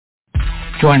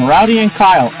Join Rowdy and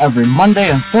Kyle every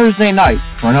Monday and Thursday night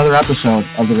for another episode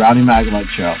of the Rowdy Maglite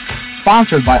Show,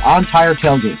 sponsored by On Tire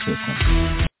Tailgate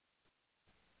System.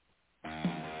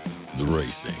 The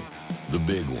racing, the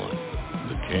big one,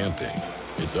 the camping,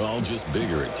 it's all just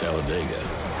bigger at Talladega.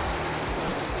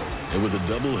 And with a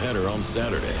doubleheader on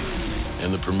Saturday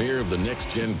and the premiere of the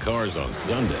next-gen cars on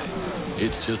Sunday,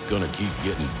 it's just going to keep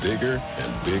getting bigger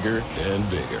and bigger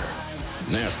and bigger.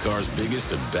 NASCAR's biggest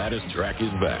and baddest track is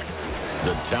back.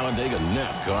 The Talladega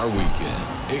NASCAR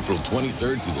Weekend, April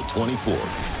 23rd through the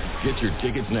 24th. Get your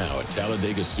tickets now at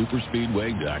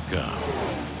TalladagaSuperspeedway.com.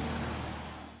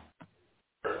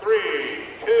 3,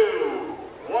 2,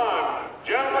 1.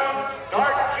 Gentlemen,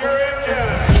 start your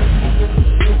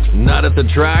engines. Not at the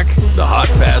track? The Hot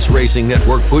Pass Racing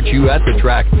Network puts you at the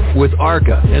track with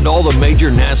ARCA and all the major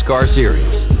NASCAR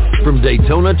series. From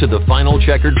Daytona to the final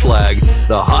checkered flag,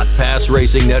 the Hot Pass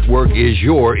Racing Network is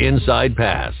your inside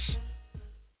pass.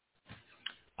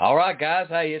 All right, guys.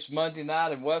 Hey, it's Monday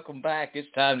night, and welcome back.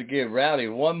 It's time to give Rowdy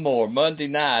one more Monday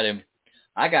night. And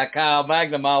I got Kyle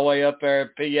Magnum my way up there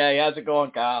at PA. How's it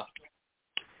going, Kyle?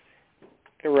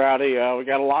 Hey, Rowdy. We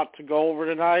got a lot to go over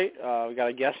tonight. We got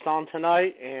a guest on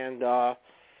tonight, and got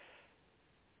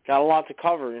a lot to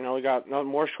cover. You know, we got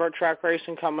more short track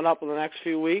racing coming up in the next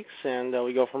few weeks, and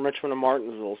we go from Richmond to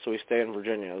Martinsville, so we stay in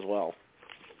Virginia as well.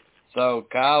 So,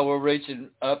 Kyle, we're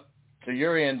reaching up to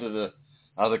your end of the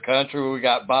country. We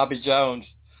got Bobby Jones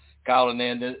calling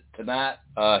in tonight.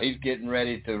 He's getting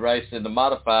ready to race in the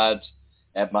modifieds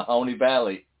at Mahoney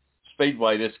Valley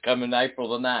Speedway this coming April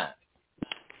the 9th.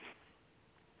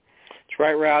 That's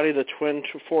right, Rowdy. The Twin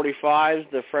 45s,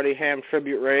 the Freddie Ham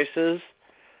tribute races,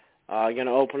 going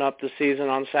to open up the season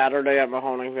on Saturday at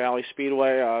Mahoney Valley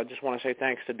Speedway. I just want to say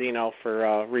thanks to Dino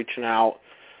for reaching out,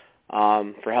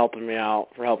 for helping me out,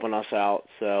 for helping us out.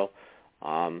 So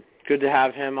good to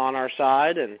have him on our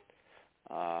side, and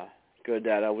good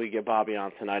that we get Bobby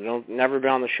on tonight. Never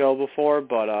been on the show before,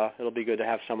 but it'll be good to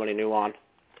have somebody new on.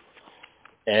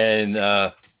 And,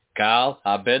 Kyle,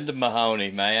 I've been to Mahoney,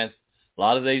 man. A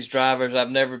lot of these drivers, I've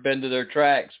never been to their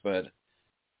tracks, but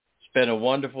it's been a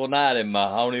wonderful night in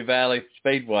Mahoney Valley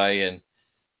Speedway, and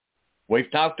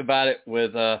we've talked about it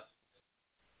with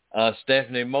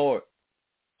Stephanie Moore.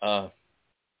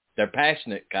 They're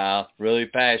passionate, Kyle, really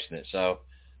passionate. So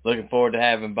looking forward to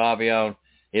having Bobby on.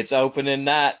 It's opening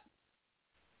night.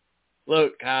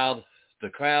 Look, Kyle, the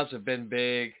crowds have been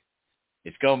big.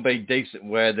 It's going to be decent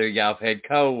weather. Y'all have had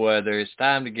cold weather. It's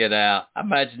time to get out. I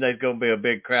imagine there's going to be a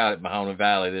big crowd at Mahoney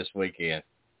Valley this weekend.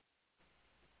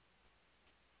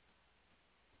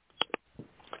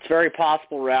 It's very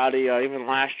possible, Rowdy. Even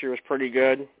last year was pretty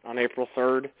good on April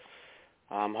 3rd.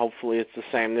 Hopefully it's the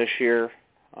same this year.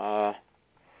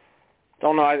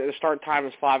 Don't know. The start time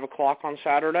is 5 o'clock on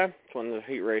Saturday. It's when the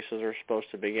heat races are supposed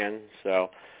to begin.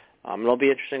 So it'll be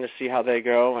interesting to see how they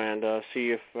go and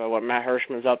see if what Matt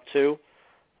Hirschman's up to.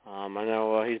 I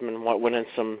know he's been winning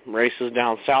some races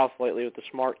down south lately with the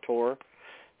Smart Tour.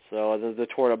 So the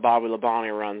tour that Bobby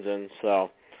Labonte runs in. So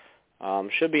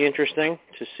should be interesting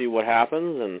to see what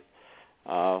happens. And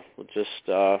we'll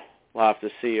have to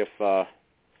see if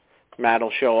Matt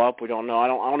will show up. We don't know. I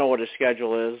don't know what his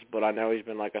schedule is, but I know he's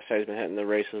been, like I said, he's been hitting the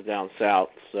races down south.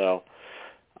 So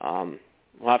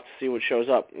we'll have to see what shows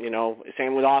up. You know,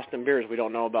 same with Austin Beers. We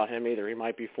don't know about him either. He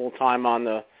might be full-time on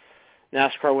the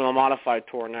NASCAR Wheel Modified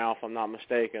Tour now, if I'm not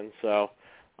mistaken. So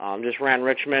just ran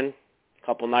Richmond a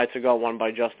couple nights ago, won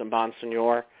by Justin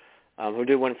Bonsignor, who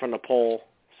did win from the pole.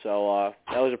 So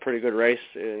that was a pretty good race.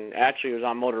 And actually, it was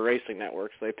on Motor Racing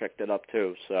Network, so they picked it up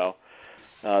too. So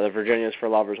the Virginia's for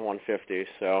Lovers 150.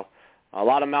 So a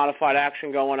lot of modified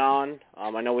action going on.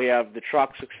 I know we have the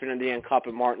Trucks Xfinity and Cup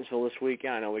at Martinsville this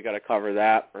weekend. I know we got to cover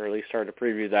that, or at least start to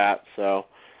preview that. So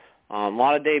a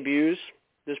lot of debuts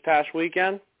this past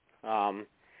weekend.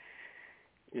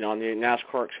 You know, on the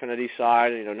NASCAR Xfinity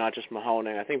side, you know, not just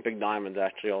Mahoney. I think Big Diamond's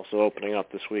actually also opening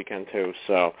up this weekend too.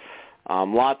 So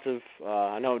lots of,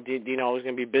 I know Dino is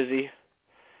going to be busy.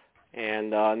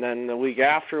 And then the week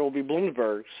after will be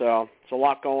Bloomsburg. So it's a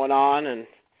lot going on, and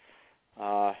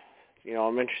you know,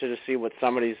 I'm interested to see what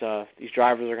some of these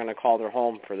drivers are going to call their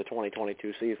home for the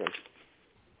 2022 season.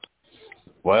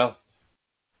 Well,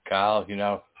 Kyle, you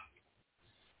know,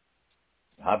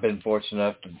 I've been fortunate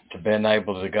enough to been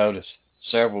able to go to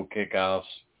several kickoffs.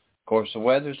 Of course, the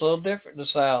weather's a little different in the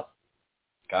South,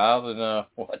 Kyle, than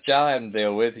what y'all having to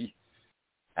deal with.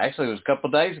 Actually, it was a couple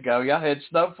of days ago. Y'all had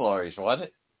snow flurries, wasn't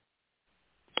it?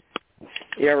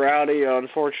 Yeah, Rowdy.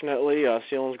 Unfortunately,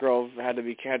 Selinsgrove had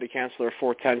to cancel their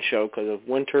 410 show because of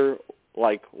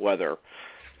winter-like weather.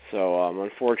 So,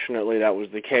 unfortunately, that was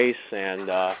the case. And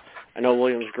I know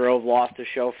Williams Grove lost the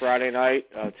show Friday night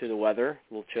to the weather,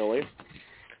 a little chilly.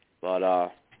 But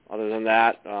other than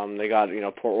that, they got,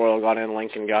 Port Royal got in,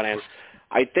 Lincoln got in.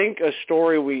 I think a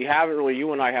story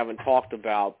you and I haven't talked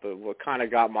about, but what kind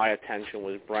of got my attention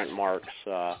was Brent Marks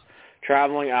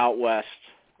traveling out west,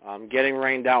 getting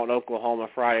rained out in Oklahoma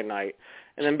Friday night,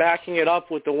 and then backing it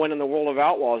up with the win in the World of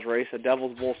Outlaws race at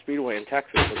Devil's Bowl Speedway in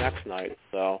Texas the next night.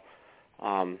 So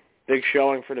big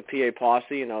showing for the PA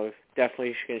posse.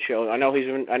 Definitely can show. I know he's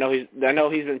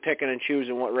been picking and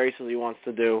choosing what races he wants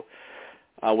to do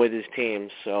with his team.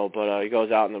 So, but he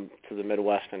goes out to the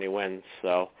Midwest and he wins.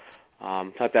 So.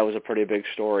 Thought that was a pretty big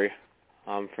story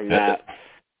from that.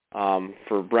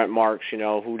 For Brent Marks,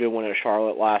 who did win at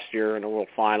Charlotte last year in the World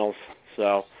Finals.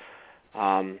 So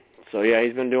yeah,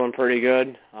 he's been doing pretty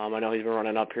good. I know he's been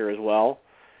running up here as well.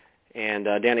 And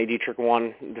Danny Dietrich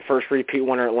won the first repeat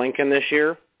winner at Lincoln this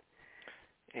year.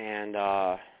 And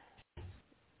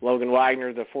Logan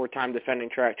Wagner, the 4-time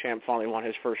defending track champ, finally won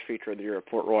his first feature of the year at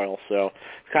Port Royal. So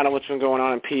it's kind of what's been going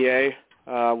on in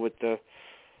PA with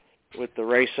the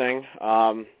racing.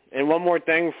 And one more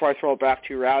thing before I throw it back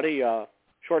to you, Rowdy.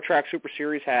 Short Track Super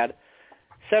Series had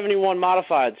 71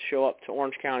 modifieds show up to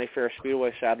Orange County Fair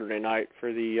Speedway Saturday night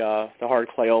for the Hard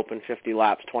Clay Open, 50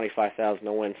 laps, $25,000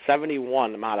 to win.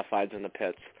 71 modifieds in the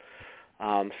pits.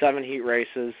 7 heat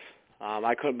races.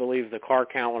 I couldn't believe the car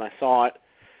count when I saw it.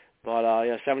 But,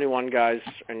 71 guys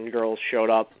and girls showed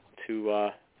up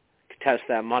to contest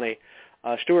that money.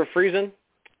 Stuart Friesen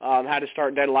had to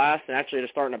start dead last and actually had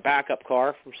to start in a backup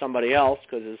car from somebody else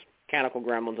because his mechanical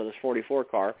gremlins in his 44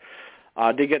 car.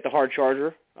 Did get the hard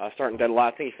charger, starting dead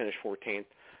last. I think he finished 14th.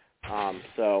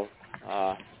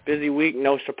 Busy week.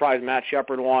 No surprise, Matt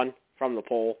Shepard won from the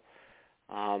pole.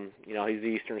 He's the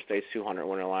Eastern States 200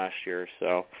 winner last year.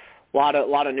 So a lot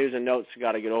of news and notes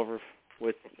got to get over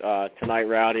with tonight,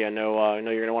 Rowdy. I know you're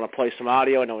going to want to play some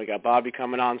audio. I know we got Bobby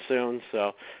coming on soon.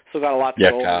 So still got a lot to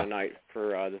go over tonight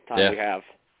for the time we have.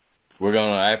 We're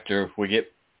going to, after we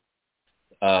get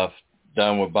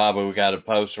done with Bobby, we got a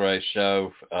post-race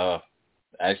show.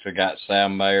 Actually got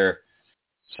Sam Mayer.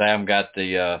 Sam got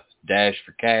the Dash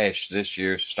for Cash this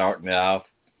year, starting it off.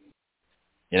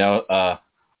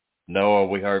 Noah,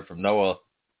 we heard from Noah, I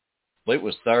believe it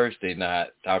was Thursday night,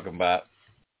 talking about,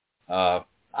 I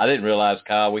didn't realize,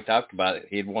 Kyle, we talked about it.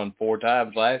 He'd won 4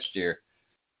 times last year.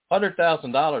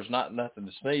 $100,000, not nothing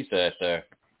to sneeze at there.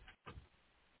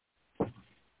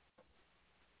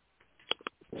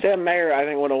 Sam Mayer, I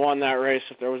think, would have won that race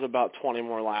if there was about 20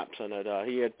 more laps in it.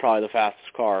 He had probably the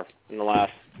fastest car in the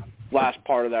last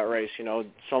part of that race.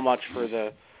 So much for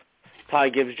the Ty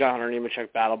Gibbs, John Hunter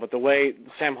Nemechek battle. But the way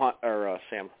Sam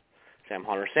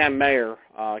Mayer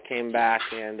came back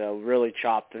and really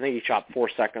chopped. I think he chopped 4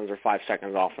 seconds or 5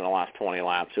 seconds off in the last 20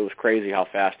 laps. It was crazy how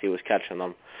fast he was catching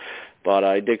them.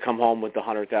 But he did come home with the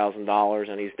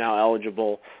 $100,000, and he's now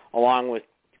eligible, along with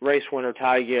race winner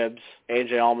Ty Gibbs,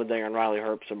 AJ Allmendinger, and Riley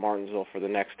Herbst of Martinsville for the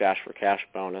next Dash for Cash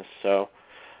bonus. So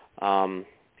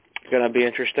it's going to be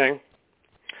interesting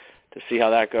to see how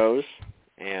that goes.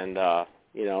 And,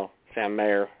 Sam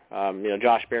Mayer,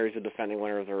 Josh Berry's the defending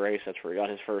winner of the race. That's where he got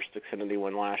his first Xfinity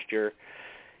win last year.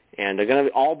 And they're going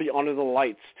to all be under the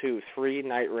lights, too. 3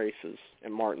 night races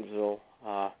in Martinsville.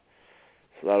 So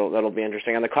that'll be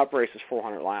interesting. And the Cup race is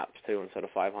 400 laps, too, instead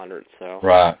of 500. So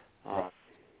right.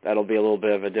 That'll be a little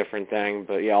bit of a different thing.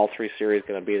 But, yeah, all 3 series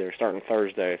going to be there starting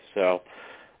Thursday. So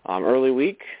early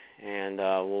week. And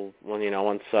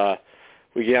once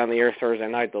we get on the air Thursday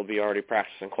night, they'll be already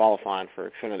practicing qualifying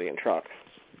for Xfinity and Truck.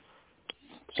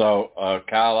 So,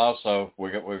 Kyle, also,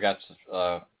 we've got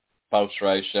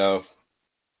post-race show,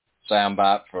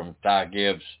 soundbite from Ty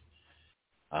Gibbs.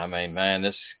 I mean, man,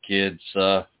 this kid's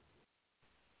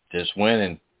just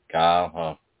winning,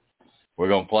 Kyle. We're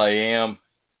going to play him,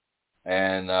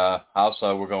 and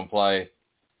also we're going to play,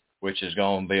 which is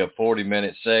going to be a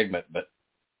 40-minute segment, but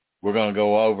we're going to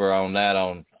go over on that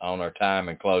on our time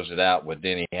and close it out with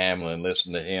Denny Hamlin,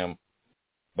 listen to him.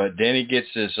 But Denny gets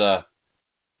his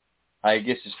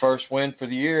first win for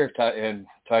the year in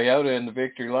Toyota in the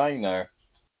victory lane there.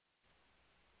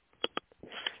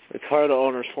 The Toyota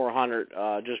Owners 400,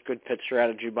 just good pit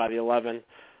strategy by the 11.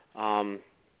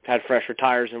 Had fresher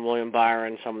tires than William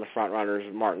Byron, some of the front runners,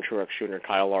 Martin Truex Jr.,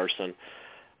 Kyle Larson.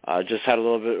 Just had a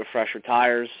little bit of fresher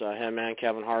tires, him and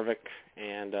Kevin Harvick,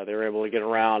 and they were able to get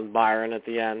around Byron at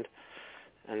the end.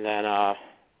 And then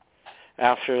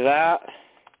after that,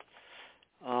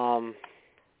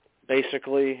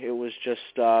 basically it was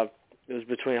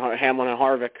between Hamlin and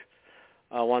Harvick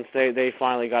once they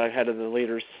finally got ahead of the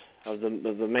leaders of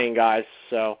the main guys.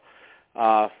 So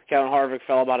Kevin Harvick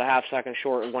fell about a half-second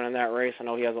short of winning that race. I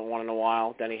know he hasn't won in a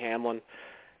while. Denny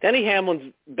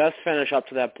Hamlin's best finish up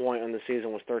to that point in the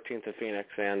season was 13th at Phoenix,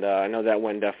 and I know that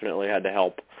win definitely had to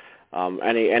help.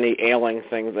 Any ailing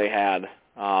things they had,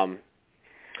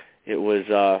 it was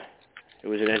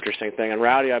an interesting thing. And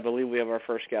Rowdy, I believe we have our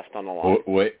first guest on the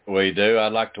line. We do.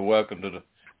 I'd like to welcome to the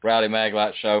Rowdy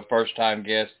Maglite Show, first-time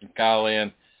guest and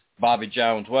call-in, Bobby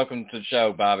Jones. Welcome to the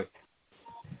show, Bobby.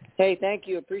 Hey, thank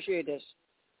you. Appreciate this.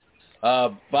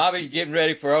 Bobby, getting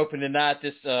ready for opening night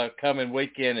this coming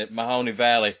weekend at Mahoney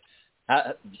Valley.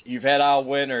 You've had all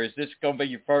winter. Is this going to be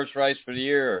your first race for the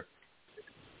year? Or?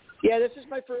 Yeah, this is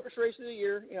my first race of the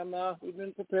year. We've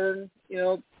been preparing,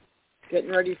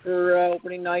 getting ready for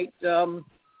opening night. So,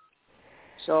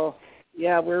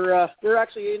 yeah, we're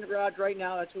actually in the garage right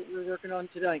now. That's what we're working on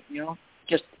tonight,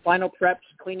 just final preps,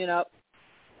 cleaning up.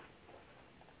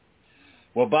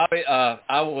 Well, Bobby,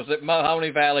 I was at Mahoney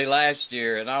Valley last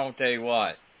year, and I will tell you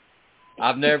what,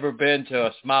 I've never been to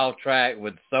a small track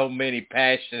with so many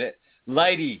passionate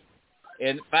lady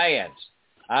and fans.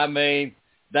 I mean,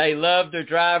 they loved their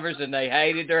drivers, and they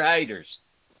hated their haters.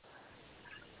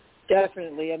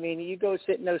 Definitely. I mean, you go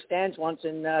sit in those stands once,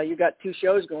 and you got two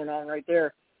shows going on right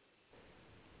there.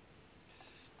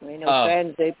 I mean, those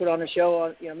fans, they put on a show.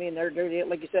 On, they're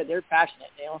like you said, they're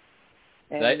passionate,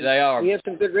 And they are. We have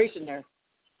some good racing there.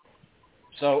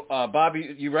 So,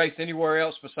 Bobby, you race anywhere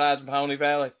else besides Mahoney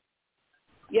Valley?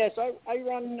 Yes, I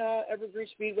run Evergreen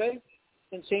Speedway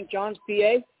in St. John's,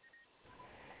 PA.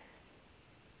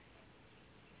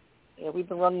 Yeah, we've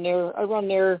been running there. I run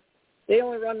there. They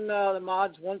only run the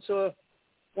mods once a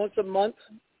month,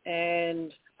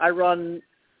 and I run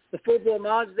the full-blow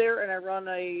mods there, and I run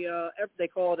they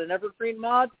call it an Evergreen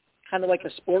mod, kind of like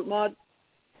a sport mod.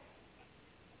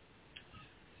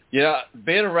 Yeah,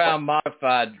 being around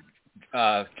modified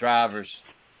drivers,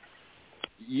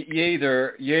 you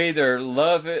either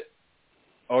love it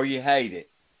or you hate it,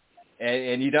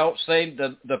 and you don't see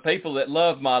the people that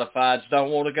love modifieds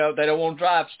don't want to go. They don't want to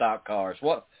drive stock cars.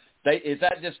 Is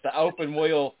that just the open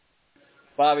wheel,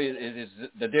 Bobby? Is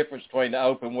the difference between the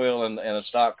open wheel and a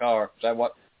stock car? Is that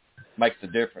what makes the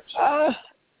difference?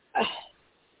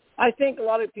 I think a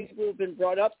lot of people have been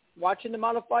brought up watching the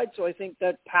modified, so I think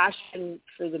that passion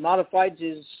for the modifieds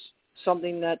is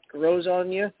something that grows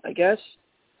on you, I guess.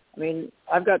 I mean,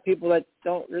 I've got people that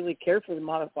don't really care for the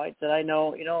modifieds that I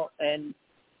know,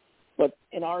 but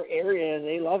in our area,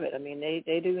 they love it. I mean,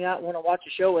 they do not want to watch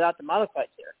a show without the modifieds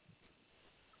there.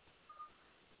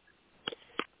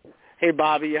 Hey,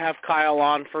 Bobby, you have Kyle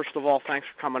on. First of all, thanks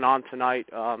for coming on tonight.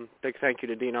 Big thank you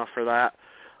to Dino for that.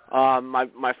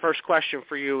 My first question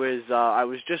for you is I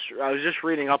was just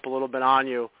reading up a little bit on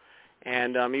you,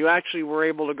 and you actually were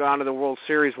able to go on to the World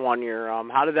Series one year.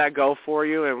 How did that go for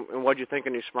you, and what did you think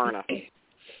of New Smyrna?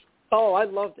 Oh, I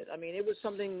loved it. I mean, it was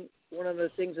one of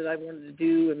the things that I wanted to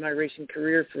do in my racing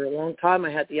career for a long time. I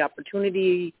had the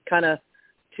opportunity kind of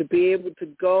to be able to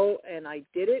go, and I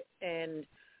did it. And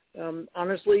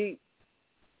honestly,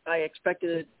 I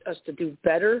expected us to do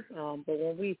better, but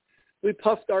when we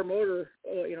puffed our motor,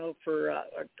 for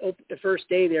the first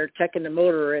day there, checking the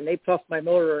motor, and they puffed my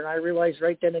motor, and I realized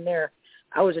right then and there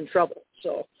I was in trouble.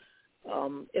 So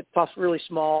it puffed really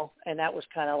small, and that was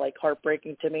kind of like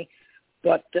heartbreaking to me.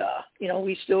 But,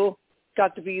 we still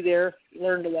got to be there,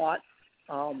 learned a lot.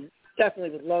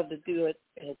 Definitely would love to do it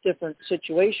in a different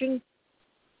situation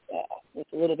with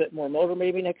a little bit more motor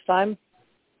maybe next time,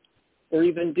 or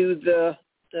even do the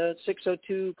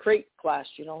 602 crate class,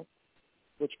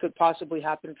 which could possibly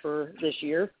happen for this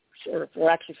year, or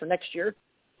for next year.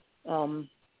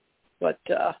 But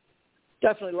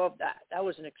definitely love that. That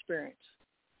was an experience.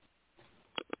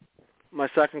 My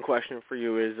second question for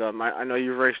you is, I know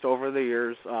you've raced over the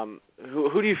years.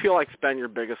 Who do you feel like's been your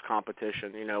biggest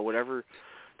competition? Whatever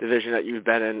division that you've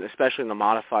been in, especially in the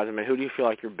modifieds. I mean, who do you feel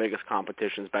like your biggest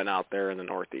competition's been out there in the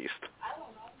Northeast?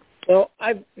 Well,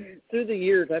 through the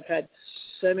years, I've had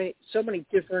so many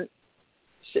different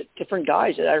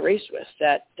guys that I raced with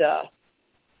that,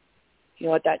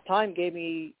 at that time gave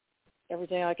me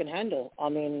everything I can handle. I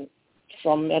mean,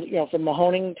 from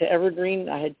Mahoning to Evergreen,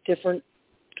 I had different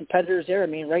competitors there. I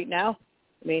mean, right now,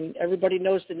 everybody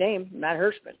knows the name, Matt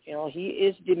Hirschman. He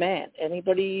is the man.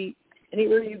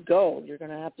 Anywhere you go, you're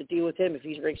going to have to deal with him if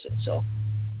he's racing. So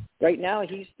right now,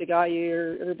 he's the guy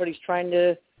everybody's trying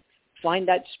to find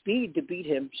that speed to beat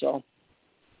him. So,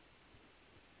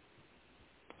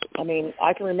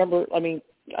 I can remember, I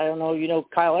don't know,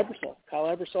 Kyle Ebersol. Kyle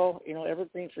Ebersol,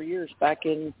 Evergreen for years, back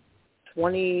in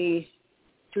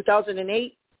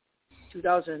 2008,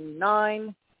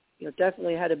 2009,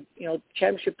 definitely had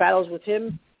championship battles with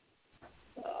him.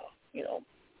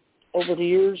 over the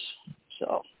years.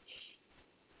 So.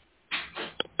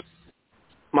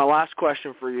 My last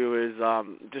question for you is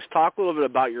just talk a little bit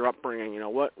about your upbringing.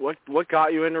 What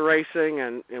got you into racing,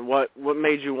 and what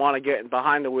made you want to get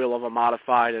behind the wheel of a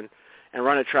modified and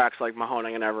run at tracks like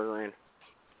Mahoning and Evergreen?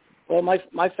 Well,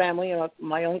 my family,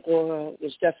 my uncle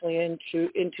was definitely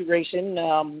into racing.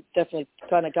 Definitely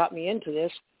kind of got me into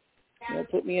this.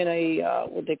 Put me in a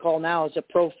what they call now is a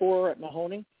Pro 4 at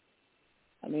Mahoning.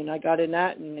 I mean, I got in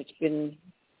that, and it's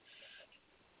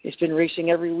been racing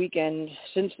every weekend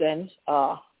since then.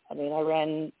 I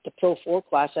ran the Pro 4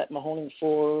 class at Mahoning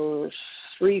for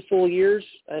 3 full years.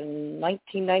 In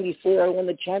 1994, I won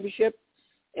the championship,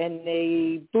 and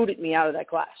they booted me out of that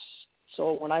class.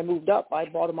 So when I moved up, I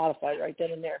bought a modified right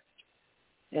then and there,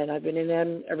 and I've been in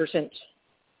them ever since.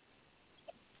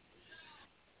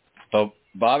 So,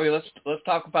 Bobby, let's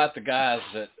talk about the guys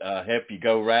that help you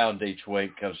go around each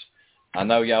week, because I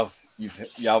know y'all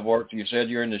worked. You said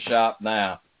you're in the shop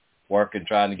now, working,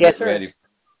 trying to get ready.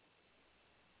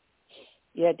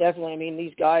 Yeah, definitely. I mean,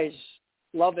 these guys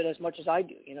love it as much as I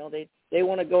do. They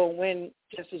want to go and win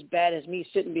just as bad as me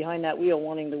sitting behind that wheel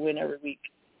wanting to win every week.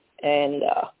 And,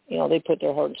 they put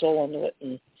their heart and soul into it.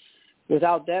 And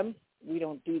without them, we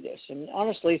don't do this. And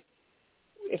honestly,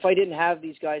 if I didn't have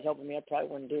these guys helping me, I probably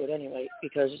wouldn't do it anyway,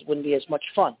 because it wouldn't be as much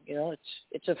fun.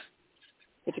 It's a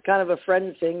kind of a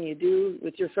friend thing you do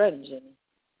with your friends. And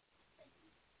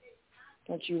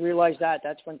once you realize that,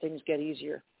 that's when things get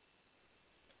easier.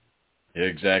 You're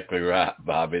exactly right,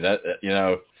 Bobby. That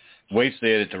we see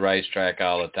it at the racetrack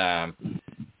all the time.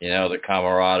 The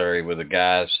camaraderie with the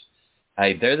guys.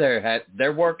 Hey, they're there.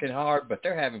 They're working hard, but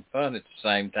they're having fun at the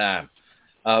same time.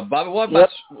 Bobby, what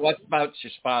about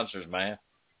your sponsors, man?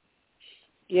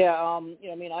 Yeah,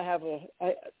 I have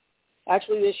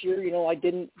actually this year, I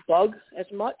didn't bug as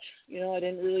much. I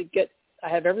didn't really I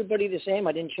have everybody the same.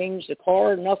 I didn't change the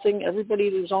car, nothing. Everybody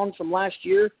that was on from last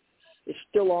year is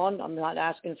still on. I'm not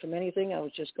asking for anything. I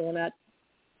was just going at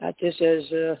this as,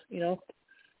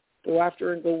 go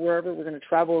after and go wherever. We're going to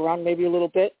travel around maybe a little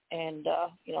bit. And,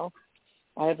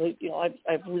 I have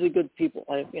really good people.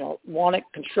 I have, Wannick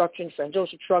Construction,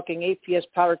 Franzosa Trucking, APS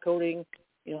Powder Coating,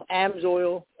 AMS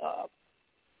Oil.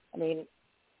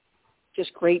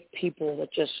 Just great people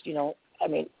that just,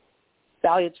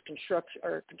 Valiant's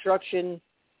construction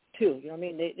too.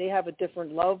 They have a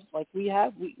different love like we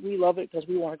have. We love it because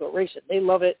we want to go race it. They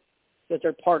love it because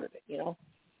they're part of it,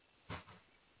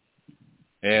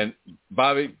 And,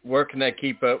 Bobby, where can they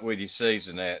keep up with your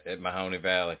season at Mahoney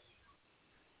Valley?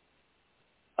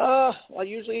 Well,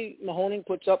 usually Mahoning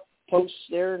puts up posts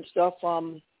there and stuff.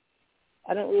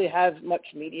 I don't really have much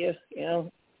media,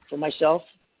 for myself.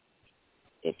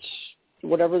 It's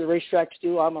whatever the racetracks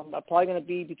do. I'm probably going to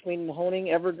be between Mahoning,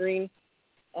 Evergreen.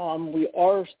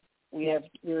 We're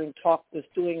in talk with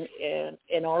doing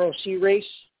an ROC race.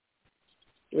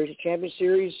 There's a Champion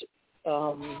Series.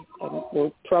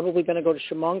 We're probably going to go to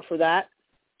Chemung for that.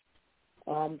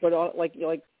 But like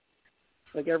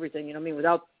everything,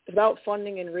 without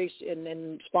funding and race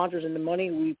and sponsors and the money,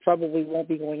 we probably won't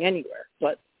be going anywhere.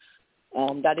 But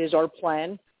that is our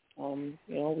plan.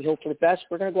 We hope for the best.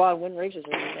 We're going to go out and win races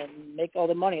and make all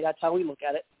the money. That's how we look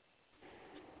at it.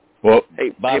 Well,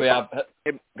 Bobby,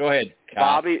 go ahead, Kyle.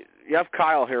 Bobby, you have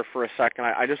Kyle here for a second.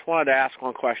 I just wanted to ask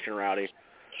one question, Rowdy.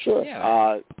 Sure.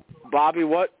 Yeah. Bobby,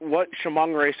 what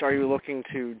Chemung race are you looking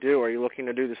to do? Are you looking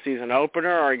to do the season opener,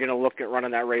 or are you going to look at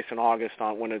running that race in August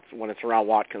when it's around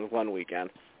Watkins Glen weekend?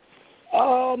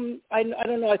 I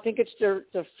don't know. I think it's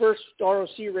the first ROC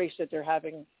race that they're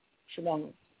having,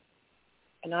 Chemung,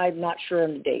 and I'm not sure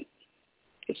on the date.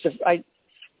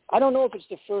 I don't know if it's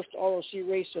the first ROC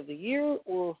race of the year,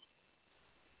 or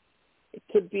it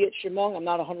could be at Chemung. I'm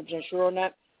not 100% sure on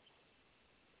that.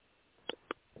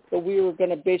 But we were going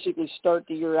to basically start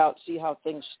the year out, see how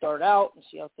things start out and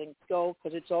see how things go,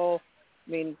 because it's all,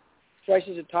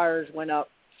 prices of tires went up,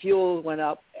 fuel went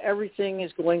up, everything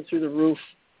is going through the roof.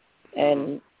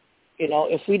 And,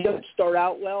 if we don't start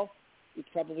out well, we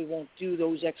probably won't do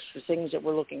those extra things that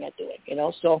we're looking at doing,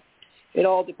 So it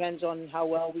all depends on how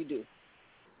well we do.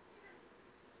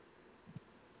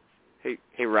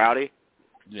 Hey, Rowdy?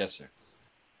 Yes, sir.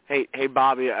 Hey,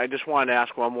 Bobby, I just wanted to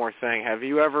ask one more thing. Have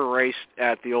you ever raced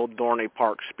at the old Dorney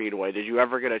Park Speedway? Did you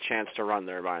ever get a chance to run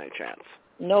there by any chance?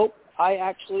 Nope. I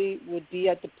actually would be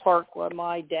at the park where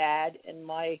my dad and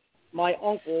my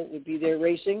uncle would be there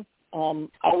racing. I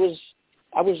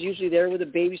was usually there with a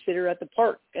babysitter at the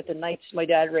park at the nights my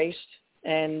dad raced,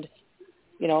 and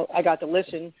I got to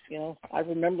listen. I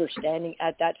remember standing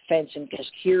at that fence and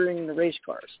just hearing the race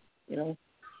cars.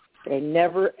 But I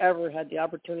never ever had the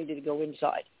opportunity to go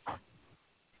inside.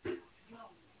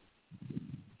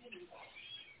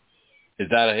 Is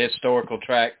that a historical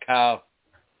track, Kyle?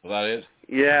 That is?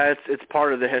 Yeah, it's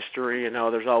part of the history.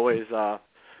 There's always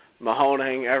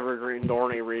Mahoning, Evergreen,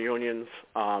 Dorney reunions.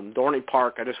 Dorney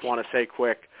Park, I just want to say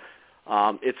quick,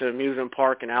 it's an amusement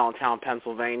park in Allentown,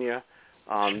 Pennsylvania.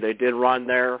 They did run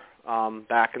there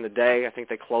back in the day. I think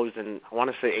they closed in, I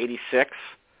want to say, 86.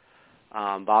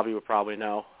 Bobby would probably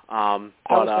know. I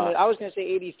was going to say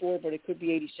 84, but it could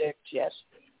be 86, yes.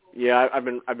 Yeah, I've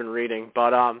been reading.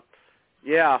 But,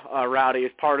 Rowdy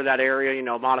is part of that area.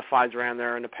 Modifieds ran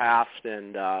there in the past,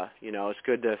 and, it's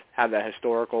good to have that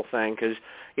historical thing because,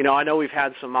 I know we've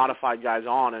had some modified guys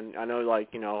on, and I know,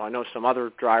 I know some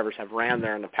other drivers have ran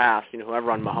there in the past, who have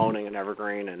run Mahoning and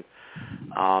Evergreen, and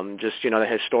just, the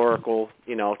historical,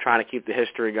 trying to keep the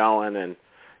history going and,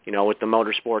 with the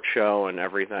motorsports show and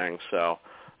everything. So,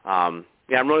 I'm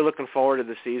really looking forward to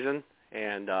the season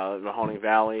and Mahoning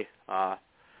Valley,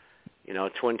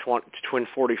 twin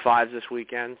 45s this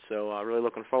weekend. So really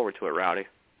looking forward to it, Rowdy.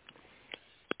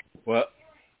 Well,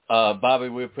 Bobby,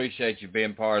 we appreciate you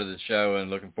being part of the show and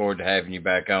looking forward to having you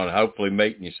back on. Hopefully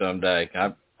meeting you someday.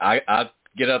 I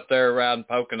get up there around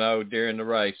Pocono during the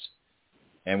race,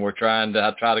 and I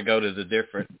try to go to the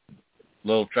different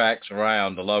little tracks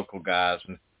around the local guys.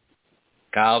 And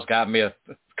Kyle's got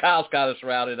us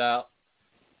routed out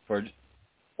for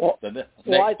the next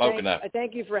Pocono. I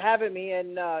thank you for having me,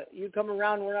 and you come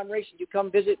around when I'm racing. You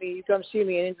come visit me. You come see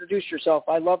me and introduce yourself.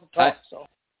 I love to talk. So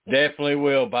definitely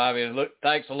will, Bobby. And look,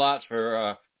 thanks a lot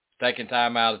for taking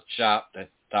time out of the shop to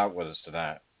talk with us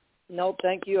tonight. No,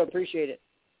 thank you. I appreciate it.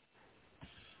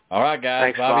 All right, guys.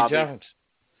 Thanks, Bobby Jones.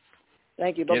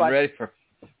 Thank you. Bye-bye. Getting ready for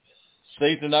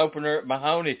season opener at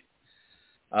Mahoney.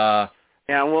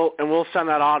 Yeah, and we'll send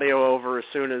that audio over as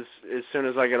soon as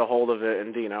I get a hold of it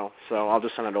and Dino. So I'll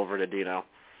just send it over to Dino.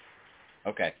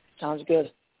 Okay. Sounds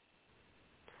good.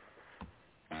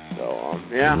 So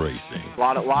a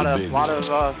lot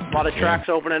of tracks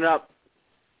opening up.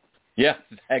 Yeah,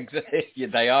 exactly. Yeah,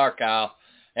 they are, Kyle.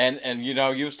 And you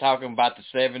was talking about the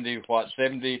 74,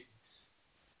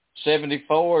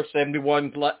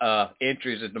 71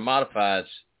 entries at the modifieds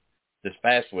this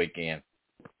past weekend.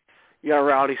 Yeah,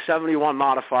 Rowdy, 71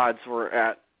 modifieds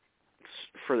were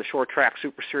for the short track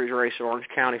Super Series race at Orange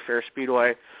County Fair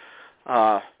Speedway.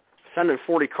 Sending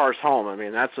 40 cars home, I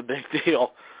mean, that's a big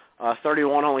deal.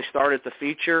 31 only started the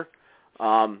feature.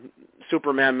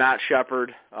 Superman Matt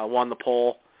Shepard won the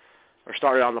pole, or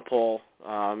started on the pole.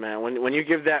 Man, when you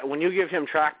give him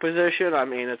track position, I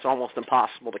mean, it's almost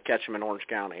impossible to catch him in Orange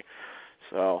County.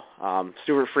 So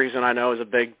Stuart Friesen, I know, is a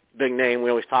big name we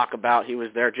always talk about. He was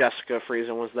there. Jessica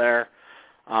Friesen was there.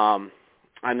 I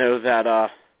know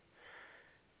that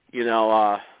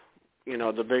the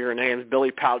bigger names,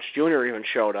 Billy Pouch Jr. even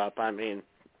showed up. I mean,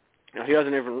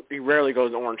 he rarely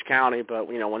goes to Orange County, but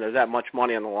when there's that much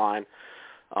money on the line,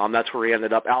 that's where he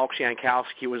ended up. Alex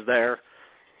Jankowski was there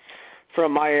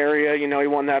from my area. He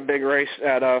won that big race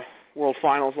at World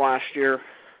Finals last year.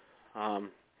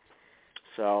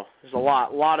 So there's a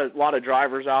lot of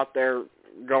drivers out there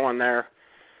going there,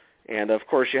 and of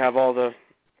course you have all the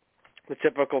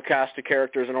typical cast of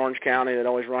characters in Orange County that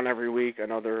always run every week. I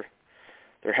know they're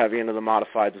heavy into the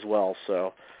modifieds as well.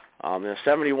 So the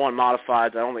 71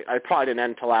 modifieds, I probably didn't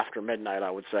end until after midnight,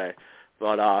 I would say,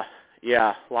 but a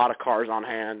lot of cars on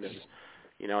hand, and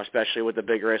especially with the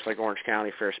big race like Orange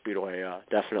County Fair Speedway,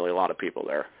 definitely a lot of people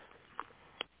there.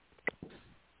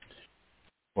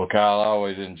 Well, Kyle, I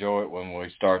always enjoy it when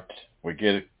we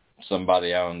get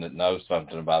somebody on that knows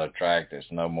something about a track that's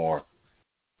no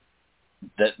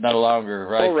longer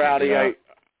racing. Well, Rowdy,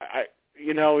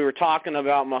 we were talking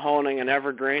about Mahoning and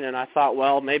Evergreen, and I thought,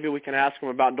 well, maybe we can ask him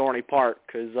about Dorney Park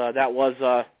because that was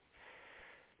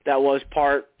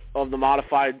part of the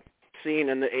modified scene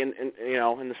in the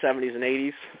 70s and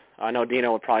 80s. I know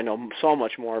Dino would probably know so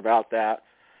much more about that,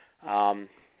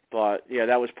 but yeah,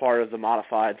 that was part of the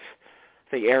modifieds.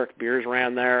 I think Eric Beers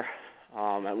ran there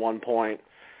at one point.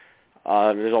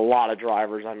 There's a lot of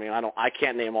drivers. I mean, I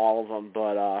can't name all of them,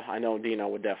 but I know Dino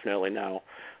would definitely know.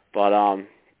 But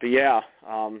yeah,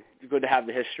 good to have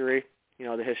the history.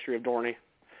 The history of Dorney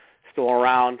still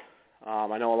around.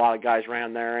 I know a lot of guys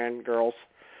ran there and girls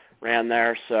ran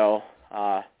there, so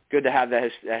good to have that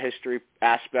history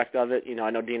aspect of it.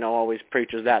 I know Dino always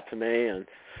preaches that to me, and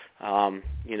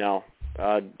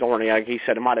Dorney, he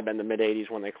said it might have been the mid-'80s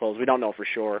when they closed. We don't know for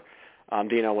sure.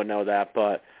 Dino would know that,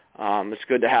 but it's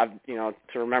good to have,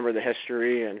 to remember the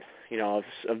history and,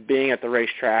 of being at the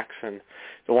racetracks and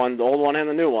the old one and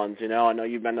the new ones. I know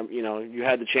you've been, you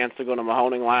had the chance to go to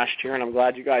Mahoning last year, and I'm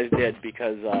glad you guys did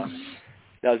because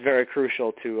that was very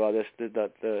crucial to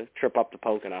the trip up to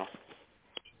Pocono.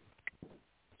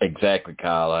 Exactly,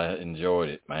 Kyle. I enjoyed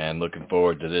it, man. Looking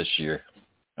forward to this year.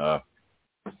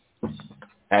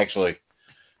 Actually,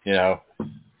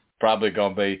 probably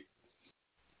going to be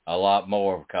a lot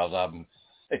more because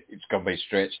it's going to be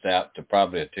stretched out to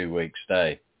probably a 2-week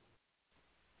stay.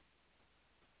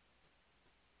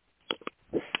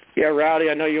 Yeah, Rowdy,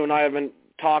 I know you and I have been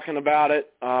talking about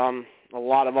it. A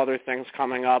lot of other things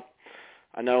coming up.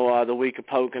 I know the week of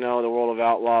Pocono, the World of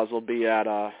Outlaws will be at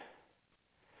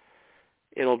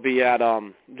there'll be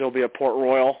a Port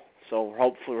Royal, so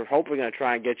we're hopefully going to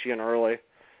try and get you in early.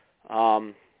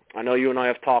 I know you and I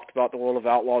have talked about the World of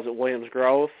Outlaws at Williams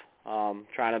Grove,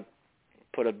 trying to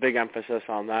put a big emphasis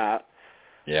on that.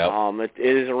 Yeah.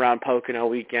 It is around Pocono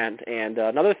weekend, and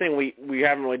another thing we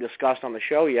haven't really discussed on the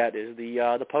show yet is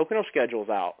the Pocono schedule's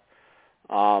out.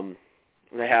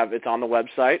 It's on the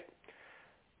website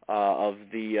of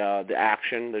the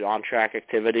action, the on-track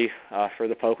activity for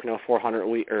the Pocono 400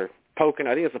 week or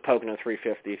Pocono. I think it's the Pocono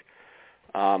 350.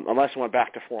 Unless it went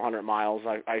back to 400 miles,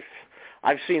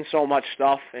 I've seen so much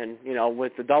stuff, and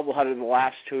with the doubleheader in the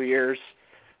last 2 years,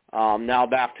 now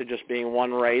back to just being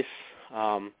one race.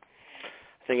 I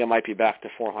think it might be back to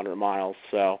 400 miles.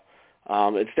 So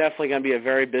it's definitely going to be a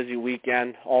very busy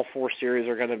weekend. All 4 series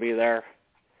are going to be there,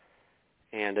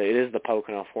 and it is the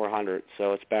Pocono 400,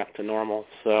 so it's back to normal.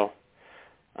 So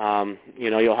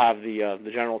you'll have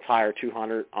the General Tire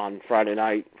 200 on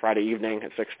Friday evening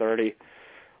at 6:30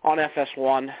 on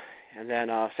FS1, and then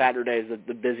Saturday is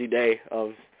the busy day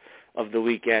of the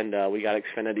weekend. We got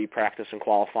Xfinity practice and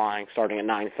qualifying starting at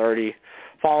 9:30,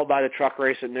 followed by the truck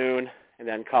race at noon, and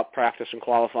then Cup practice and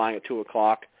qualifying at 2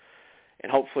 o'clock.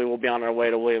 And hopefully we'll be on our way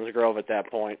to Williams Grove at that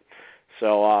point.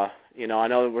 So, I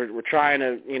know we're trying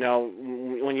to,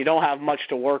 when you don't have much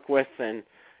to work with and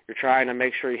you're trying to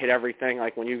make sure you hit everything,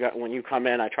 like when you come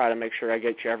in, I try to make sure I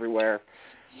get you everywhere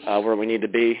where we need to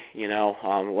be.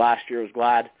 Last year I was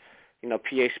glad,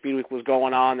 PA Speed Week was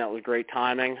going on. That was great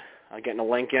timing, getting to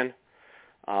Lincoln.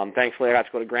 Thankfully I got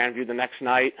to go to Grandview the next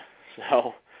night.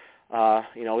 So, we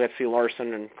got to see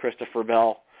Larson and Christopher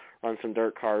Bell run some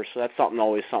dirt cars. So that's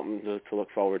always something to look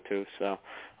forward to. So,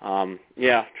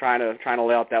 trying to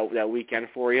lay out that weekend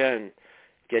for you and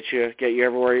get you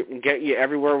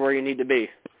everywhere where you need to be.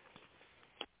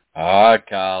 All right,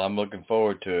 Kyle. I'm looking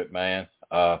forward to it, man.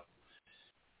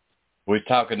 We were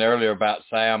talking earlier about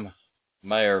Sam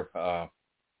Mayer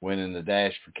winning the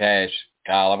Dash for Cash.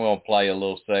 Kyle, I'm going to play a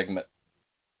little segment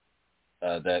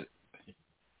that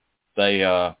they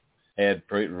had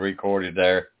recorded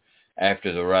there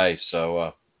after the race.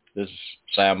 So this is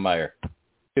Sam Mayer.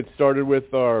 Get started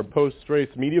with our post-race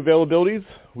media availabilities.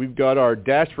 We've got our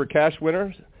Dash for Cash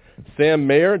winners, Sam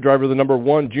Mayer, driver of the number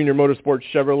 1 Junior Motorsports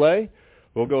Chevrolet.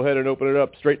 We'll go ahead and open it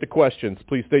up straight to questions.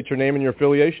 Please state your name and your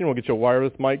affiliation. We'll get you a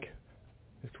wireless mic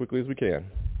as quickly as we can.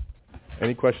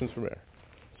 Any questions from there?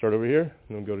 Start over here, and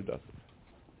then we'll go to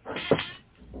Dustin.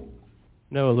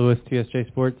 Noah Lewis, TSJ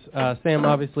Sports. Sam,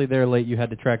 obviously they're late. You had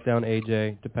to track down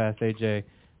AJ to pass AJ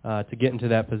to get into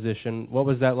that position. What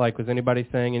was that like? Was anybody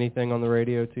saying anything on the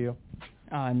radio to you?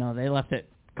 No, they left it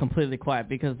completely quiet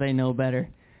because they know better.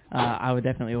 I would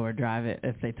definitely overdrive it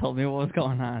if they told me what was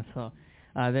going on. So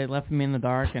they left me in the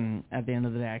dark, and at the end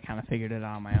of the day, I kind of figured it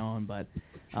out on my own. But,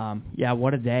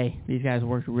 what a day. These guys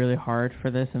worked really hard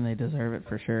for this, and they deserve it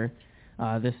for sure.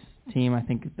 This team, I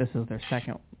think this is their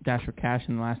second Dash for Cash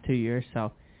in the last 2 years.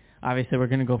 So, obviously, we're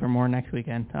going to go for more next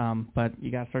weekend. But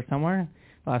you got to start somewhere.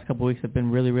 The last couple of weeks have been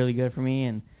really, really good for me,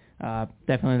 and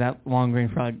definitely that long green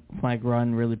flag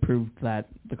run really proved that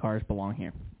the cars belong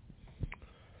here.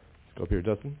 Let's go up here,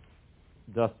 Dustin.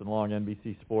 Dustin Long,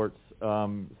 NBC Sports.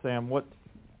 Sam,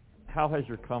 how has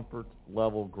your comfort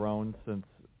level grown since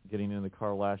getting in the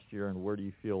car last year, and where do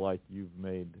you feel like you've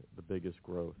made the biggest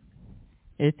growth?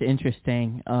 It's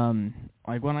interesting. When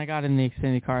I got in the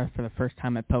Xfinity car for the first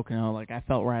time at Pocono, I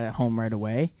felt right at home right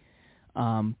away.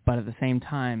 But at the same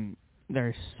time,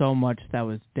 there's so much that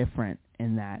was different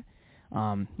in that.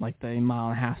 The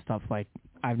mile-and-a-half stuff,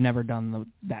 I've never done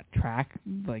that track.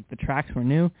 The tracks were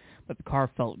new, but the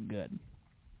car felt good.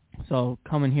 So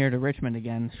coming here to Richmond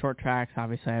again, short tracks,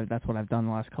 obviously that's what I've done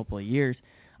the last couple of years.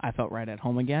 I felt right at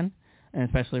home again, and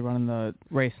especially running the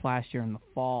race last year in the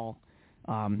fall,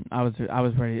 I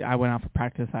was ready. I went out for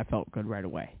practice. I felt good right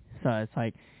away. So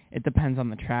it's it depends on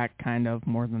the track kind of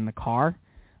more than the car.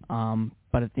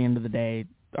 But at the end of the day,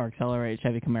 our accelerated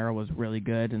Chevy Camaro was really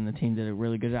good, and the team did a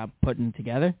really good job putting it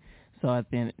together. So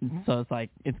at the end,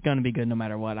 it's going to be good no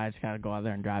matter what. I just got to go out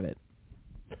there and drive it.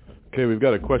 Okay, we've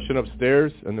got a question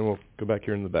upstairs, and then we'll go back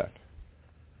here in the back.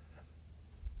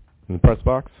 In the press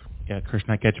box. Yeah, Chris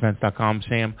Mack, Edgemans.com.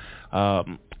 Sam,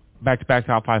 back-to-back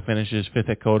top 5 finishes, 5th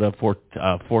at Coda,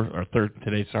 3rd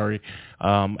today,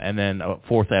 and then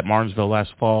 4th at Martinsville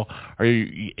last fall. Are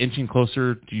you inching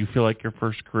closer? Do you feel like your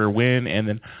first career win? And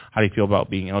then how do you feel about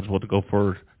being eligible to go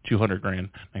for $200,000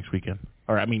 next weekend?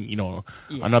 Or, another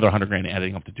 $100,000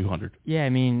 adding up to $200,000. Yeah,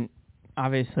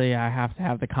 obviously I have to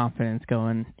have the confidence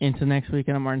going into next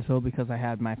weekend at Martinsville because I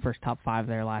had my first top 5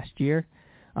 there last year.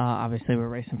 Obviously, we're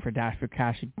racing for Dash for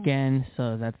Cash again,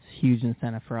 so that's huge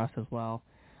incentive for us as well.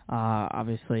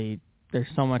 Obviously, there's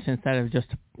so much incentive just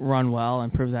to run well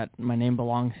and prove that my name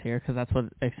belongs here because that's what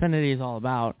Xfinity is all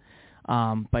about.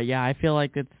 But, yeah, I feel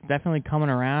like it's definitely coming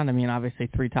around. Obviously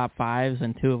 3 top 5s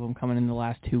and 2 of them coming in the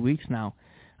last 2 weeks now.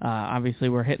 Obviously,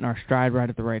 we're hitting our stride right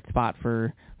at the right spot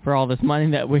for all this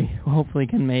money that we hopefully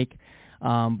can make.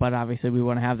 But obviously we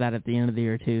want to have that at the end of the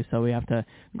year too, so we have to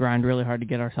grind really hard to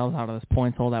get ourselves out of this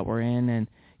points hole that we're in and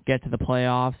get to the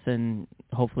playoffs and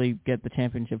hopefully get the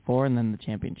championship 4 and then the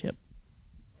championship.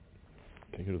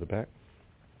 Can you go to the back?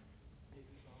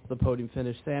 The podium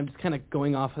finish. Sam, just kind of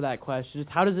going off of that question,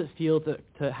 just how does it feel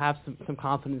to have some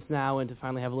confidence now and to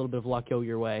finally have a little bit of luck go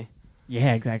your way?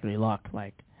 Yeah, exactly, luck.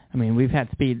 We've had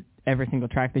speed every single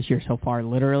track this year so far,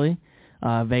 literally.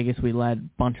 Vegas, we led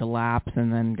a bunch of laps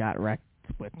and then got wrecked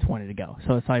with 20 to go.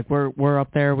 So it's like we're up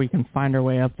there. We can find our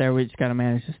way up there. We just got to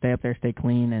manage to stay up there, stay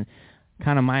clean, and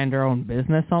kind of mind our own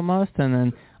business almost. And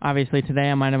then obviously today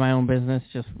I minded my own business,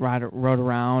 just rode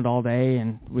around all day,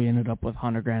 and we ended up with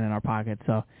 $100,000 in our pocket.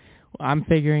 So I'm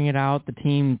figuring it out. The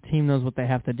team knows what they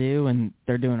have to do, and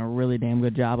they're doing a really damn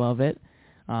good job of it.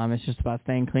 It's just about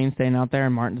staying clean, staying out there,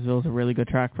 and Martinsville is a really good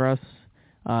track for us.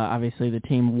 Obviously, the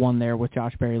team won there with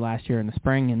Josh Berry last year in the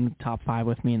spring and top 5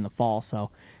 with me in the fall. So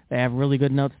they have really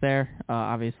good notes there.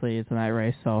 Obviously, it's a night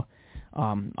race, so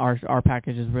our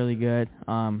package is really good.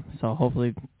 So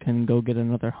hopefully can go get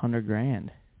another $100,000.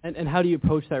 And how do you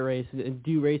approach that race? Do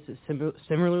you race it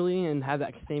similarly and have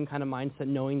that same kind of mindset,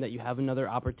 knowing that you have another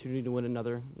opportunity to win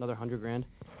another $100,000?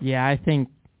 Yeah, I think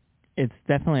it's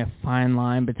definitely a fine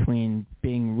line between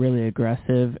being really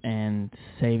aggressive and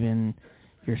saving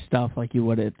your stuff like you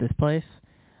would at this place.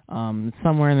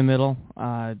 Somewhere in the middle.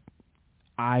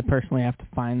 I personally have to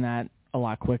find that a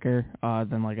lot quicker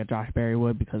than like a Josh Berry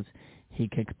would because he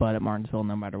kicks butt at Martinsville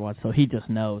no matter what, so he just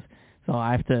knows. So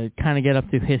I have to kind of get up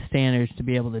to his standards to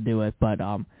be able to do it, but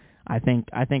I think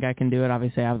I can do it.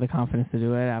 Obviously, I have the confidence to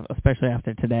do it, especially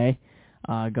after today,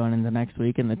 going into next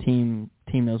week, and the team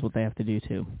knows what they have to do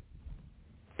too.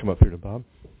 Come up here to Bob.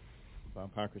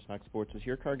 Bob Parker, Sox Sports. Was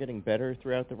your car getting better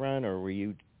throughout the run, or were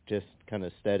you just kind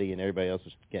of steady and everybody else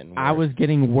was getting worse? I was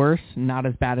getting worse, not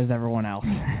as bad as everyone else.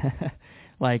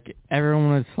 Like,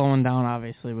 everyone was slowing down,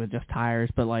 obviously, with just tires,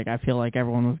 but, like, I feel like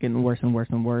everyone was getting worse and worse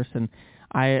and worse, and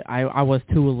I was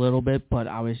too a little bit, but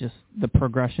I was just, the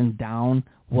progression down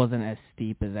wasn't as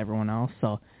steep as everyone else,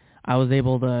 so I was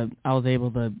able to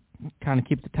kind of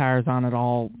keep the tires on it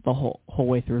all the whole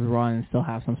way through the run and still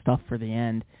have some stuff for the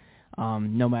end.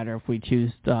 No matter if we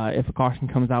choose, if a caution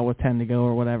comes out with 10 to go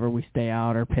or whatever, we stay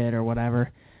out or pit or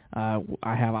whatever,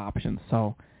 I have options.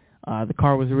 So the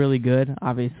car was really good.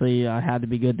 Obviously, I had to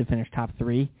be good to finish top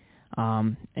 3.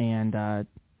 And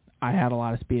I had a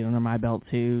lot of speed under my belt,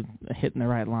 too, hitting the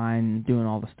right line, doing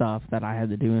all the stuff that I had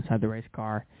to do inside the race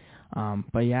car.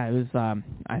 But, yeah, it was.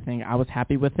 I think I was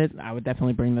happy with it. I would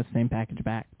definitely bring the same package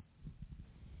back.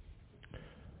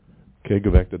 Okay, go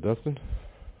back to Dustin.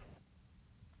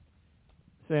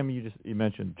 Sam, you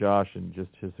mentioned Josh and just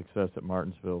his success at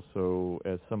Martinsville. So,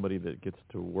 as somebody that gets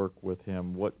to work with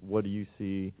him, what do you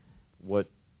see? What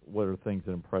are things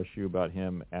that impress you about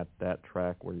him at that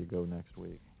track where you go next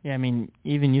week? Yeah, I mean,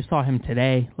 even you saw him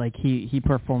today. Like, he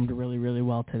performed really, really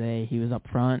well today. He was up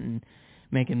front and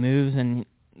making moves, and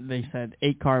they said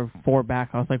 8 car, 4 back.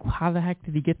 I was like, well, how the heck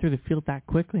did he get through the field that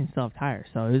quickly and still have tires?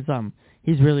 So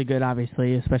he's really good,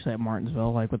 obviously, especially at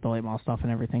Martinsville, like with the late model stuff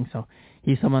and everything. So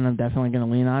he's someone I'm definitely going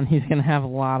to lean on. He's going to have a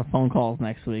lot of phone calls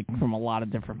next week from a lot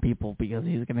of different people because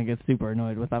he's going to get super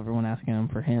annoyed with everyone asking him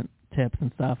for tips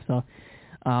and stuff. So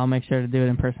I'll make sure to do it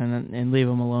in person and leave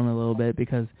him alone a little bit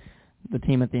because the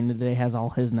team at the end of the day has all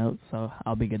his notes, so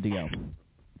I'll be good to go.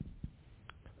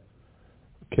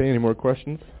 Okay, any more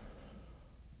questions?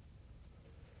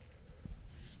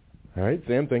 All right,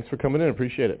 Sam, thanks for coming in.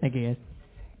 Appreciate it. Thank you,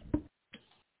 guys.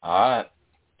 All right,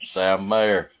 Sam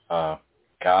Mayer.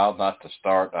 Kyle, not to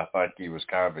start, I think he was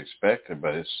kind of expected,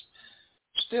 but it's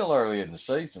still early in the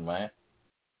season, man.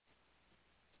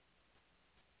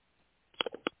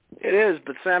 It is,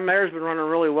 but Sam Mayer's been running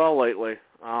really well lately.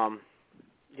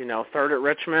 3rd at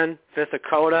Richmond, 5th at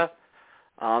Coda.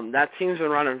 That team's been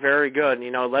running very good.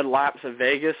 Led laps in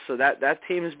Vegas, so that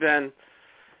team's been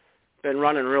been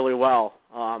running really well.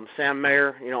 Sam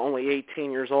Mayer, only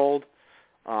 18 years old,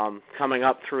 coming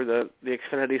up through the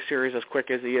Xfinity Series as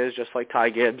quick as he is, just like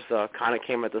Ty Gibbs, kind of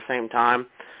came at the same time.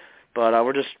 But I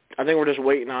think we're just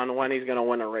waiting on when he's going to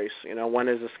win a race. When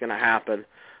is this going to happen?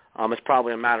 It's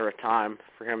probably a matter of time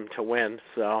for him to win.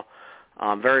 So,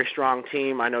 very strong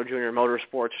team. I know Junior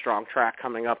Motorsports, strong track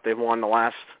coming up. They've won the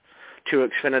last 2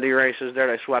 Xfinity races there.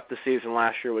 They swept the season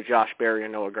last year with Josh Berry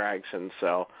and Noah Gragson.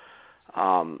 So,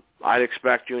 I'd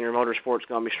expect Junior Motorsports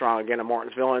going to be strong again in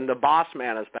Martinsville. And the Boss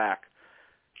Man is back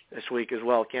this week as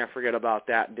well. Can't forget about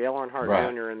that. Dale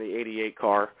Earnhardt Jr. in the 88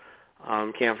 car.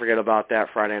 Can't forget about that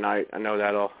Friday night. I know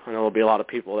there'll be a lot of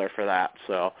people there for that.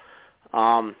 So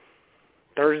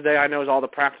Thursday, I know, is all the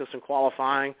practice and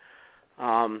qualifying.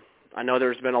 I know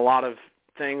there's been a lot of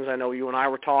things I know you and I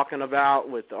were talking about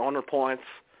with the owner points.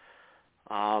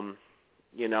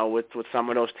 With some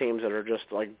of those teams that are just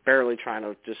like barely trying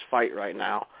to just fight right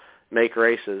now, make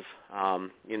races.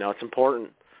 It's important,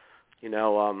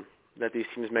 that these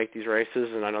teams make these races,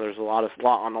 and I know there's a lot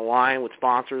on the line with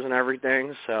sponsors and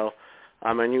everything. So,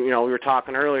 we were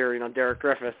talking earlier, Derek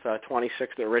Griffith,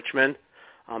 26th at Richmond,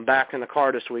 back in the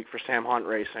car this week for Sam Hunt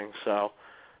Racing. So,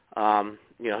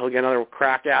 he'll get another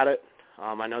crack at it.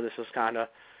 I know this is kind of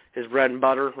his bread and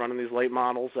butter, running these late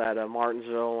models at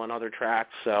Martinsville and other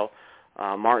tracks. So,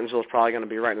 Martinsville's probably going to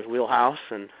be right in his wheelhouse,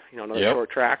 and another short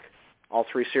track, all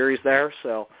 3 series there.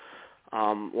 So,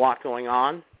 a lot going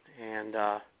on, and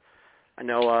I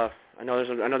know there's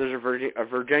a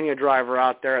Virginia driver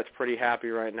out there that's pretty happy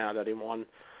right now that he won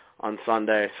on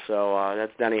Sunday. So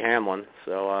that's Denny Hamlin.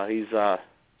 So he's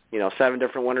 7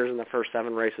 different winners in the first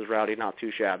 7 races. Rowdy, not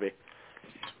too shabby.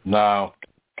 No,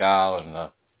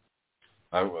 Kyle,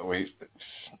 and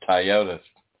Toyota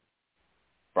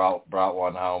brought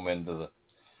one home into the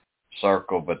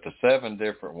circle, but the 7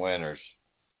 different winners,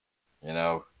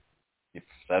 if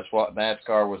that's what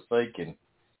NASCAR was thinking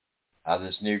out of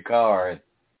this new car, and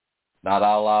not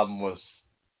all of them was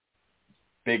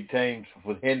big teams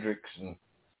with Hendricks and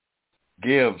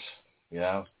Gibbs,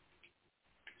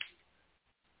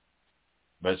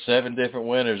 But 7 different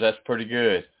winners, that's pretty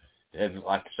good. And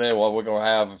like I said, what we're going to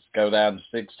have is go down to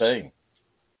 16.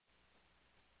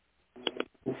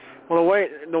 Well,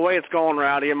 the way it's going,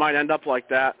 Rowdy, it might end up like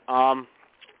that.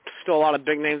 Still a lot of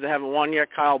big names that haven't won yet.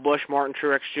 Kyle Busch, Martin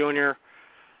Truex Jr.,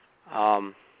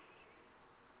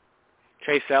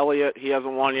 Chase Elliott, he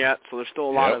hasn't won yet. So there's still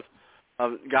a lot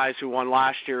of guys who won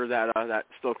last year that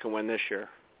still can win this year.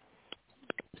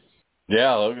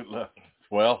 Yeah, look.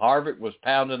 Well, Harvick was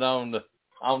pounding on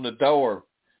the door.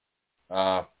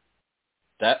 That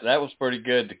was pretty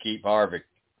good to keep Harvick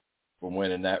from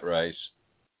winning that race.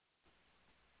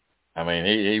 I mean,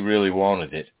 he really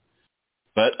wanted it.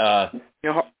 But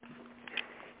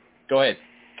go ahead,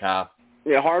 Kyle.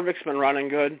 Yeah, Harvick's been running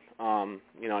good. I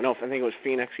think it was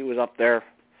Phoenix. He was up there.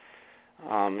 He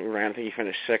ran. I think he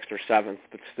finished 6th or 7th,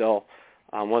 but still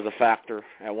was a factor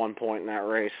at one point in that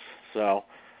race. So,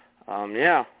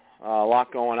 a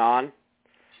lot going on.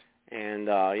 And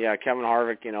Kevin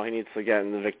Harvick, he needs to get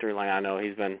in the victory lane. I know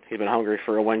he's been hungry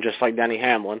for a win, just like Denny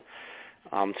Hamlin.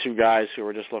 2 guys who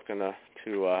were just looking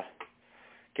to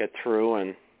get through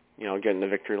and get in the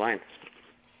victory lane.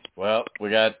 Well, we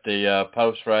got the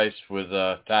post-race with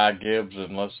Ty Gibbs,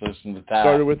 and let's listen to Ty.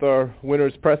 Started with our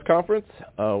winners press conference.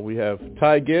 We have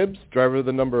Ty Gibbs, driver of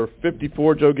the number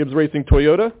 54 Joe Gibbs Racing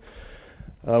Toyota.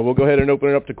 We'll go ahead and open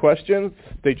it up to questions.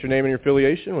 State your name and your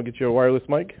affiliation. We'll get you a wireless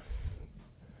mic.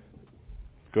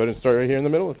 Go ahead and start right here in the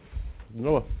middle.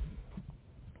 Noah.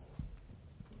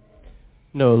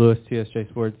 Noah Lewis, TSJ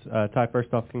Sports. Ty,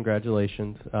 first off,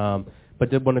 congratulations. But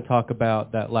did want to talk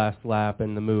about that last lap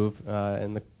and the move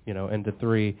into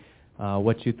 3.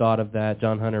 What you thought of that?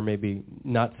 John Hunter maybe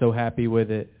not so happy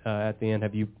with it at the end.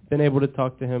 Have you been able to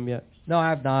talk to him yet? No, I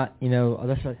have not.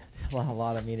 There's a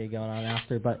lot of media going on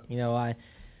after, but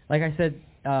like I said,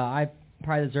 I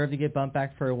probably deserve to get bumped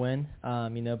back for a win.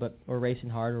 But we're racing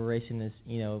hard. We're racing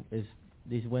is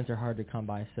these wins are hard to come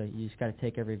by, so you just got to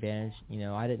take every advantage.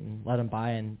 I didn't let them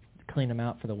by and clean them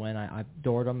out for the win. I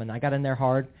doored them, and I got in there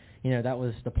hard. That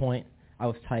was the point. I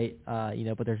was tight,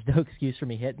 but there's no excuse for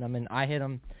me hitting them. And I hit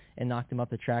them and knocked them up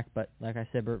the track. But like I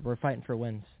said, we're fighting for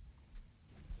wins.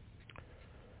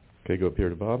 Okay, go up here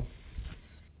to Bob.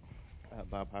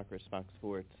 Bob Hocker, Fox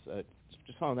Sports.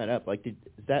 Just following that up, is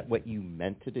that what you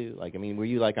meant to do? Were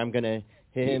you like, I'm going to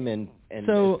hit him and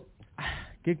So,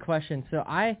 good question. So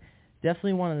I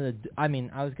definitely wanted to, I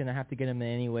was going to have to get him in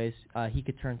anyways. He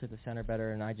could turn to the center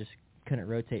better, and I just couldn't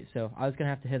rotate. So I was going to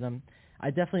have to hit him. I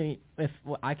definitely, if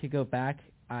I could go back,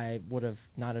 I would have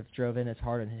not have drove in as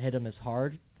hard and hit him as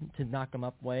hard to knock him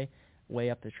up way. way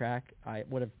up the track, I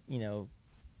would have,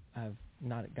 I've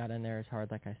not got in there as hard,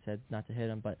 like I said, not to hit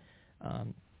him, but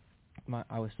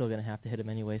I was still going to have to hit him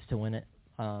anyways to win it.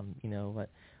 But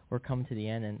we're coming to the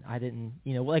end, and I didn't,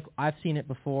 like I've seen it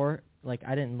before. Like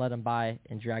I didn't let him by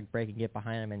and drag brake and get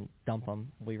behind him and dump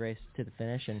him. We raced to the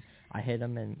finish, and I hit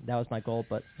him, and that was my goal.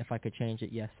 But if I could change it,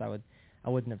 yes, I would. I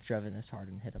wouldn't have driven as hard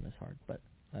and hit him as hard. But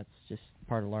that's just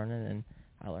part of learning, and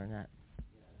I learned that. I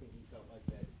think you felt like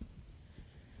that.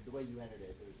 The way you entered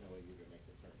it, there was no way you were going to make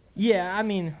the turn. Yeah, I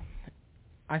mean,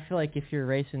 I feel like if you're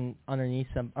racing underneath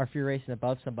or if you're racing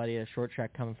above somebody at a short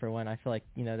track coming for a win, I feel like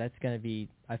that's going to be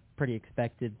pretty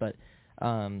expected. But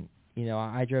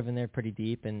I drove in there pretty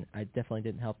deep, and I definitely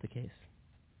didn't help the case.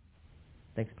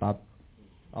 Thanks, Bob.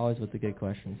 Always with the good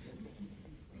questions.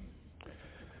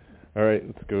 All right,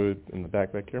 let's go in the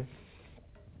back here.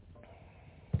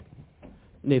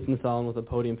 Nathan Solomon with a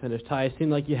podium finish. Ty, it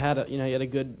seemed like you had a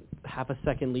good half a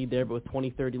second lead there, but with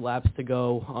 20, 30 laps to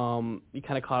go, you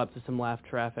kind of caught up to some lap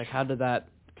traffic. How did that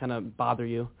kind of bother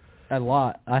you? A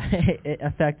lot. It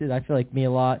affected, I feel like, me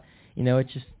a lot.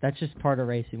 That's just part of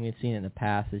racing. We've seen it in the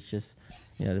past. It's just,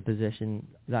 the position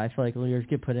that I feel like leaders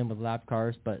get put in with lap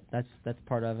cars, but that's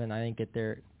part of it. And I didn't get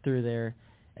through there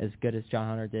as good as John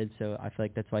Hunter did, so I feel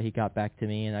like that's why he got back to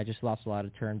me, and I just lost a lot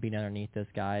of turn being underneath those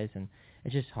guys, and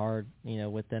it's just hard,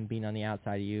 with them being on the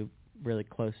outside of you really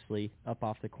closely up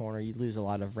off the corner. You lose a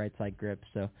lot of right side grip,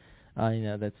 so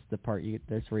that's the part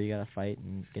that's where you got to fight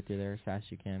and get through there as fast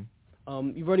as you can.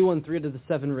 You've already won 3 out of the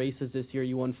 7 races this year.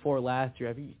 You won 4 last year.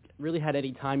 Have you really had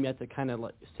any time yet to kind of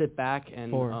sit back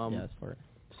and 4.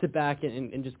 sit back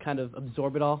and just kind of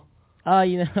absorb it all?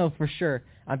 For sure.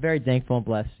 I'm very thankful and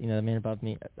blessed. The man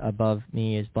above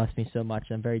me has blessed me so much.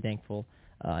 I'm very thankful.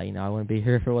 I wouldn't be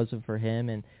here if it wasn't for him.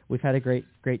 And we've had a great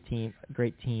team,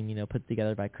 put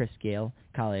together by Chris Gale,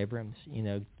 Kyle Abrams,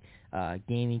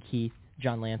 Gainey, Keith,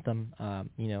 John Lantham,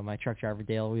 my truck driver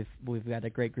Dale. We've got a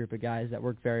great group of guys that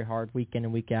work very hard week in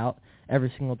and week out,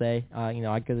 every single day. I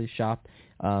go to the shop,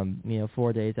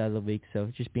 4 days out of the week.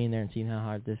 So just being there and seeing how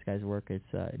hard this guys work, it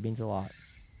means a lot.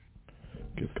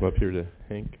 Come up here to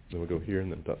Hank, then we'll go here,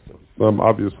 and then Dustin.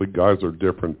 Obviously, guys are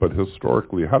different, but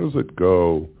historically, how does it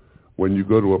go when you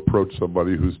go to approach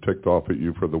somebody who's ticked off at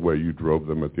you for the way you drove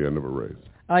them at the end of a race?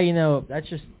 That's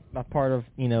just a part of,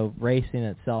 racing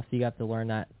itself. You got to learn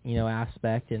that,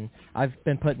 aspect, and I've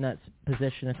been put in that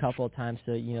position a couple of times,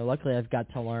 so, luckily I've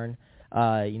got to learn,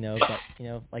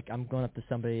 like I'm going up to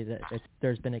somebody that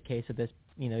there's been a case of this,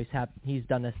 he's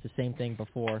done this the same thing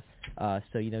before,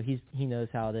 so, he knows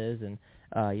how it is, and,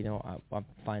 I'm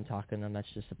fine talking to him.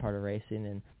 That's just a part of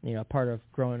racing and, a part of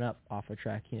growing up off a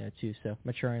track, too, so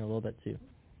maturing a little bit, too.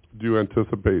 Do you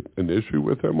anticipate an issue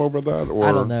with him over that? Or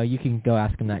I don't know. You can go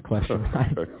ask him that question.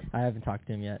 Okay. I haven't talked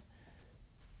to him yet.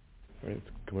 All right, let's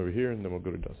come over here, and then we'll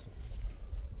go to Dustin.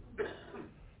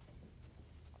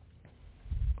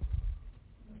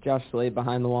 Josh Slade,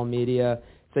 Behind the Wall Media.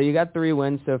 So you got 3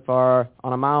 wins so far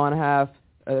on a 1.5 mile,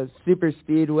 a super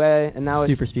speedway, and now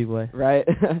it's super speedway, right,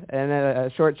 and a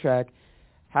short track.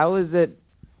 How is it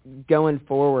going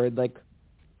forward? Like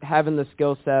having the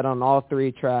skill set on all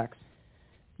 3 tracks.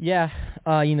 Yeah,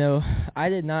 I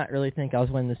did not really think I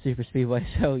was winning the super speedway,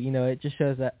 so it just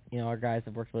shows that our guys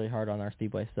have worked really hard on our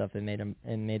speedway stuff and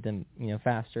made them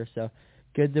faster. So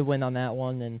good to win on that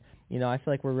one, and I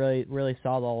feel like we're really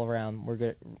solid all around. We're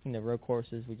good at road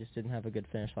courses. We just didn't have a good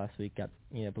finish last week. Got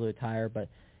blew a tire, but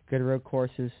good at road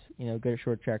courses. Good at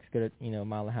short tracks. Good at 1.5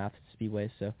 mile speedways.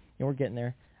 So we're getting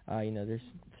there. There's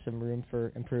some room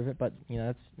for improvement, but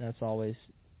that's always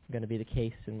going to be the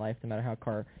case in life. No matter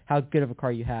how good of a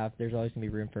car you have, there's always going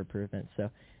to be room for improvement. So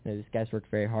these guys work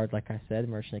very hard, like I said,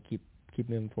 and we're just going to keep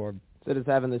moving forward. So does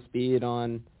having the speed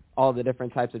on all the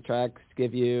different types of tracks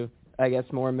give you, I guess,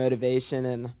 more motivation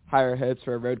and higher hopes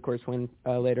for a road course win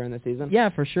later in the season?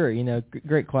 Yeah, for sure.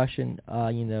 Great question.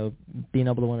 Being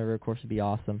able to win a road course would be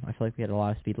awesome. I feel like we had a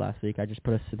lot of speed last week. I just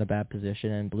put us in a bad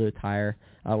position and blew a tire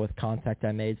with contact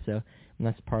I made. So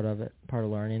that's part of it, part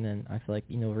of learning. And I feel like,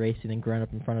 racing and growing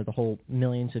up in front of the whole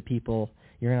millions of people,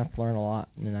 you're going to have to learn a lot,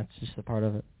 and that's just a part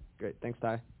of it. Great. Thanks,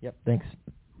 Ty. Yep. Thanks.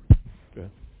 Good.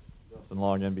 Justin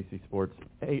Long, NBC Sports.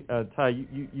 Hey, Ty,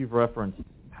 you've referenced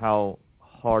how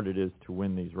hard it is to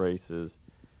win these races,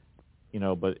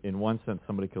 but in one sense,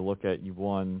 somebody could look at you've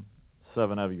won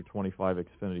 7 out of your 25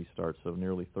 Xfinity starts, so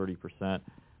nearly 30%.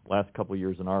 Last couple of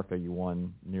years in ARCA, you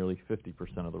won nearly 50%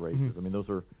 of the races. Mm-hmm. I mean, those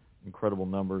are incredible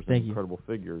numbers Thank and you. incredible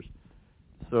figures.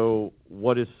 So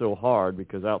what is so hard?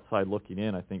 Because outside looking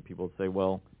in, I think people would say,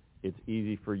 well, it's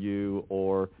easy for you,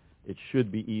 or it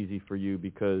should be easy for you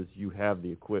because you have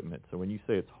the equipment. So when you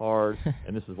say it's hard,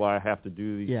 and this is why I have to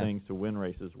do these things to win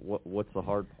races, what's the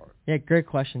hard part? Yeah, great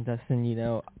question,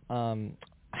 Dustin.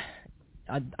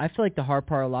 I feel like the hard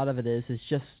part, a lot of it is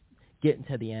just getting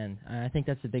to the end. I think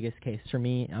that's the biggest case for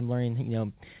me. I'm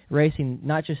learning, racing,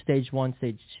 not just stage 1,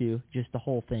 stage 2, just the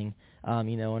whole thing.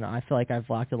 And I feel like I've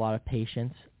lacked a lot of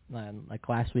patience. Like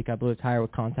last week, I blew a tire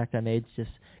with contact I made,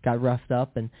 just got roughed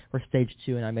up, and we're stage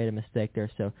 2, and I made a mistake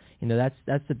there. So,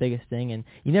 that's the biggest thing. And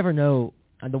you never know.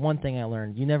 The one thing I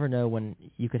learned, you never know when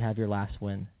you could have your last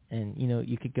win. And,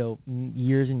 you could go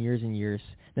years and years and years,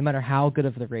 no matter how good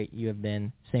of the rate you have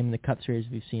been. Same in the Cup Series,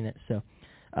 we've seen it. So,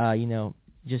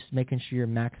 just making sure you're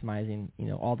maximizing,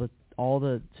 all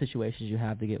the situations you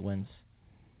have to get wins.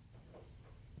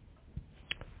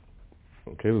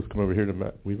 Okay, let's come over here to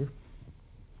Matt Weaver.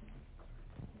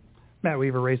 Matt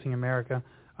Weaver, Racing America.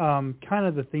 Kind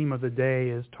of the theme of the day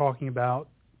is talking about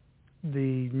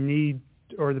the need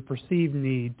or the perceived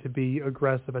need to be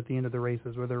aggressive at the end of the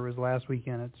races, whether it was last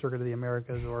weekend at Circuit of the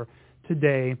Americas or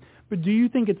today. But do you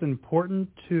think it's important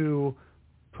to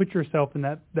put yourself in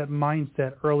that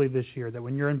mindset early this year, that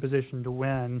when you're in position to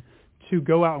win, to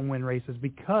go out and win races?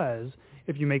 Because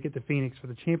if you make it to Phoenix for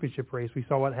the championship race, we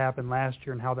saw what happened last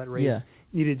year and how that race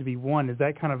needed to be won. Is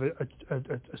that kind of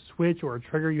a switch or a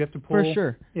trigger you have to pull? For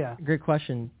sure. Yeah. Great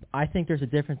question. I think there's a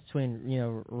difference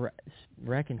between,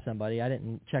 wrecking somebody. I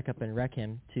didn't check up and wreck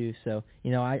him, too. So,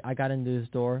 I got into his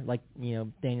door like,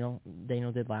 Daniel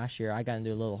did last year. I got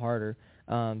into it a little harder.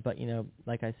 But,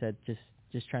 like I said,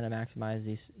 just trying to maximize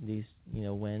these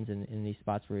wins in these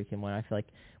spots where we can win. I feel like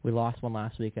we lost one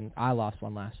last week, and I lost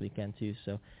one last weekend too.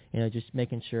 So, just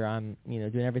making sure I'm,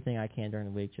 doing everything I can during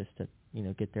the week just to,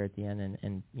 get there at the end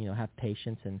and have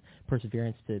patience and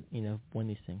perseverance to, win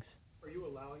these things. Are you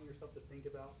allowing yourself to think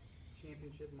about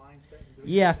championship mindset?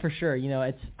 Yeah, for sure.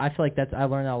 I feel like I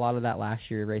learned a lot of that last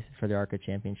year racing for the ARCA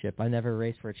championship. I never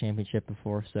raced for a championship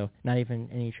before, so not even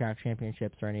any track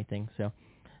championships or anything. So,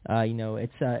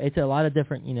 it's a lot of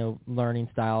different, learning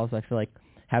styles. I feel like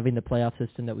having the playoff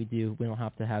system that we do, we don't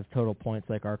have to have total points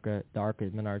like the ARCA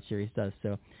Menard Series does.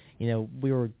 So,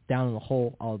 we were down in the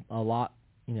hole a lot,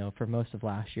 for most of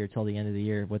last year till the end of the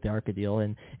year with the ARCA deal.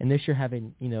 And this year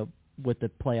having, with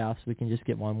the playoffs, we can just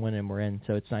get one win and we're in.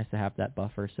 So it's nice to have that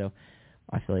buffer. So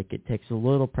I feel like it takes a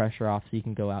little pressure off so you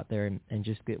can go out there and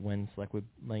just get wins like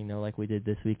we did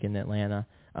this week in Atlanta.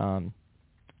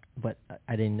 But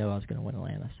I didn't know I was going to win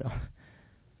Atlanta, so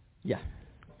yeah.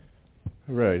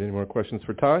 All right. Any more questions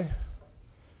for Ty?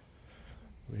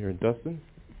 We're here in Dustin.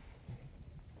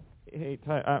 Hey,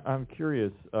 Ty, I'm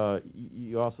curious.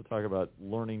 You also talk about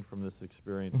learning from this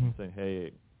experience and saying,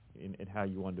 hey, in how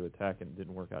you wanted to attack it, and it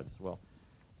didn't work out as well.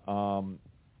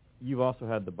 You've also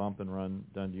had the bump and run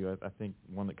done to you. I think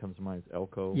one that comes to mind is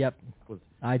Elko. Yep.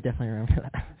 I definitely remember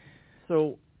that.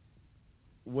 So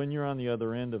when you're on the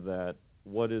other end of that,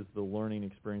 what is the learning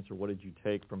experience, or what did you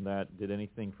take from that? Did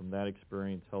anything from that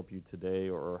experience help you today,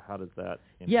 or how does that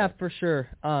impact? Yeah, for sure.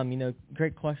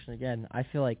 Great question again. I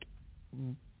feel like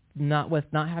not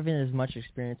having as much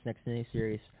experience in Xfinity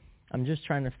Series, I'm just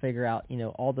trying to figure out,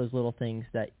 all those little things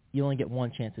that you only get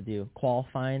one chance to do.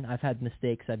 Qualifying, I've had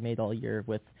mistakes I've made all year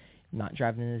with not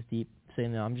driving in as deep. So,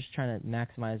 I'm just trying to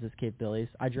maximize his capabilities.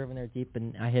 I drove in there deep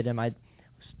and I hit him. I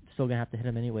still going to have to hit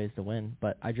him anyways to win,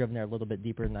 but I drove in there a little bit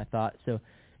deeper than I thought. So,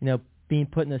 being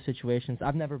put in those situations,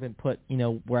 I've never been put,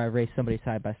 where I raced somebody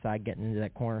side by side getting into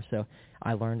that corner. So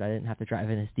I learned I didn't have to drive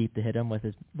in as deep to hit him with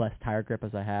as less tire grip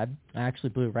as I had. I actually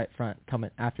blew right front coming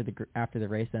after the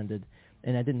race ended,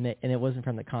 and I didn't and it wasn't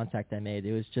from the contact I made.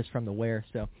 It was just from the wear.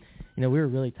 So, we were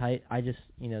really tight. I just,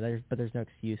 there's no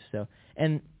excuse. So,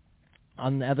 and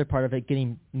on the other part of it,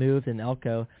 getting moved in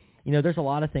Elko, there's a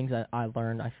lot of things that I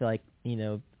learned. I feel like,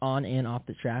 on and off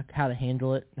the track, how to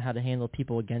handle it, how to handle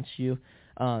people against you,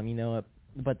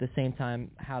 but at the same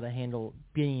time, how to handle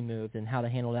being moved and how to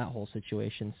handle that whole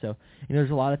situation. So,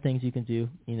 there's a lot of things you can do,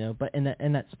 but in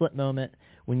that split moment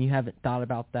when you haven't thought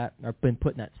about that or been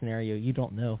put in that scenario, you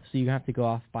don't know. So you have to go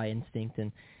off by instinct.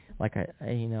 And like I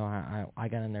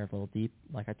got in there a little deep,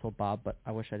 like I told Bob, but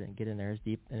I wish I didn't get in there as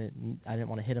deep, and I didn't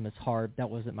want to hit him as hard. That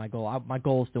wasn't my goal. My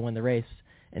goal was to win the race,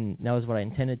 and that was what I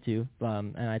intended to.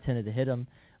 And I intended to hit him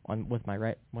with my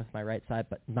right side,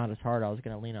 but not as hard. I was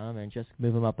going to lean on him and just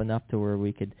move him up enough to where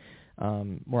we could,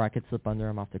 where I could slip under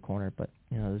him off the corner. But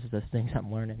this is the things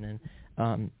I'm learning,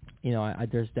 and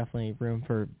there's definitely room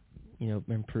for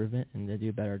improvement and to do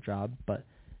a better job. But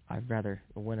I'd rather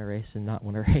win a race than not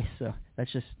win a race. So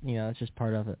that's just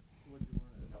part of it. What did you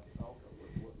learn about Elko?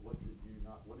 What did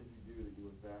you do that you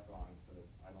look back on and said,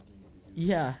 I don't need to do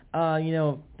Yeah,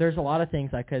 there's a lot of things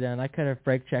I could have done. I could have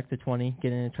brake checked the 20,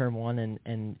 get into turn 1,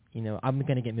 and I'm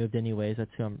going to get moved anyways.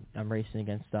 That's who I'm racing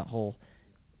against, that whole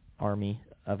army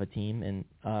of a team, and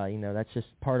that's just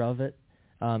part of it.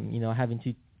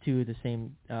 Having two of the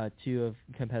same two of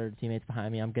competitive teammates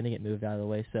behind me, I'm going to get moved out of the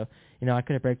way. So, I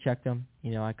could have brake checked them.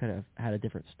 I could have had a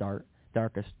different start. The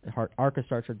ARCA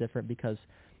starts are different because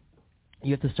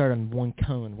you have to start on one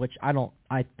cone, which I don't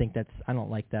like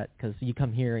that because you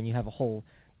come here and you have a whole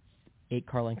 8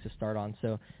 car lengths to start on.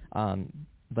 So,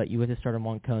 but you have to start on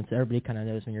one cone, so everybody kind of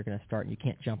knows when you're going to start, and you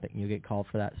can't jump it, and you get called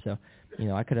for that. So,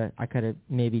 I could have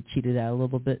maybe cheated out a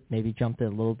little bit, maybe jumped it a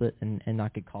little bit, and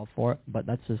not get called for it. But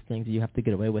that's just things you have to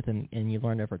get away with, and you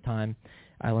learn over time.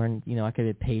 I learned, I could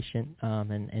be patient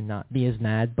and not be as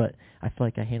mad, but I feel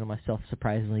like I handle myself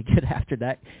surprisingly good after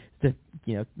that,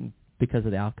 because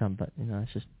of the outcome. But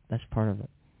that's part of it.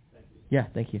 Thank you. Yeah,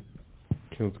 thank you.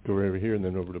 Okay, let's go right over here and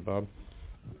then over to Bob.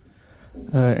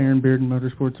 Aaron Bearden,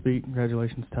 Motorsports Beat.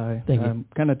 Congratulations, Ty. Thank you.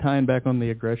 Kind of tying back on the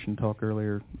aggression talk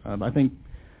earlier. I think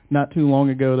not too long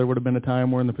ago there would have been a time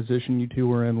where in the position you two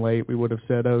were in late, we would have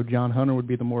said, John Hunter would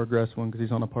be the more aggressive one because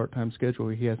he's on a part-time schedule.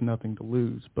 He has nothing to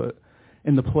lose. But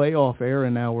in the playoff era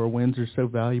now where wins are so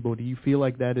valuable, do you feel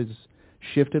like that is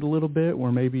shifted a little bit,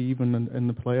 where maybe even in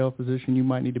the playoff position you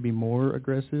might need to be more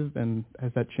aggressive? And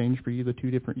has that changed for you the 2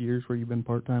 different years where you've been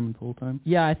part-time and full-time?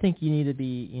 Yeah, I think you need to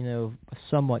be,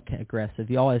 somewhat aggressive.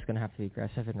 You're always going to have to be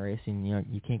aggressive in racing.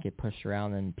 You can't get pushed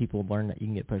around, and people learn that you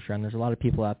can get pushed around. There's a lot of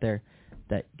people out there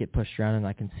that get pushed around, and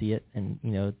I can see it, and,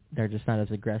 they're just not as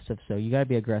aggressive. So you got to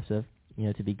be aggressive,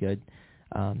 to be good.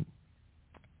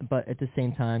 But at the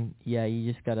same time, yeah,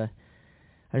 you just got to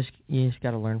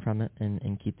learn from it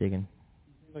and keep digging.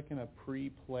 Like in a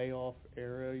pre-playoff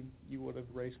era, you would have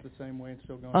raced the same way and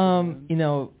still gone.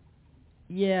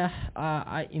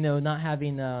 Not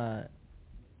having the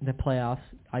playoffs,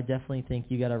 I definitely think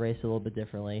you got to race a little bit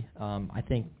differently. I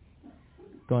think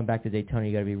going back to Daytona,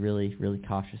 you got to be really, really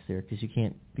cautious there because you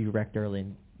can't be wrecked early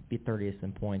and be 30th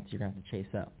in points. You're gonna have to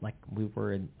chase up like we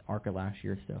were in ARCA last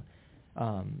year. So,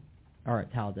 or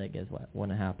at Talladega is what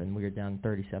wouldn't happen. We were down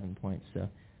 37 points. So,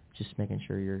 just making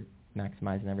sure you're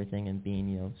maximizing everything and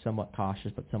being, somewhat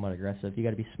cautious but somewhat aggressive. You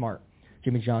got to be smart.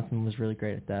 Jimmy Johnson was really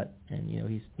great at that, and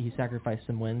he sacrificed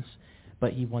some wins,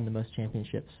 but he won the most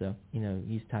championships. So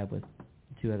he's tied with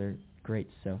 2 other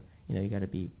greats. So you got to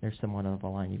be there's someone out of a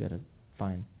line you got to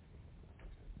find.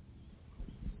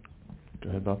 Go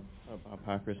ahead, Bob. Bob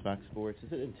Parker, Fox Sports.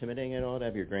 Is it intimidating at all to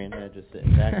have your granddad just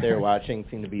sitting back there watching,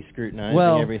 seem to be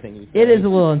scrutinizing everything you say? It is a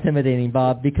little intimidating,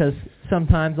 Bob, because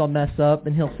sometimes I'll mess up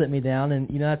and he'll sit me down, and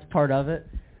that's part of it.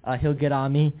 He'll get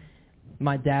on me.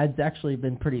 My dad's actually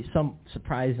been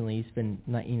surprisingly, he's been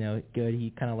not, good.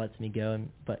 He kind of lets me go,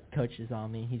 but coaches on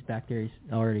me. He's back there. He's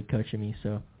already coaching me,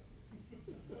 so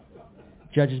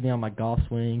judges me on my golf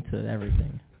swing to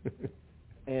everything.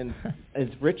 And is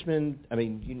Richmond,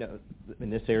 in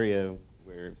this area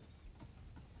where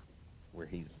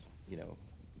he's,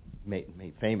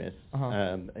 made famous,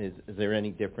 is there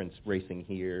any difference racing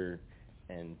here,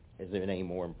 and is there any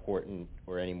more important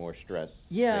or any more stress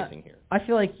racing here? I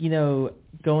feel like,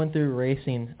 going through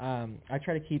racing, I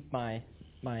try to keep my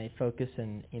focus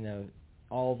and,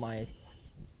 all my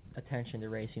attention to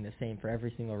racing the same for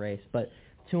every single race, but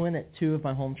to win at 2 of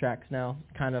my home tracks now,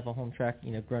 kind of a home track,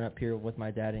 grown up here with my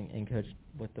dad and coached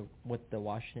with the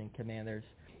Washington Commanders.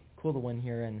 Cool to win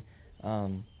here, and I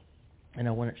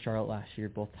won at Charlotte last year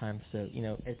both times. So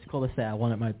it's cool to say I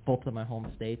won at both of my home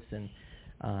states, and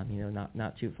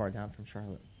not too far down from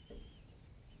Charlotte.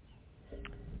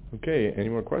 Okay, any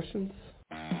more questions?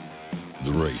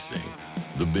 The racing,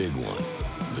 the big one,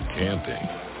 the camping,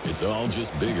 it's all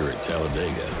just bigger at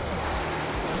Talladega.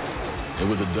 And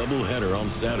with a doubleheader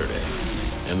on Saturday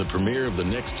and the premiere of the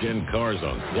next-gen cars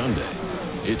on Sunday,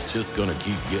 it's just going to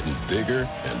keep getting bigger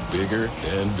and bigger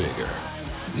and bigger.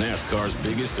 NASCAR's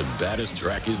biggest and baddest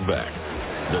track is back.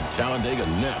 The Talladega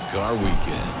NASCAR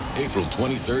Weekend, April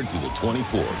 23rd through the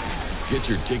 24th. Get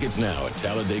your tickets now at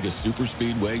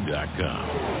TalladagaSuperspeedway.com.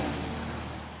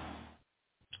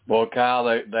 Boy, Kyle,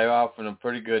 they're offering a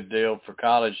pretty good deal for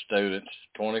college students,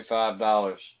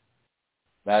 $25.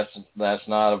 That's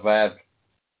not a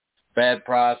bad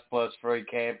price plus free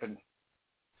camping.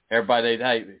 Everybody,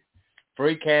 hey,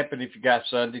 free camping if you got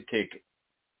Sunday ticket.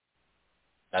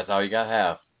 That's all you got to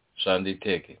have, Sunday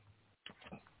ticket.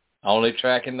 Only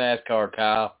track in NASCAR,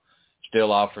 Kyle,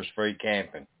 still offers free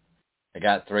camping. They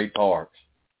got 3 parks.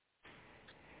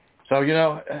 So,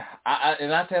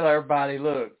 I tell everybody,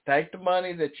 look, take the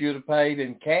money that you'd have paid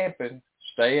in camping,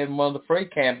 stay in one of the free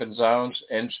camping zones,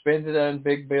 and spend it on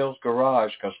Big Bill's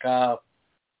garage, because, Kyle,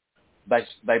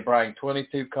 they bring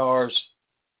 22 cars,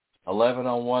 11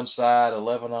 on one side,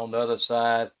 11 on the other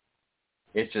side.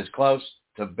 It's as close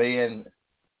to being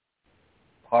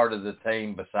part of the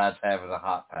team besides having a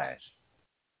hot pass.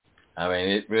 I mean,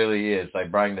 it really is. They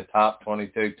bring the top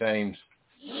 22 teams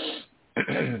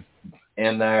in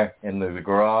there into the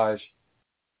garage,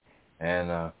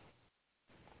 and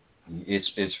it's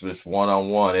just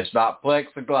one-on-one. It's not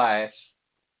plexiglass.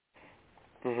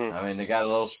 Mm-hmm. I mean, they got a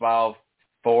little small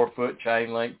 4-foot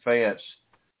chain link fence,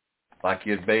 like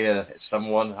you'd be at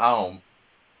someone's home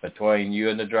between you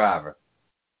and the driver.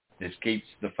 Just keeps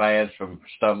the fans from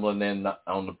stumbling in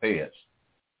on the pits.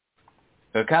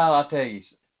 But Kyle, I'll tell you,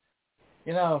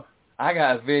 I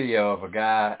got a video of a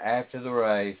guy after the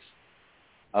race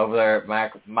over there at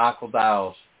Michael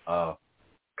Dowell's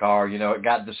car. It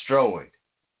got destroyed.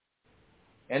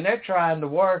 And they're trying to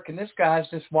work, and this guy's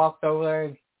just walked over there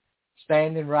and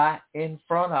standing right in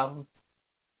front of them.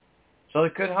 So they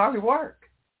couldn't hardly work.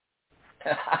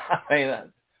 I mean,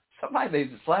 somebody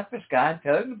needs to slap this guy and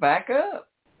tell him to back up.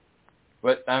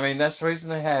 But, I mean, that's the reason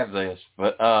they have this.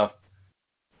 But,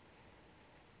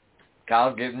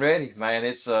 Kyle's getting ready, man.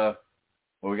 It's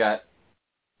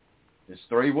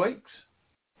 3 weeks.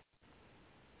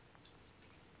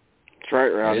 That's right,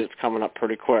 Rowdy. It's coming up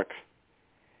pretty quick.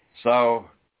 So,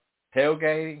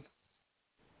 tailgating,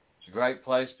 it's a great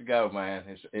place to go, man.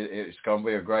 It's going to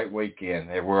be a great weekend.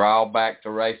 And we're all back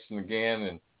to racing again,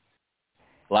 and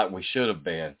like we should have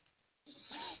been.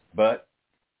 But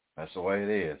that's the way it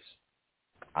is.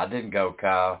 I didn't go,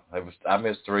 Kyle. I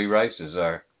missed 3 races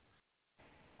there.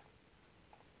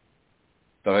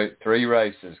 3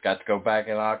 races. Got to go back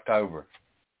in October.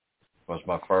 Was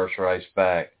my first race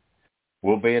back.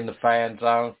 We'll be in the fan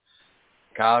zone.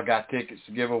 Kyle got tickets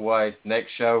to give away.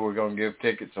 Next show, we're going to give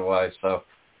tickets away. So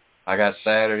I got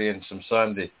Saturday and some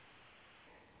Sunday.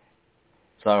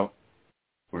 So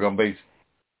we're going to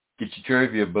get your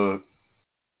trivia book.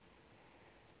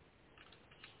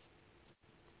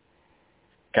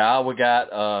 Kyle, we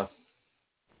got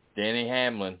Denny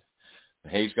Hamlin.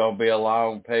 He's going to be a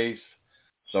long piece.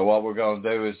 So what we're going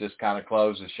to do is just kind of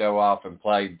close the show off and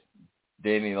play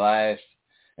Denny last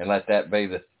and let that be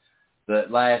the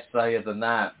last day of the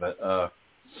night. But,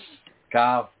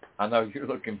 Kyle, I know you're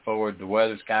looking forward. The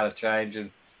weather's kind of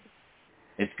changing.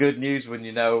 It's good news when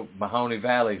Mahoney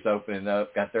Valley's opening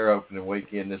up, got their opening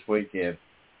weekend this weekend.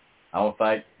 I want to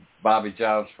thank Bobby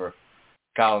Jones for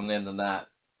calling in tonight.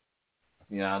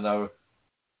 I know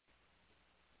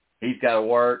he's got to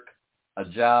work a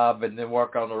job and then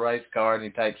work on the race car, and he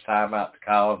takes time out to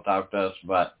call and talk to us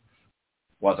about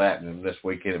what's happening this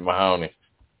weekend at Mahoney.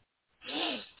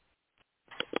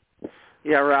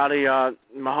 Yeah, Rowdy,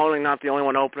 Mahoney not the only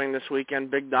one opening this weekend.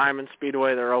 Big Diamond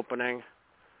Speedway, they're opening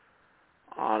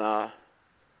on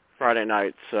Friday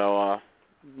night. So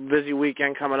busy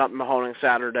weekend coming up in Mahoney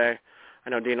Saturday. I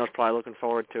know Dino's probably looking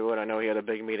forward to it. I know he had a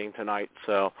big meeting tonight.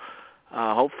 So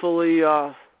hopefully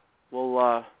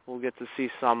we'll get to see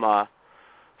some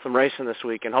racing this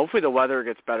week, and hopefully the weather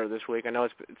gets better this week. I know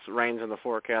it rains in the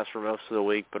forecast for most of the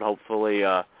week, but hopefully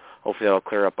it'll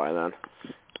clear up by then.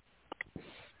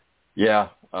 Yeah,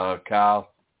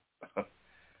 Kyle,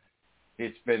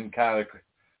 it's been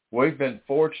we've been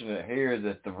fortunate here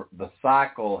that the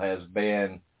cycle has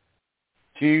been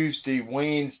Tuesday,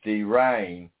 Wednesday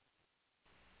rain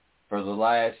for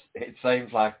it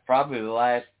seems like probably the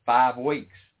last 5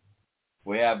 weeks.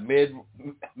 We have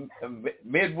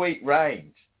midweek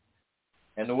rains,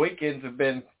 and the weekends have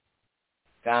been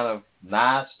kind of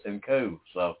nice and cool.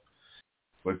 So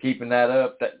we're keeping that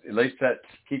up. At least that's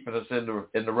keeping us in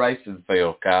the racing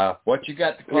field, Kyle. What you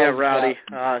got to close? Yeah, Rowdy.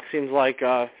 It seems like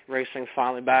racing's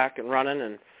finally back and running,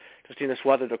 and just need this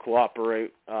weather to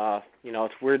cooperate.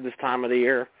 It's weird this time of the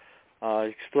year.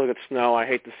 You still get snow. I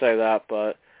hate to say that,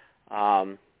 but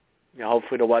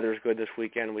hopefully the weather's good this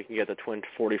weekend. We can get the twin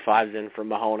 45s in for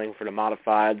Mahoney for the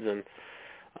modifieds, and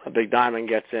Big Diamond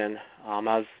gets in. I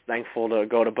was thankful to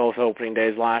go to both opening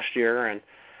days last year, and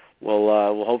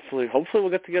we'll hopefully we'll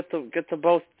get to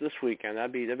both this weekend.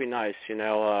 That'd be nice. I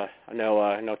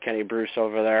know Kenny Bruce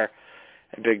over there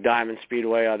at Big Diamond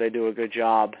Speedway. They do a good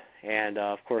job, and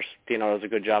of course Dino does a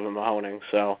good job at Mahoning.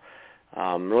 So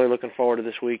really looking forward to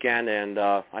this weekend. And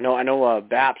I know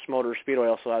Baps Motor Speedway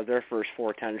also has their first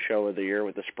 410 show of the year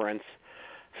with the sprints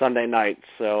Sunday night,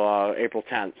 so April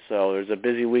 10th. So there's a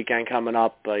busy weekend coming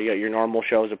up. You got your normal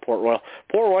shows at Port Royal.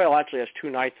 Port Royal actually has 2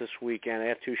 nights this weekend. They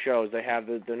have 2 shows. They have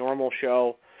the normal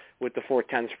show with the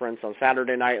 410 sprints on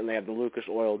Saturday night, and they have the Lucas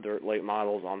Oil Dirt Late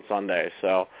Models on Sunday.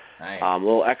 So nice. A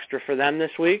little extra for them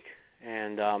this week,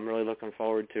 and I'm really looking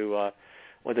forward to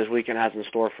what this weekend has in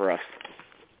store for us.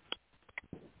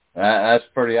 That's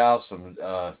pretty awesome,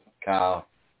 Kyle.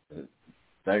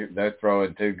 They're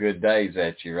throwing 2 good days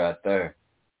at you right there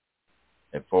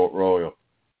at Port Royal.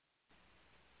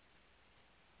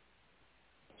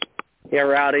 Yeah,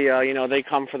 Rowdy, they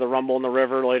come for the Rumble in the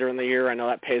River later in the year. I know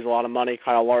that pays a lot of money.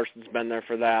 Kyle Larson's been there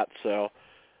for that. So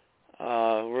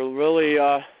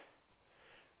we're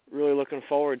really looking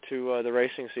forward to the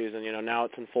racing season. Now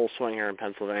it's in full swing here in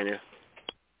Pennsylvania.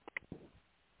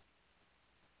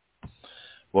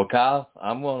 Well, Kyle,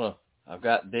 I've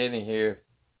got Denny here.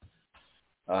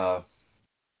 You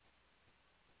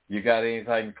got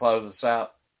anything to close us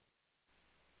out?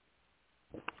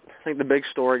 I think the big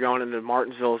story going into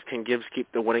Martinsville is, can Gibbs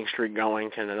keep the winning streak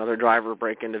going? Can another driver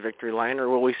break into victory lane, or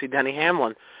will we see Denny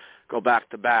Hamlin go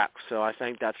back-to-back? So I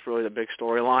think that's really the big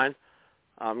storyline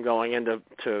going into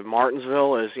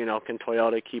Martinsville is, can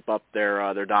Toyota keep up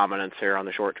their dominance here on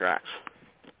the short tracks?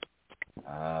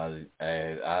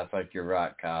 I think you're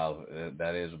right, Kyle.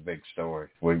 That is a big story.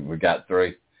 We got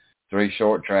three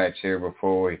short tracks here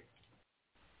before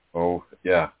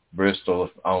Bristol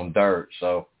on dirt.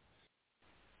 So,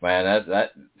 man,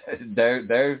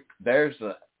 there's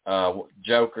the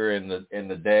joker in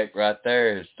the deck right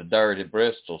there is the dirt at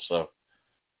Bristol. So,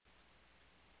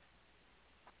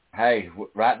 hey,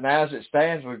 right now as it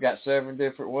stands, we've got 7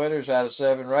 different winners out of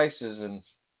 7 races, and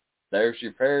there's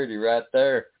your parity right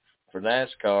there for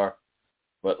NASCAR.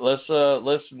 But let's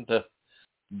listen to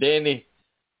Denny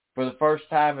for the first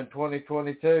time in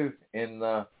 2022 in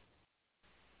the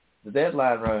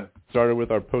deadline room. Started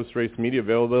with our post-race media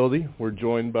availability. We're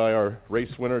joined by our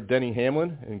race winner, Denny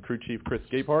Hamlin, and crew chief Chris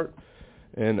Gapehart,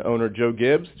 and owner Joe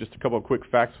Gibbs. Just a couple of quick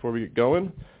facts before we get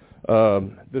going.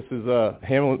 This is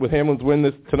Hamlin. With Hamlin's win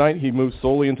tonight, he moves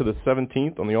solely into the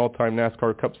 17th on the all-time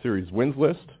NASCAR Cup Series wins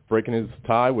list, breaking his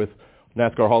tie with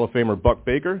NASCAR Hall of Famer Buck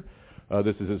Baker.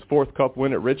 This is his 4th Cup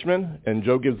win at Richmond, and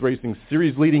Joe Gibbs Racing's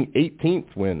series-leading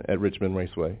 18th win at Richmond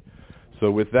Raceway. So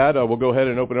with that, we'll go ahead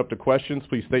and open up to questions.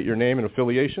 Please state your name and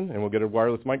affiliation, and we'll get a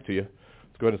wireless mic to you.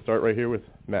 Let's go ahead and start right here with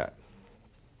Matt.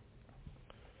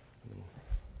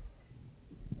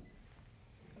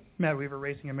 Matt Weaver,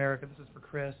 Racing America. This is for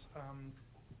Chris. I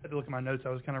had to look at my notes. I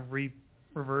was kind of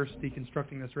reverse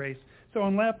deconstructing this race. So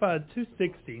on lap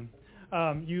 260,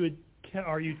 you'd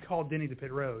called Denny to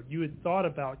pit road. You had thought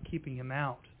about keeping him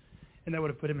out, and that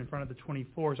would have put him in front of the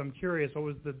 24. So I'm curious, what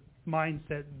was the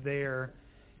mindset there,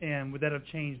 and would that have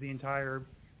changed the entire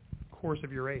course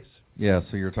of your race? Yeah,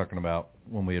 so you're talking about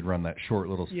when we had run that short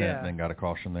little stint and then got a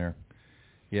caution there.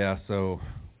 Yeah, so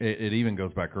it even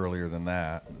goes back earlier than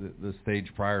that. The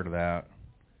stage prior to that,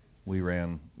 we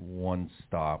ran 1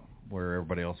 stop where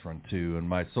everybody else ran 2, and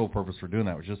my sole purpose for doing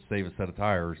that was just save a set of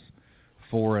tires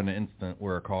for an instant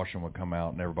where a caution would come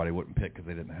out and everybody wouldn't pit because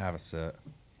they didn't have a set.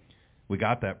 We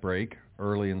got that break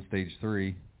early in stage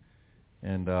 3,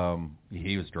 and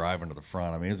he was driving to the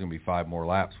front. I mean, it was going to be 5 more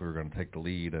laps. We were going to take the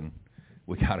lead, and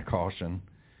we got a caution.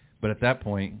 But at that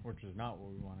point, which is not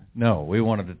what we wanted. No, we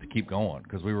wanted it to keep going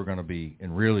because we were going to be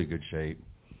in really good shape.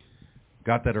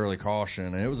 Got that early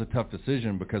caution, and it was a tough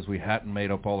decision because we hadn't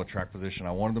made up all the track position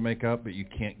I wanted to make up, but you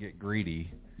can't get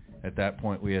greedy. At that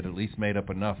point, we had at least made up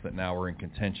enough that now we're in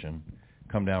contention.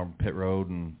 Come down pit road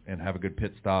and have a good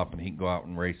pit stop, and he can go out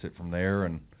and race it from there,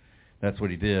 and that's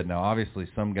what he did. Now, obviously,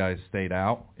 some guys stayed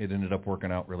out. It ended up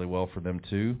working out really well for them,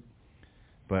 too.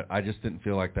 But I just didn't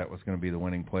feel like that was going to be the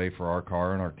winning play for our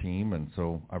car and our team, and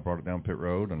so I brought it down pit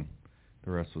road, and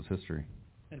the rest was history.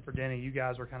 And for Denny, you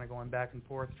guys were kind of going back and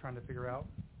forth trying to figure out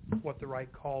what the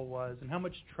right call was. And how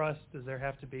much trust does there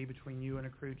have to be between you and a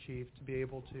crew chief to be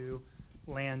able to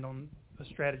land on a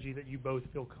strategy that you both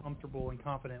feel comfortable and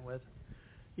confident with?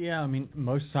 Yeah, I mean,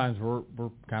 most times we're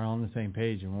kind of on the same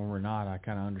page, and when we're not, I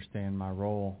kind of understand my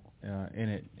role in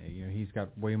it. He's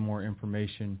got way more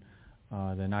information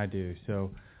than I do.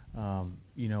 So,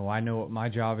 I know what my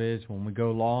job is when we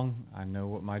go long. I know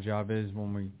what my job is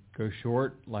when we go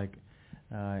short. Like,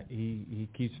 he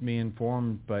keeps me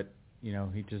informed, but,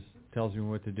 he just tells me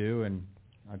what to do, and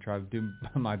I try to do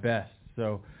my best.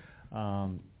 So,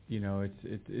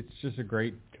 it's just a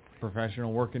great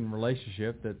professional working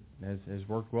relationship that has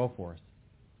worked well for us.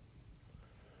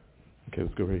 Okay,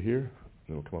 let's go right here,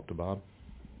 and we'll come up to Bob.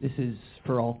 This is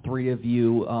for all 3 of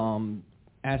you.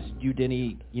 Asked you,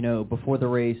 Denny, before the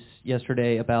race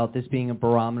yesterday about this being a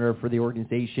barometer for the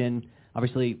organization.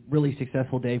 Obviously, really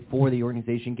successful day for the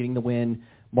organization, getting the win.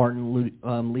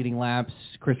 Martin leading laps,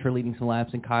 Christopher leading some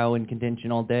laps, and Kyle in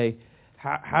contention all day.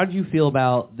 How do you feel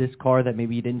about this car that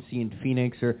maybe you didn't see in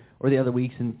Phoenix or the other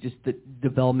weeks, and just the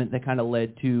development that kind of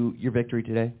led to your victory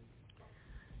today?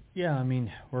 Yeah, I mean,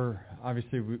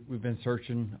 we've been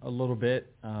searching a little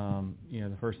bit.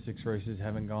 The first 6 races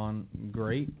haven't gone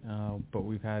great, but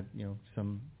we've had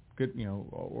some good.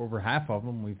 Over half of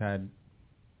them we've had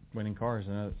winning cars.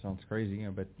 I know that sounds crazy,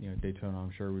 but Daytona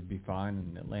I'm sure would be fine,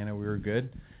 and Atlanta we were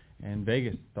good, and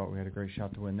Vegas thought we had a great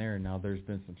shot to win there. Now there's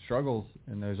been some struggles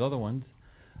in those other ones,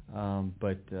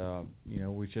 but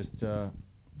we just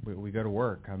we go to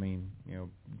work. I mean,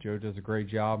 Joe does a great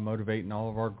job motivating all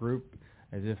of our group,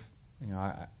 as if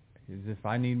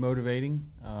I need motivating,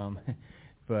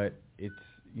 but it's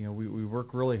we work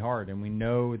really hard, and we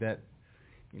know that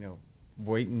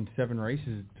waiting 7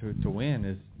 races to win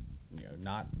is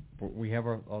not. We have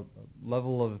a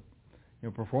level of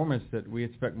performance that we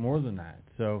expect more than that.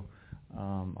 So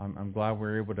I'm glad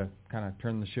we're able to kind of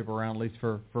turn the ship around at least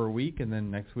for a week, and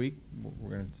then next week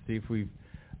we're going to see if we've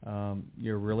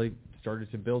really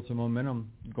started to build some momentum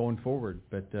going forward.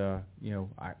 But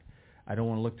I don't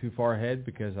want to look too far ahead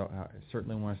because I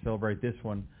certainly want to celebrate this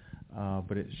one,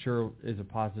 but it sure is a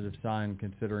positive sign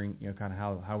considering kind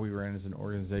of how we ran as an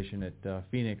organization at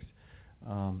Phoenix.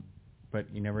 But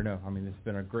you never know. I mean, it's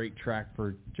been a great track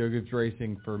for Joe Gibbs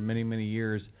Racing for many, many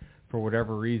years. For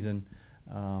whatever reason,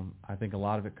 I think a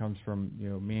lot of it comes from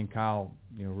me and Kyle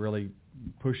really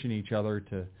pushing each other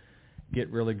to get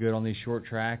really good on these short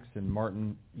tracks, and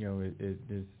Martin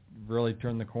is really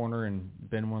turned the corner and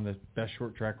been one of the best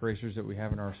short track racers that we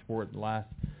have in our sport in the last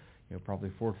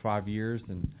probably 4 or 5 years.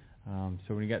 And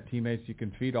so when you got teammates you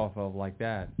can feed off of like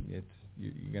that,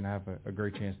 you're going to have a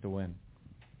great chance to win.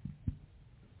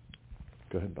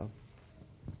 Go ahead, Bob.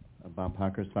 Bob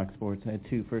Hawkers, Fox Sports. I had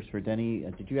 2. First for Denny.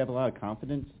 Did you have a lot of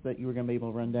confidence that you were going to be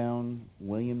able to run down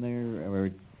William there, or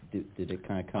did it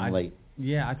kind of come late?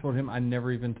 Yeah, I told him I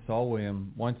never even saw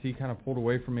William. Once he kind of pulled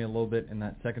away from me a little bit in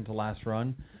that second to last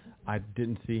run, I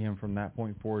didn't see him from that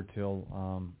point forward till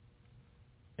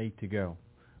 8 to go.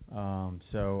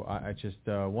 So I just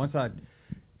once I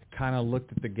kind of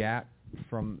looked at the gap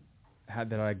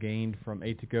that I gained from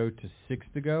 8 to go to 6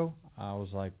 to go, I was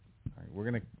like, all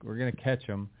right, we're gonna catch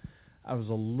him. I was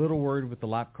a little worried with the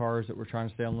lap cars that were trying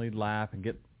to stay on the lead lap and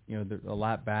get a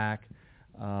lap back.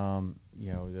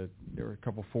 There were a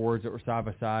couple Fords that were side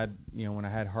by side. When I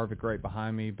had Harvick right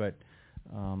behind me, but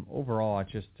overall,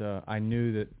 I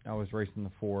knew that I was racing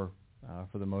the 4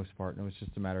 for the most part, and it was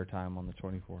just a matter of time on the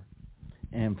 24.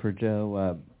 And for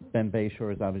Joe, Ben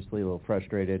Bayshore is obviously a little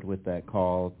frustrated with that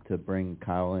call to bring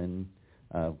Kyle in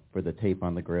for the tape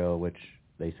on the grill, which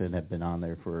they said had been on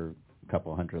there for a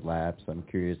couple hundred laps. I'm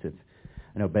curious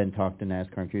I know Ben talked to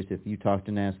NASCAR. I'm curious if you talked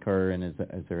to NASCAR,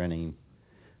 and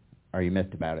are you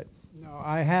miffed about it? No,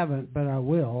 I haven't, but I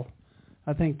will.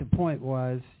 I think the point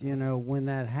was, when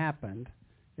that happened,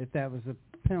 if that was a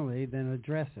penalty, then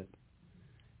address it.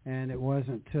 And it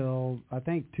wasn't till, I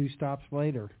think, 2 stops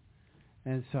later.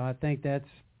 And so I think that's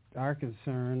our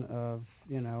concern of,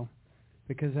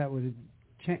 because that would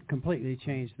completely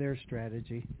change their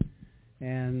strategy.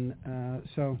 And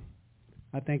so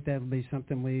I think that'll be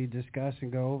something we discuss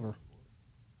and go over.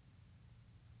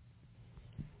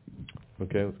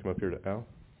 Okay, let's come up here to Al.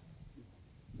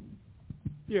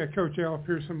 Yeah, Coach Al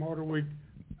Pearson, Motor Week.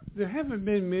 There haven't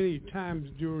been many times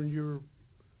during your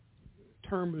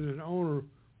term as an owner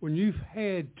when you've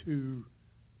had to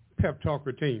pep talk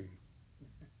a team.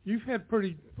 You've had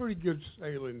pretty good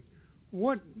sailing.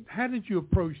 How did you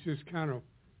approach this kind of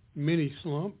mini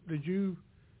slump? Did you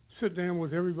sit down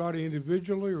with everybody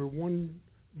individually or one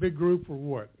big group or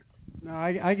what? No,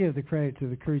 I give the credit to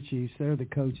the crew chiefs. They're the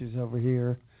coaches over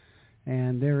here,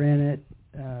 and they're in it.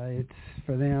 It's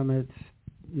for them. It's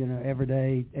every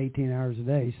day, 18 hours a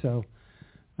day. So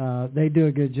they do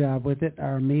a good job with it.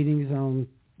 Our meetings on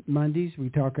Mondays, we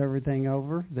talk everything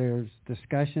over. There's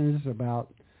discussions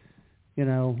about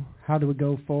how do we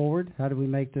go forward? How do we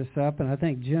make this up? And I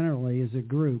think generally as a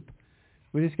group,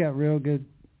 we just got real good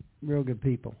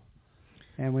people,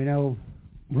 and we know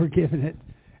we're giving it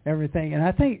everything. And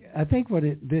I think what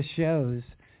this shows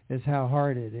is how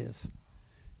hard it is,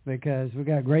 because we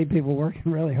got great people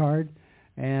working really hard.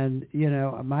 And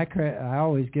I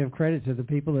always give credit to the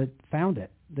people that found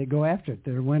it. They go after it.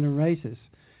 They're winning races,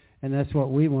 and that's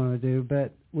what we want to do.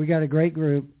 But we got a great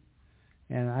group.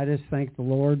 And I just thank the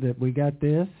Lord that we got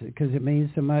this, because it means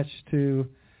so much to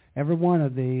every one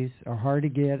of these are hard to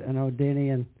get. I know Denny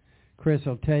and Chris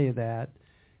will tell you that,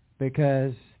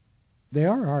 because they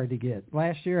are hard to get.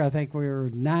 Last year, I think we were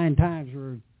 9 times we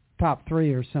were top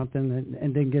 3 or something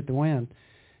and didn't get the win.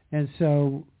 And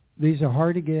so these are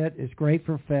hard to get. It's great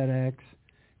for FedEx.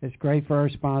 It's great for our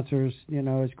sponsors.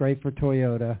 It's great for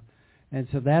Toyota. And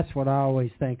so that's what I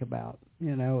always think about,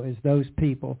 is those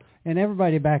people. And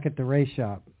everybody back at the race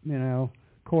shop,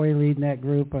 Coy leading that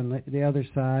group on the other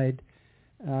side.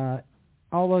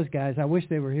 All those guys, I wish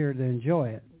they were here to enjoy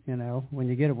it, when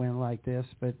you get a win like this.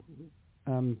 But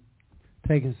I'm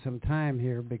taking some time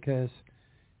here because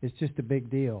it's just a big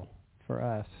deal for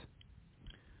us.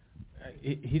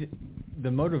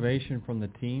 The motivation from the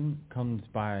team comes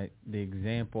by the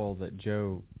example that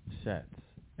Joe sets.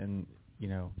 And,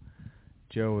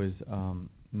 Joe is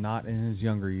not in his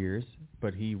younger years,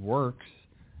 but he works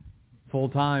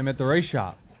full-time at the race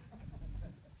shop.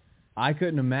 I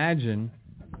couldn't imagine,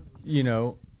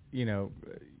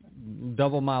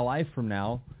 double my life from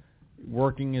now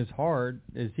working as hard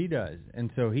as he does.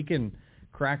 And so he can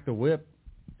crack the whip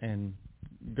and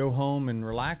go home and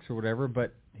relax or whatever,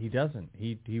 but he doesn't.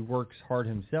 He works hard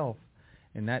himself,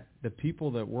 and that the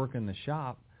people that work in the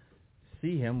shop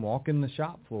see him walk in the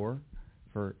shop floor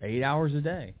for 8 hours a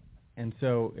day. And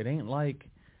so it ain't like,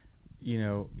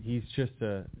 he's just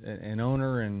an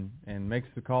owner and makes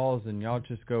the calls and y'all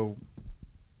just go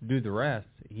do the rest.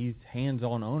 He's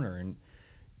hands-on owner, and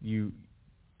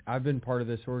I've been part of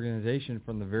this organization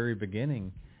from the very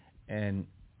beginning, and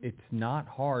it's not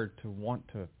hard to want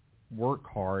to work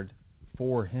hard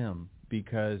for him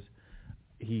because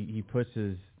he puts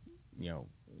his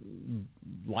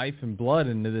life and blood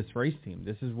into this race team.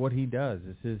 This is what he does.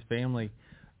 This is his family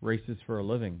races for a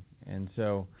living, and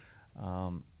so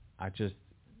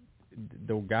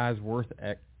the guy's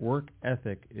work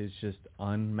ethic is just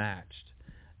unmatched,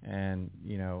 and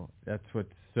that's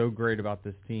what's so great about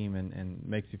this team, and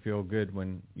makes you feel good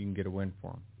when you can get a win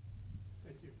for them.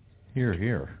 Thank you. Here,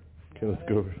 here. Okay, let's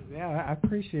go. Yeah, I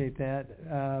appreciate that.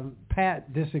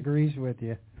 Pat disagrees with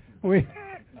you.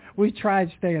 We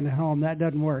tried staying at home. That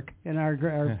doesn't work in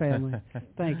our family.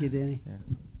 Thank you, Denny.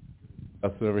 Yeah.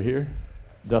 Dustin over here.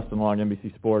 Dustin Long,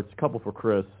 NBC Sports. A couple for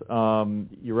Chris.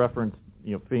 You referenced,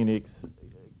 Phoenix.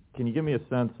 Can you give me a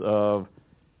sense of,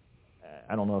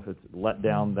 I don't know if it's let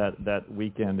down that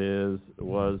weekend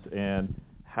was, and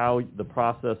how the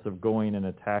process of going and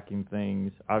attacking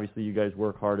things. Obviously, you guys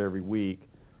work hard every week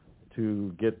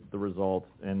to get the results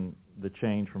and the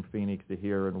change from Phoenix to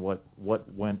here, and what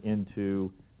went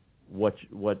into what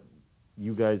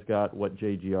you guys got, what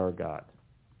JGR got.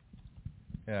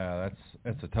 Yeah,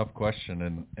 that's a tough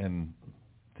question, and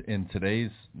in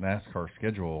today's NASCAR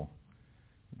schedule,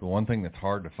 the one thing that's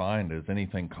hard to find is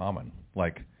anything common.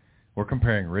 Like, we're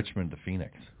comparing Richmond to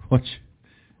Phoenix, which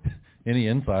any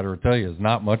insider would tell you is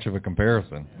not much of a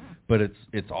comparison, but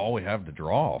it's all we have to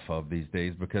draw off of these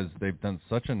days because they've done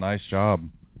such a nice job.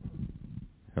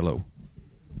 Hello.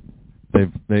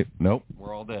 Nope,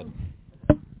 we're all dead.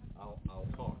 I'll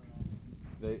talk.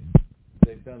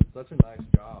 They've done such a nice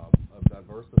job of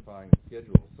diversifying the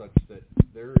schedule such that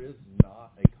there is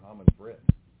not a common thread.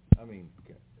 I mean,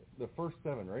 the first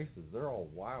 7 races, they're all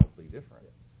wildly different.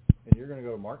 And you're going to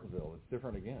go to Martinsville, it's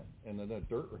different again. And then a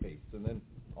dirt race, and then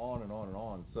on and on and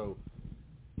on. So,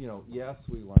 yes,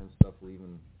 we learned stuff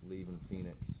leaving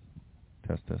Phoenix.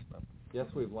 Test. Yes,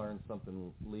 we've learned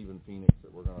something leaving Phoenix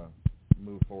that we're going to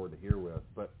move forward to here with.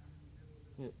 But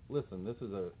listen, this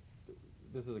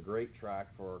is a great track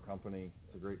for our company.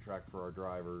 It's a great track for our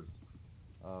drivers.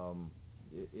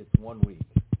 It's 1 week,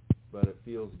 but it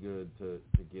feels good to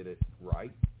get it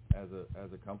right as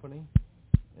a company.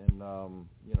 And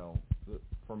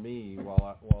for me,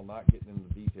 while not getting into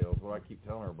the details, what I keep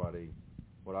telling everybody,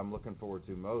 what I'm looking forward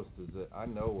to most is that I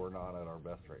know we're not at our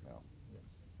best right now.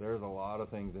 There's a lot of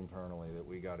things internally that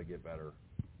we got to get better,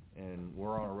 and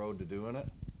we're on a road to doing it.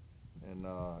 And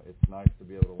it's nice to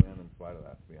be able to win in spite of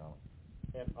that, to be honest.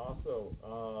 And also,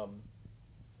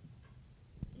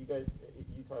 you guys,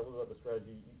 you talked a little about the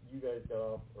strategy. You guys got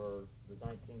off, or the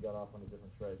 19 got off on a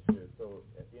different strategy too. So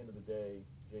at the end of the day,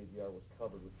 JGR was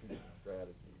covered with 2 different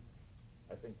strategies.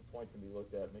 I think the point can be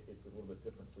looked at. It's a little bit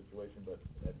different situation, but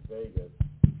at Vegas,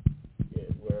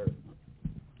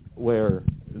 where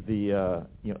the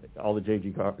all the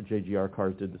JGR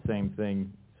cars did the same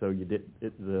thing. So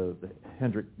the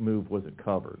Hendrick move wasn't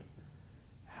covered.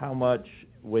 How much,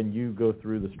 when you go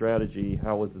through the strategy,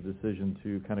 how was the decision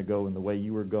to kind of go in the way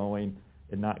you were going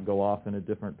and not go off in a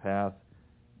different path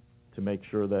to make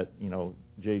sure that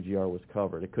JGR was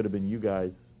covered? It could have been you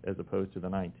guys as opposed to the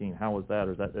 19. How was that?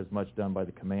 Or is that as much done by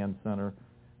the command center,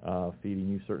 feeding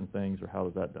you certain things, or how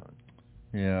is that done?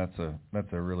 Yeah,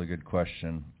 that's a really good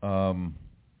question.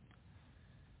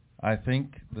 I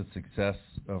think the success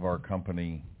of our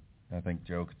company, I think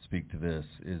Joe could speak to this,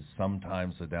 is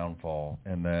sometimes a downfall,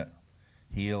 and that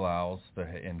he allows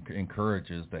and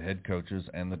encourages the head coaches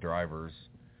and the drivers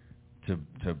to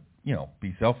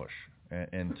be selfish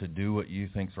and to do what you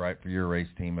think's right for your race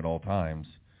team at all times.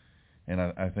 And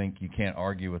I think you can't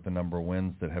argue with the number of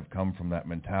wins that have come from that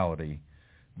mentality.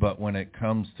 But when it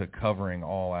comes to covering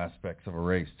all aspects of a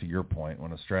race, to your point,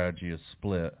 when a strategy is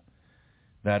split,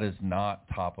 that is not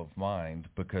top of mind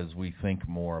because we think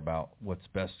more about what's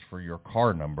best for your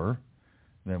car number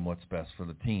than what's best for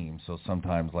the team. So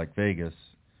sometimes, like Vegas,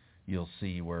 you'll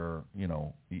see where,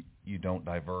 you don't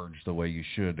diverge the way you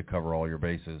should to cover all your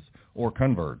bases, or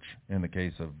converge in the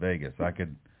case of Vegas. I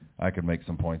could make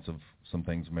some points of some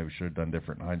things maybe should have done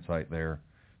different in hindsight there.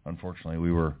 Unfortunately,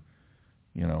 we were,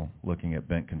 looking at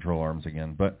bent control arms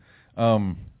again. But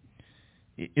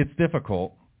it's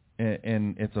difficult,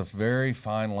 and it's a very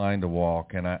fine line to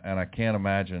walk, and I can't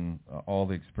imagine all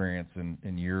the experience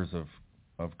in years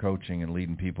of coaching and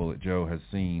leading people that Joe has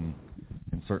seen,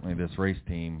 and certainly this race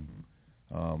team.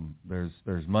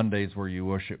 There's Mondays where you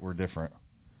wish it were different,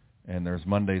 and there's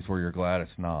Mondays where you're glad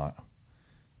it's not.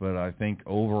 But I think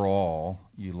overall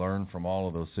you learn from all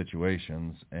of those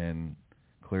situations, and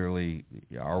clearly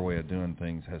our way of doing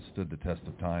things has stood the test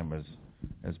of time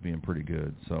as being pretty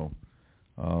good. So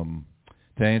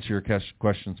to answer your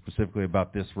question specifically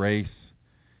about this race,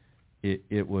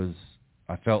 it was,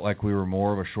 I felt like we were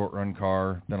more of a short-run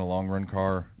car than a long-run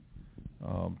car,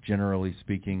 generally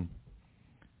speaking.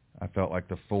 I felt like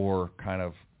the four kind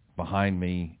of behind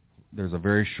me, there's a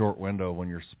very short window when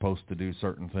you're supposed to do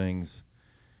certain things,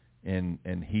 and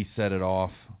he set it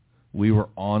off. We were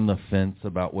on the fence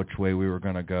about which way we were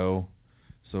going to go,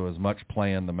 so as much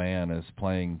playing the man as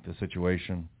playing the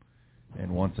situation. And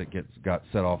once it got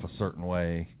set off a certain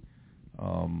way,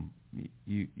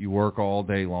 you work all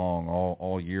day long,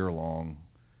 all year long,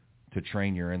 to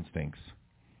train your instincts.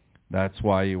 That's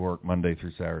why you work Monday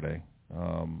through Saturday,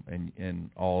 and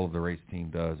all of the race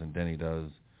team does, and Denny does.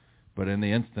 But in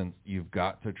the instance, you've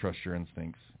got to trust your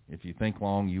instincts. If you think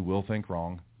long, you will think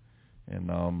wrong.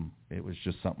 And it was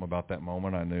just something about that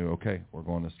moment. I knew, okay, we're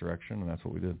going this direction, and that's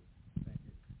what we did.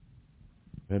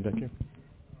 Head back here.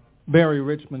 Barry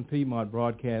Richmond, Piedmont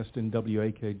Broadcasting,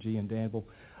 WAKG in Danville.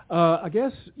 I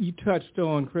guess you touched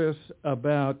on, Chris,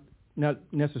 about not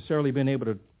necessarily being able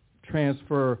to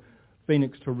transfer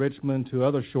Phoenix to Richmond to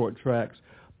other short tracks.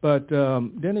 But,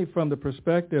 Denny, from the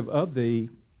perspective of the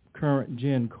current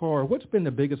gen car, what's been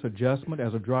the biggest adjustment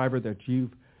as a driver that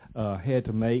you've had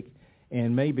to make,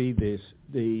 and maybe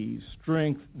the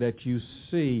strength that you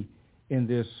see in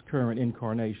this current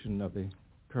incarnation of the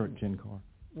current gen car?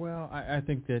 Well, I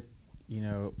think that,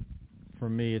 for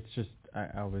me, it's just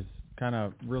I was kind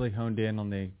of really honed in on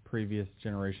the previous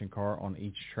generation car on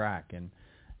each track, and,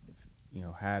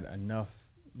 had enough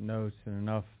notes and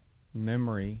enough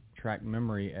track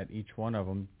memory at each one of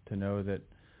them to know that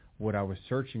what I was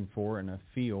searching for in a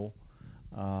feel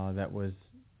that was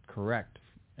correct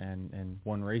and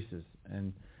won races.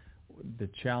 And the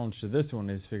challenge to this one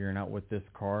is figuring out what this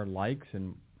car likes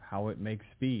and how it makes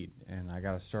speed. And I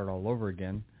got to start all over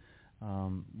again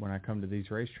when I come to these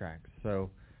racetracks. So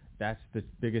that's the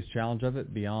biggest challenge of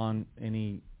it, beyond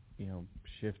any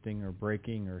shifting or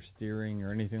braking or steering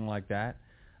or anything like that.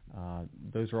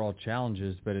 Those are all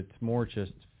challenges, but it's more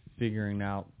just figuring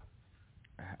out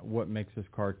what makes this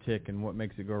car tick and what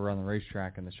makes it go around the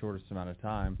racetrack in the shortest amount of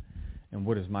time, and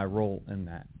what is my role in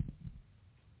that.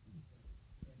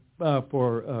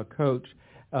 For Coach,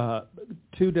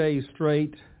 2 days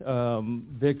straight,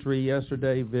 victory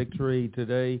yesterday, victory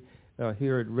today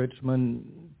here at Richmond.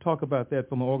 Talk about that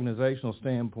from an organizational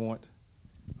standpoint.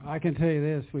 I can tell you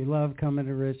this, we love coming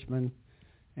to Richmond,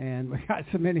 and we got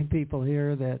so many people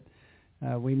here that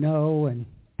we know and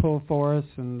pull for us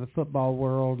in the football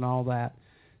world and all that.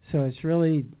 So it's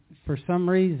really, for some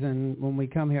reason, when we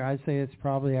come here, I'd say it's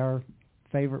probably our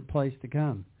favorite place to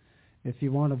come. If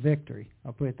you want a victory,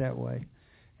 I'll put it that way.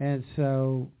 And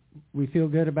so we feel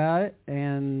good about it,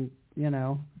 and,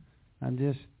 I'm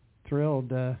just thrilled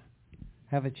to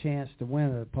have a chance to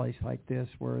win at a place like this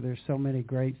where there's so many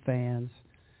great fans,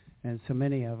 and so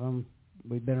many of them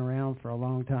we've been around for a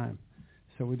long time.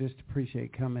 So we just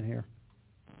appreciate coming here.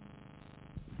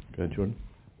 Go ahead, Jordan.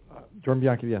 Jordan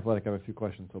Bianchi, The Athletic. I have a few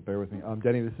questions, so bear with me.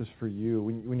 Denny, this is for you.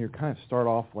 When you kind of start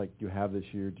off like you have this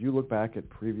year, do you look back at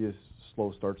previous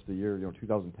slow starts of the year?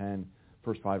 2010,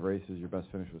 first 5 races, your best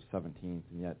finish was 17th,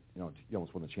 and yet you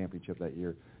almost won the championship that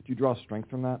year. Do you draw strength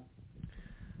from that?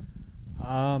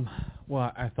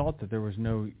 Well, I thought that there was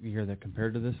no year that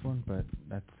compared to this one, but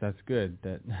that's good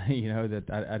that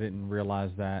that I didn't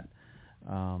realize that.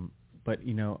 But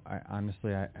I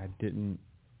honestly I didn't.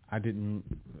 I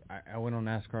went on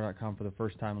NASCAR.com for the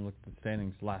first time and looked at the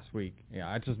standings last week. Yeah,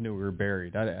 I just knew we were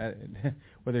buried.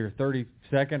 Whether you're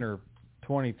 32nd or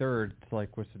 23rd, it's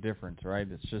like, what's the difference, right?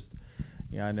 It's just,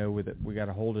 I know we got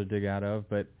a hole to dig out of,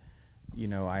 but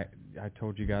I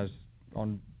told you guys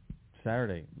on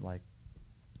Saturday, like,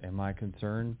 am I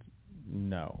concerned?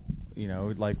 No. You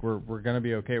know, like we're going to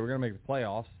be okay. We're going to make the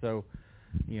playoffs. So,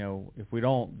 you know, if we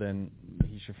don't, then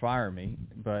he should fire me.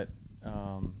 But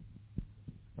I'm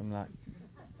not.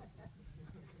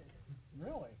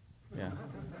 Really? Yeah.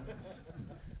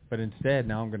 But instead,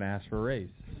 now I'm going to ask for a raise.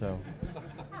 So.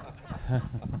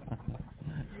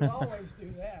 You always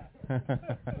do that.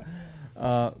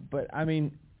 But I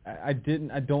mean, I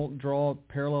don't draw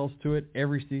parallels to it.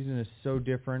 Every season is so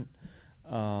different.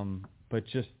 But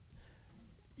just,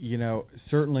 you know,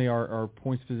 certainly our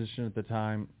points position at the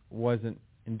time wasn't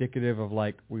indicative of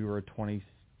like we were a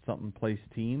 20-something place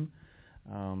team.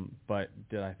 But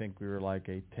did I think we were like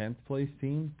a 10th place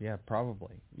team? Yeah,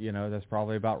 probably. You know, that's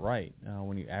probably about right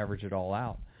when you average it all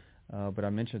out. But I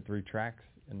mentioned 3 tracks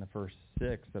in the first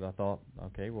 6 that I thought,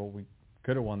 okay, well, we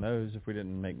could have won those if we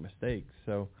didn't make mistakes.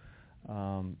 So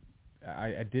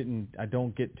I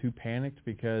don't get too panicked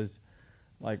because,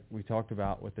 like we talked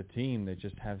about with the team, they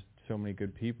just have so many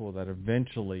good people that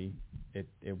eventually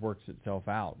it works itself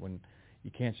out. When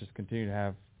you can't just continue to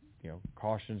have, you know,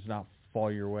 cautions not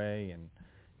fall your way and,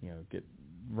 you know, get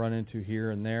run into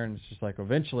here and there, and it's just like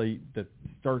eventually the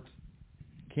starts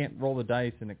can't roll the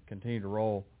dice and it continue to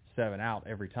roll 7 out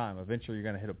every time. Eventually you're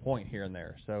going to hit a point here and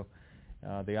there. So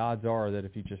the odds are that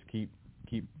if you just keep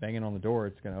banging on the door,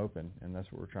 it's going to open, and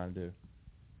that's what we're trying to do.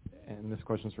 And this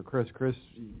question's for Chris. Chris,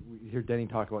 we hear Denny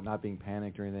talk about not being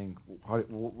panicked or anything.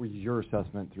 What was your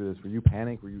assessment through this? Were you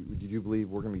panicked? Did you believe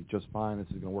we're going to be just fine? This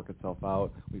is going to work itself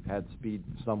out. We've had speed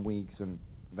some weeks, and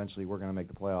eventually we're going to make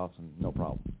the playoffs, and no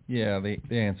problem. Yeah, the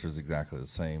answer is exactly the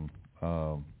same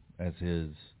as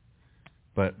his.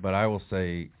 But I will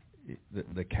say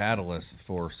the catalyst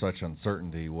for such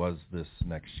uncertainty was this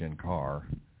next-gen car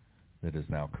that is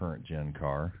now current-gen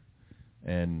car.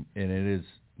 And it is,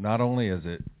 not only is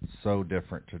it so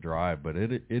different to drive, but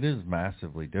it is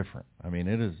massively different. I mean,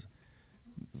 it is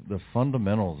the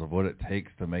fundamentals of what it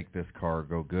takes to make this car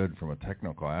go good from a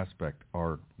technical aspect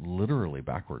are literally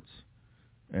backwards.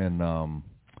 And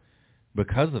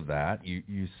because of that,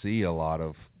 you see a lot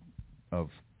of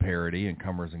parity and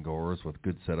comers and goers with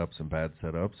good setups and bad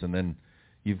setups, and then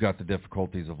you've got the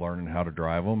difficulties of learning how to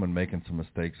drive them and making some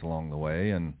mistakes along the way,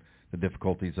 and the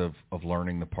difficulties of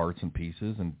learning the parts and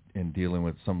pieces and dealing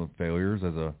with some of the failures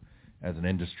as an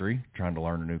industry, trying to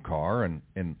learn a new car,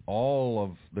 and all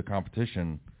of the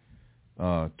competition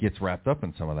gets wrapped up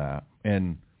in some of that.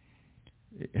 And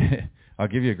I'll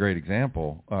give you a great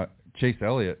example. Chase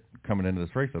Elliott coming into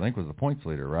this race, I think, was the points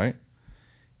leader, right?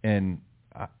 And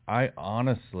I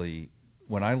honestly,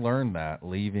 when I learned that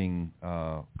leaving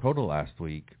COTA last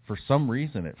week, for some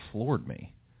reason it floored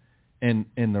me. And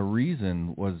the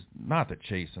reason was not that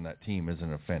Chase and that team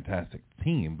isn't a fantastic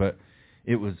team, but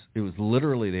it was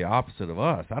literally the opposite of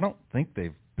us. I don't think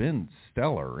they've been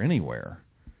stellar anywhere,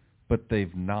 but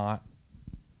they've not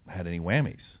had any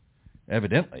whammies,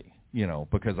 evidently, you know,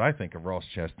 because I think of Ross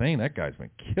Chastain, that guy's been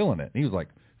killing it. He was like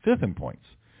 5th in points.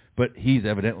 But he's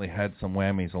evidently had some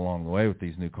whammies along the way with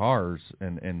these new cars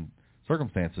and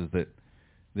circumstances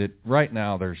that right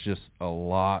now there's just a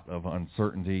lot of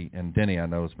uncertainty. And Denny, I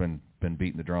know, has been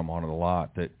beating the drum on it a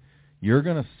lot, that you're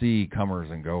going to see comers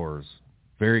and goers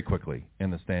very quickly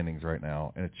in the standings right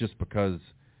now. And it's just because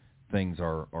things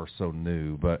are so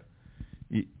new. But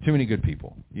too many good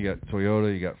people. You got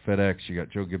Toyota, you got FedEx, you got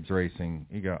Joe Gibbs Racing,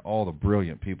 you got all the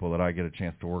brilliant people that I get a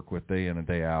chance to work with day in and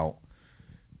day out.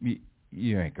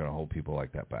 You ain't going to hold people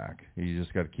like that back. You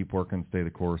just got to keep working, stay the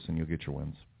course, and you'll get your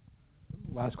wins.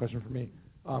 Last question for me.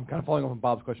 Kind of following up on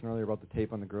Bob's question earlier about the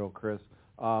tape on the grill, Chris.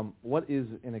 What is,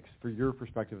 for your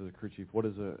perspective as a crew chief, what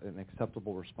is an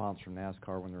acceptable response from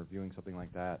NASCAR when they're reviewing something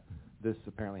like that? This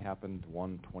apparently happened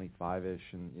 125-ish,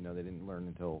 and they didn't learn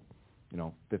until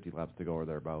 50 laps to go or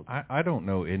thereabouts. I don't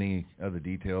know any of the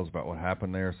details about what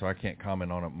happened there, so I can't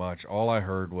comment on it much. All I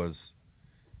heard was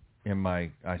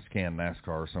I scan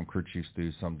NASCAR. Some crew chiefs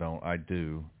do, some don't. I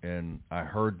do, and I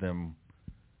heard them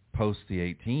post the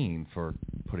 18 for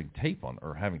putting tape on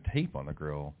or having tape on the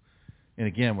grill. And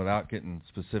again, without getting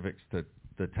specifics to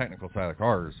the technical side of the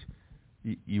cars,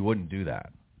 you wouldn't do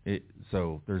that.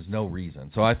 So there's no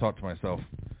reason. So I thought to myself,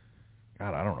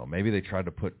 God, I don't know. Maybe they tried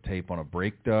to put tape on a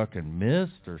brake duct and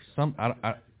missed or something.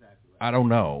 I don't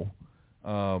know.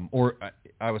 Or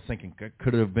I was thinking,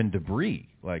 could it have been debris?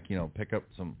 Like, pick up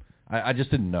some. I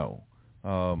just didn't know.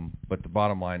 But the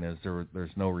bottom line is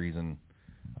there's no reason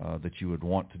that you would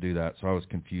want to do that. So I was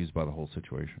confused by the whole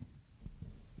situation.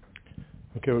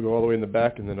 Okay, we'll go all the way in the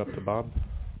back and then up to Bob.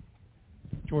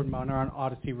 Jordan Bonner on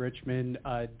Odyssey Richmond.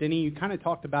 Denny, you kind of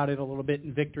talked about it a little bit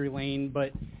in Victory Lane,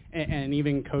 but and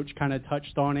even Coach kind of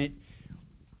touched on it.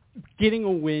 Getting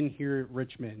a win here at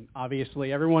Richmond,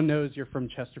 obviously everyone knows you're from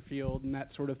Chesterfield and that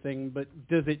sort of thing, but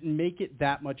does it make it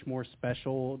that much more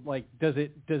special? Like, does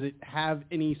it have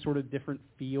any sort of different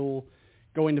feel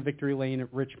going to Victory Lane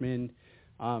at Richmond?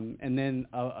 And then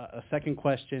a second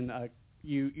question,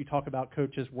 you talk about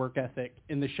Coach's work ethic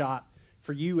in the shop.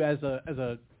 For you as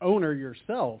a owner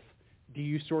yourself, do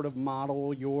you sort of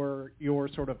model your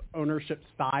sort of ownership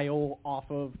style off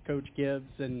of Coach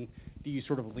Gibbs, and do you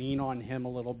sort of lean on him a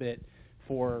little bit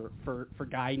for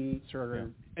guidance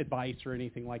or advice or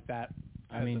anything like that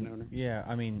as an owner? Yeah,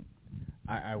 I mean,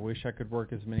 I wish I could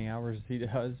work as many hours as he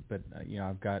does, but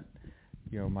I've got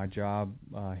my job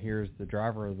here as the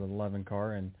driver of the 11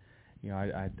 car, and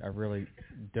I really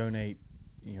donate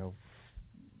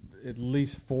at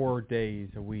least 4 days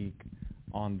a week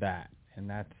on that, and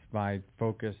that's my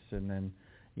focus. And then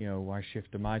I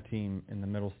shift to my team in the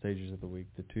middle stages of the week,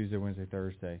 the Tuesday, Wednesday,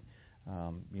 Thursday.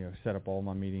 Set up all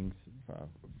my meetings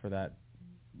for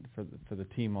the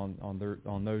team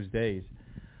on those days.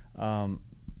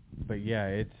 But yeah,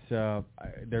 it's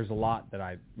there's a lot that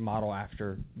I model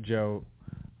after Joe.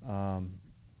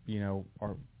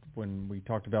 When we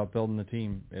talked about building the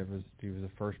team, he was the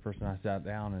first person I sat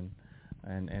down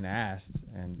and asked,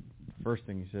 and the first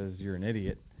thing he says, "You're an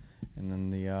idiot," and then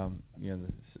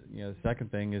the second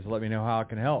thing is, "Let me know how I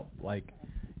can help."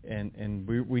 And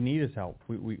we need his help.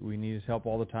 We need his help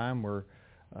all the time. We're,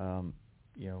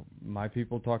 my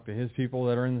people talk to his people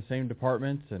that are in the same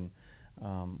departments, and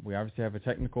we obviously have a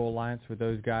technical alliance with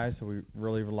those guys, so we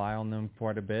really rely on them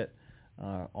quite a bit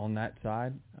on that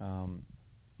side.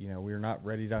 We're not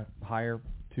ready to hire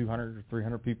 200 or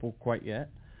 300 people quite yet,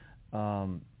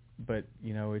 but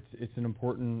it's an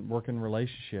important working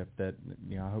relationship that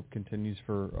I hope continues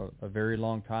for a very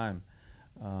long time.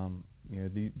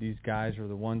 These guys are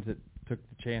the ones that took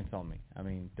the chance on me. I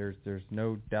mean, there's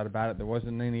no doubt about it. There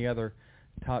wasn't any other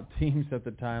top teams at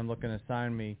the time looking to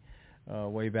sign me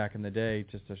way back in the day,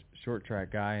 just a short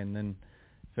track guy, and then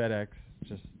FedEx,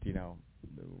 just,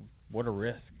 what a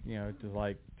risk,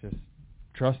 to just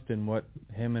trust in what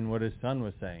him and what his son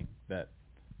was saying, that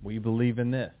we believe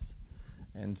in this.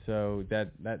 And so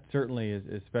that certainly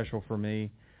is special for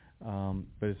me.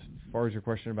 But as far as your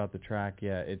question about the track,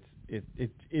 yeah, it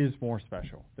is more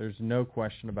special. There's no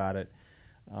question about it.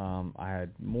 I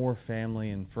had more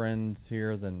family and friends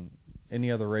here than any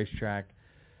other racetrack.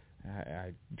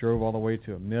 I drove all the way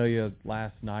to Amelia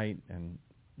last night and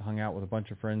hung out with a bunch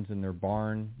of friends in their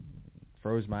barn,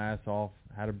 froze my ass off,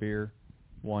 had a beer,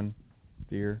 one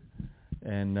beer,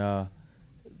 and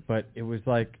but it was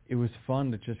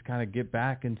fun to just kind of get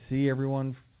back and see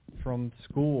everyone from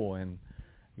school, and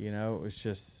it was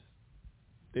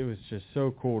just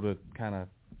so cool to kind of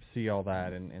see all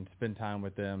that and spend time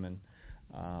with them. And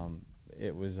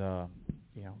it was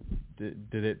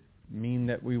did it mean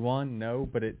that we won? No,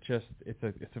 but it's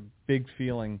a big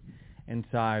feeling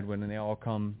inside when they all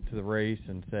come to the race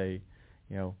and say,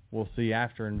 we'll see you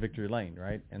after in Victory Lane,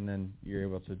 right? And then you're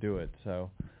able to do it.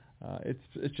 So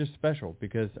it's just special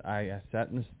because I sat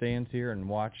in the stands here and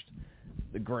watched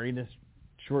the greatest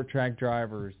short track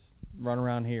drivers run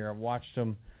around here. I've watched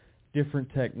them,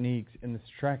 different techniques, and this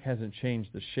track hasn't changed.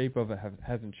 The shape of it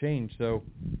hasn't changed. So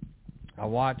I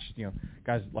watched,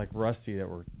 guys like Rusty that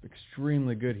were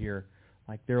extremely good here,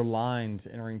 like their lines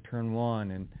entering turn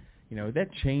one, and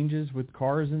that changes with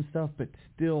cars and stuff, but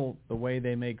still the way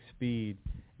they make speed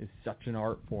is such an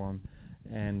art form.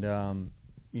 And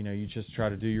you just try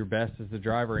to do your best as the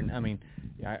driver. And I mean,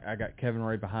 I got Kevin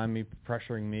right behind me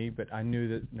pressuring me, but I knew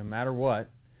that no matter what,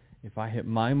 if I hit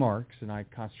my marks and I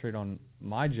concentrate on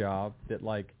my job, that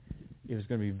it was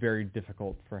going to be very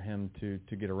difficult for him to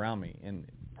get around me. And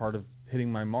part of hitting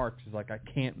my marks is I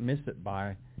can't miss it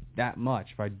by that much.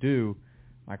 If I do,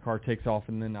 my car takes off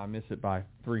and then I miss it by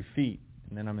 3 feet,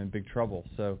 and then I'm in big trouble.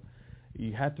 So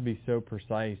you have to be so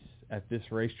precise at this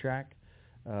racetrack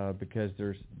because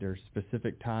there's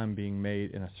specific time being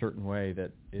made in a certain way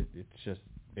that it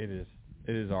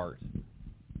is art.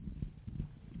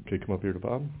 Okay, come up here to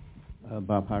Bob.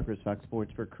 Bob Hawkers, Fox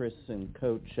Sports. For Chris and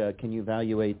Coach, can you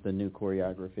evaluate the new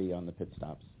choreography on the pit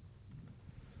stops?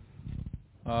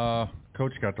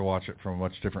 Coach got to watch it from a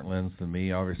much different lens than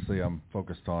me. Obviously, I'm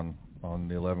focused on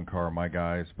the 11 car, my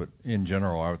guys, but in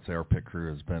general, I would say our pit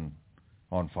crew has been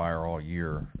on fire all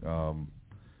year.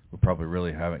 We probably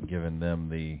really haven't given them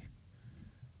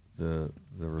the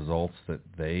results that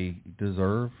they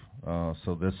deserve.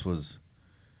 So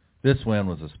this win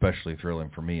was especially thrilling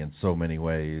for me in so many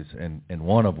ways, and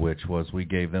one of which was we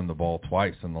gave them the ball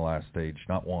twice in the last stage,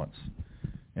 not once.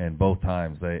 And both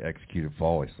times they executed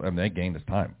flawlessly. I mean, they gained us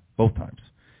time both times.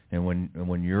 And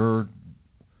when you're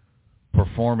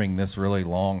performing this really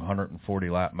long 140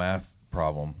 lap math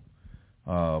problem,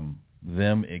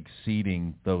 them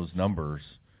exceeding those numbers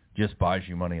just buys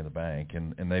you money in the bank,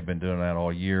 and they've been doing that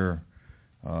all year.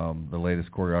 The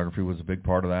latest choreography was a big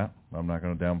part of that. I'm not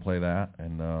going to downplay that.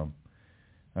 And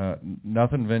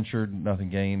nothing ventured, nothing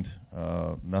gained.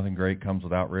 Nothing great comes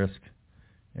without risk.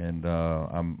 And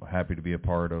I'm happy to be a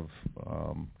part of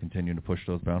continuing to push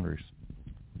those boundaries.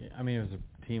 Yeah, I mean, it was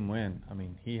a team win. I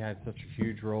mean, he had such a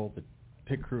huge role. The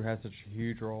pit crew had such a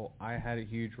huge role. I had a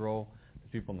huge role. The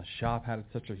people in the shop had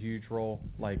such a huge role.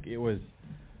 Like,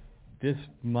 this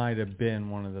might have been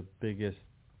one of the biggest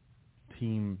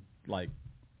team, like,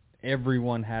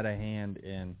 everyone had a hand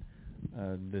in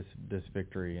this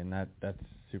victory, and that's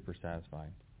super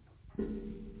satisfying.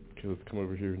 Okay, let's come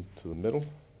over here to the middle.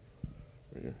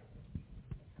 Right here.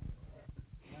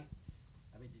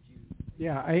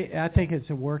 Yeah, I think it's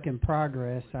a work in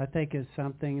progress. I think it's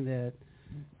something that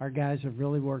our guys have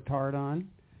really worked hard on,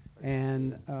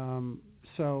 and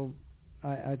so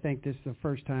I think this is the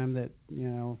first time that, you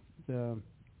know, the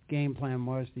game plan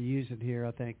was to use it here.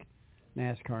 I think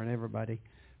NASCAR and everybody,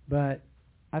 but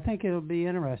I think it'll be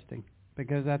interesting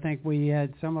because I think we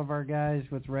had some of our guys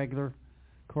with regular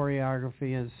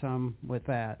choreography and some with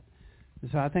that.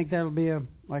 So I think that'll be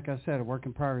like I said, a work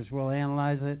in progress. We'll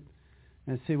analyze it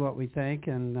and see what we think,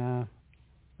 and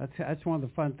that's one of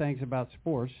the fun things about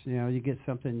sports. You know, you get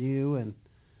something new and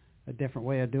a different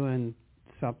way of doing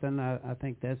something. I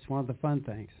think that's one of the fun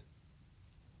things.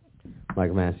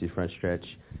 Michael Massey, front stretch.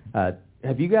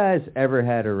 Have you guys ever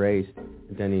had a race,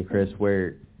 Denny and Chris,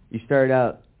 where you started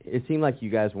out, it seemed like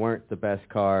you guys weren't the best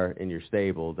car in your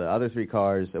stable. The other three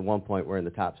cars at one point were in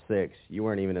the top 6. You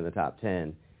weren't even in the top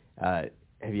 10. Have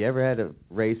you ever had a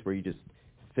race where you just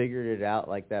figured it out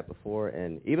like that before?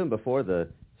 And even before the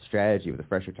strategy with the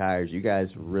fresher tires, you guys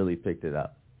really picked it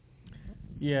up.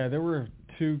 Yeah, there were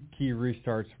 2 key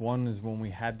restarts. One is when we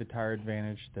had the tire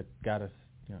advantage that got us,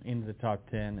 you know, into the top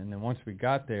 10, and then once we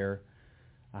got there,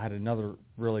 I had another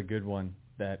really good one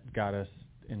that got us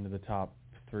into the top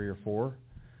 3 or 4,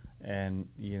 and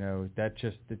you know that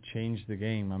changed the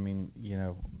game. I mean, you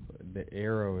know, the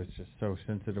aero is just so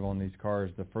sensitive on these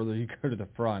cars. The further you go to the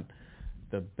front,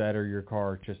 the better your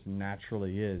car just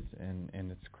naturally is, and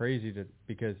it's crazy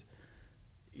because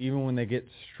even when they get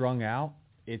strung out,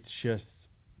 it's just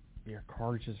your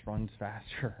car just runs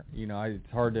faster. You know,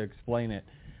 it's hard to explain it.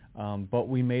 But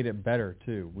we made it better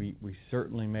too. We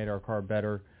certainly made our car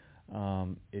better.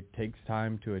 It takes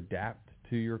time to adapt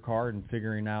to your car and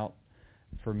figuring out,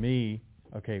 for me,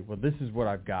 okay, well, this is what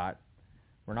I've got.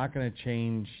 We're not going to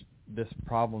change this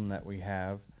problem that we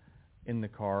have in the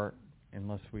car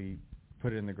unless we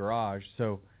put it in the garage.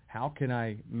 So how can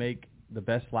I make the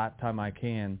best lap time I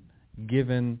can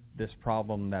given this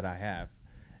problem that I have?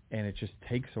 And it just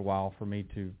takes a while for me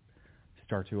to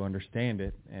start to understand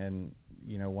it. And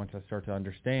you know, once I start to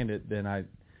understand it, then I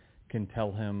can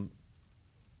tell him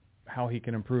how he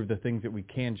can improve the things that we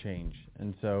can change.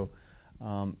 And so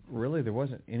really there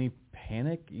wasn't any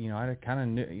panic. You know, I kind of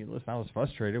knew, listen, I was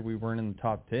frustrated. We weren't in the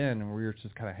top 10, and we were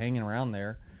just kind of hanging around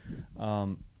there.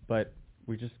 But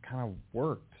we just kind of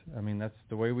worked. I mean, that's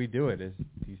the way we do it. Is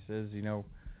he says, you know,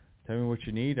 tell me what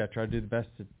you need. I try to do the best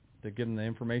to give him the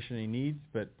information he needs,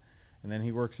 and then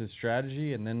he works his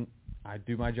strategy, and then I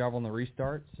do my job on the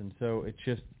restarts. And so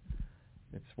it's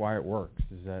why it works,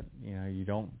 is that, you know, you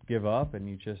don't give up, and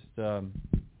you just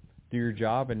do your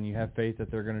job, and you have faith that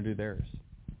they're going to do theirs.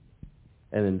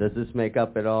 And then does this make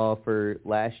up at all for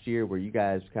last year where you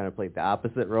guys kind of played the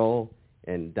opposite role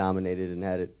and dominated and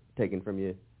had it taken from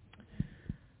you?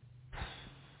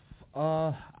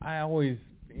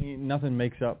 Nothing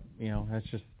makes up, you know, that's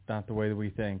just not the way that we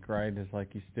think, right? It's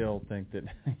like you still think that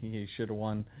you should have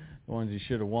won the ones you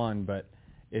should have won, but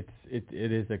it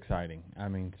is exciting. I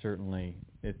mean, certainly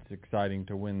it's exciting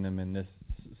to win them in this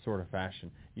sort of fashion.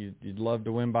 You'd love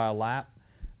to win by a lap,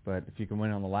 but if you can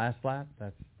win on the last lap,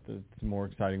 that's a more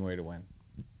exciting way to win.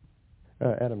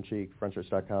 Adam Cheek,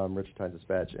 FrontStretch.com, Richmond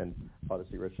Times-Dispatch, and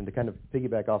Odyssey Richmond. To kind of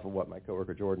piggyback off of what my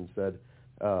coworker Jordan said,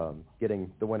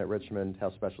 getting the win at Richmond,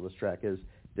 how special this track is,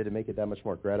 did it make it that much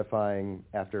more gratifying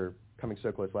after coming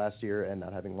so close last year and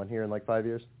not having won here in like 5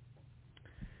 years?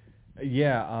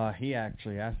 Yeah, he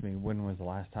actually asked me when was the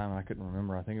last time. I couldn't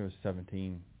remember. I think it was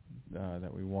 17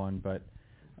 that we won. But,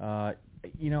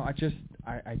 you know,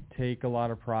 I take a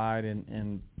lot of pride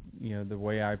in you know, the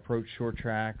way I approach short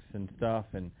tracks and stuff.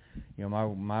 And, you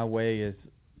know, my way is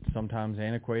sometimes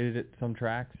antiquated at some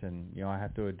tracks, and, you know, I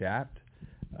have to adapt.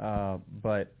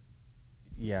 But,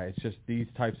 yeah, it's just these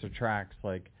types of tracks,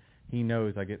 like, he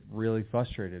knows I get really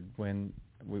frustrated when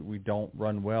we don't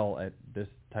run well at this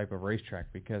type of racetrack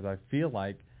because I feel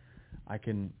like I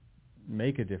can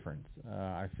make a difference.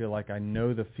 I feel like I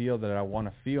know the feel that I want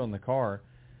to feel in the car,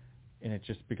 and it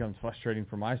just becomes frustrating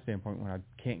from my standpoint when I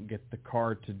can't get the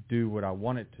car to do what I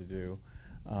want it to do.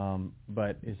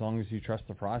 But as long as you trust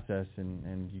the process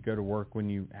and you go to work when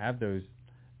you have those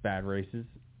bad races,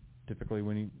 typically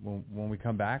when we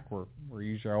come back, we're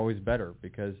usually always better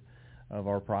because of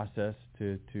our process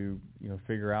to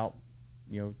figure out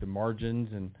the margins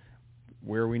and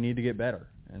where we need to get better.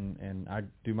 And I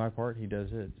do my part, he does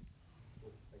his.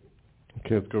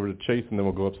 Okay, let's go over to Chase, and then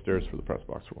we'll go upstairs for the press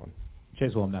box for one.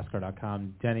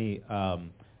 ChaseWillumNASCAR.com. Denny,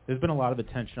 there's been a lot of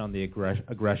attention on the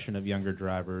aggression of younger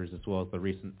drivers as well as the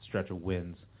recent stretch of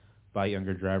wins by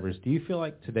younger drivers. Do you feel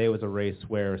like today was a race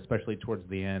where, especially towards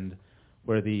the end,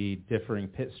 where the differing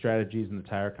pit strategies and the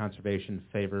tire conservation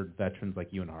favored veterans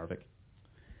like you and Harvick?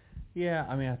 Yeah,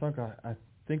 I mean, I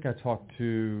think I talked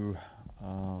to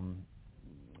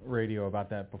radio about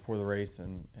that before the race,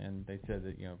 and they said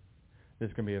that this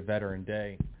is going to be a veteran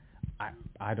day.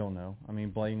 I don't know. I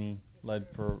mean, Blaney led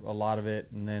for a lot of it,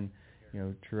 and then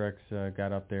Truex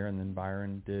got up there, and then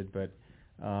Byron did. But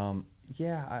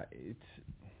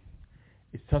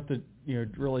it's tough to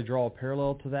really draw a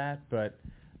parallel to that. But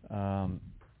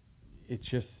it's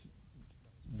just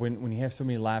when you have so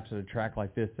many laps at a track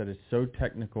like this that is so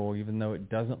technical, even though it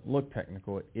doesn't look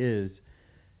technical, it is.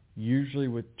 Usually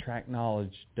with track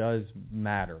knowledge does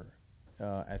matter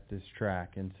at this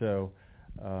track, and so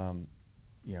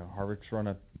Harvick's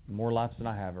run more laps than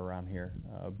I have around here,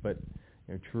 but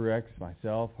Truex,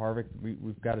 myself, Harvick,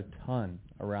 we've got a ton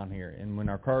around here, and when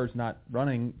our car's not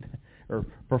running or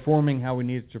performing how we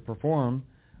need it to perform,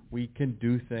 we can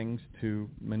do things to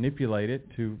manipulate it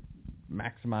to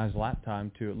maximize lap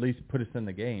time to at least put us in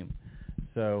the game.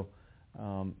 So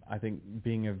I think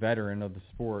being a veteran of the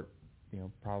sport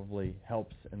probably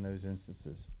helps in those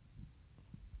instances.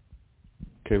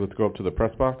 Okay, let's go up to the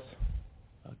press box.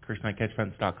 Chris Knight,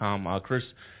 CatchFence.com. Chris,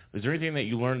 is there anything that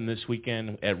you learned this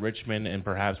weekend at Richmond and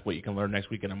perhaps what you can learn next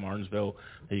weekend in Martinsville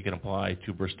that you can apply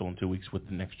to Bristol in 2 weeks with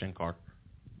the next-gen car?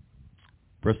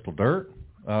 Bristol dirt?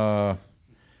 I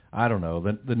don't know.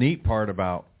 The neat part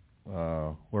about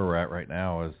where we're at right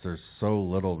now is there's so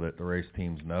little that the race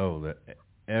teams know that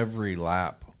every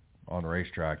lap on the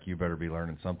racetrack you better be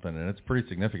learning something, and it's pretty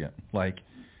significant. Like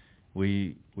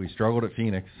we struggled at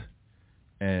Phoenix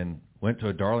and went to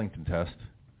a Darlington test,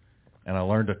 and I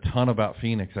learned a ton about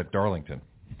Phoenix at Darlington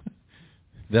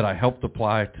that I helped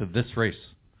apply to this race.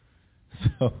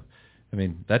 So, I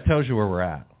mean, that tells you where we're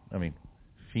at. I mean,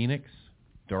 Phoenix,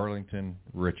 Darlington,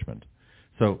 Richmond.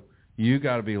 So you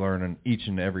got to be learning each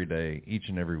and every day, each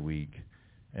and every week.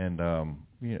 And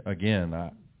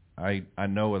again, I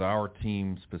know with our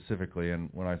team specifically, and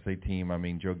when I say team, I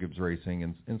mean Joe Gibbs Racing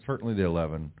and certainly the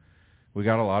 11. We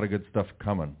got a lot of good stuff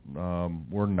coming.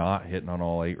 We're not hitting on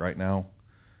all 8 right now,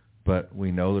 but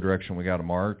we know the direction we got to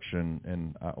march.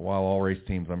 And while all race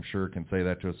teams, I'm sure, can say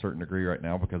that to a certain degree right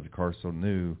now because the car's so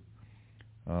new,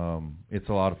 it's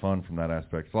a lot of fun from that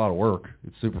aspect. It's a lot of work.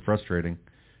 It's super frustrating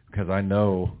because I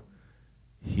know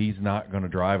he's not going to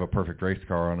drive a perfect race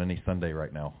car on any Sunday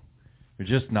right now. You're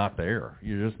just not there.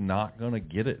 You're just not going to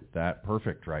get it that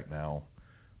perfect right now.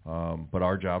 But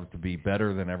our job is to be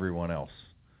better than everyone else,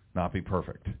 not be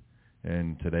perfect.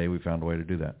 And today we found a way to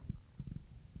do that.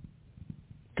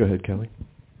 Go ahead, Kelly.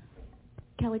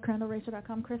 Kelly Crandall,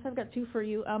 Racer.com. Chris, I've got 2 for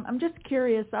you. I'm just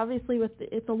curious, obviously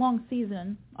it's a long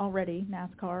season already,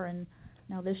 NASCAR, and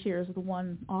now this year is the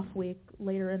one off week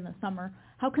later in the summer.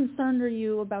 How concerned are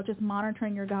you about just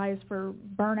monitoring your guys for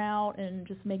burnout and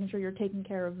just making sure you're taking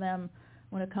care of them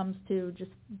when it comes to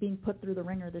just being put through the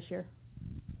ringer this year?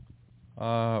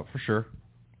 For sure.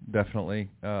 Definitely.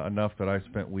 Enough that I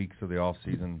spent weeks of the off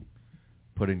season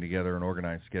putting together an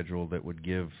organized schedule that would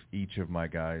give each of my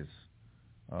guys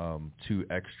 2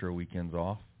 extra weekends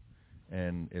off,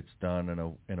 and it's done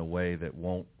in a way that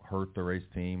won't hurt the race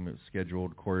team. It's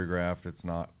scheduled, choreographed. It's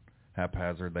not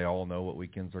haphazard. They all know what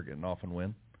weekends they're getting off and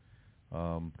when,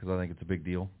 because I think it's a big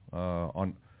deal.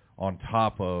 On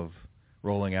top of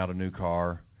rolling out a new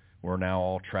car, we're now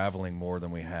all traveling more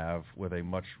than we have with a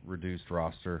much reduced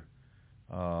roster.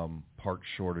 Part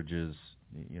shortages,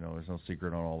 there's no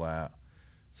secret on all that.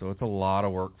 So it's a lot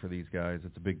of work for these guys.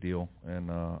 It's a big deal,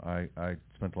 and I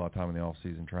spent a lot of time in the off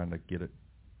season trying to get it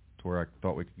to where I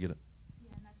thought we could get it.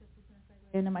 Yeah, and that's just going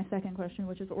to segue into my second question,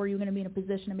 which is, are you going to be in a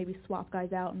position to maybe swap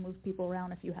guys out and move people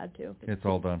around if you had to? It's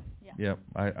all done. Yeah. Yep.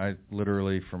 I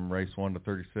literally, from race 1 to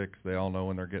 36, they all know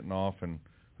when they're getting off and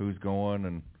who's going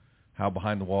and how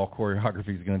behind the wall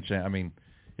choreography is going to change. I mean,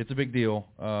 it's a big deal.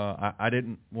 I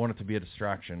didn't want it to be a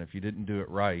distraction. If you didn't do it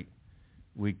right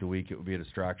week to week, it would be a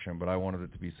distraction. But I wanted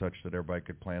it to be such that everybody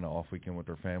could plan an off weekend with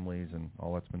their families, and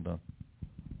all that's been done.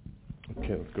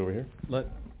 Okay, let's go over here.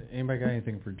 Anybody got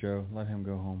anything for Joe? Let him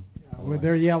go home. Well,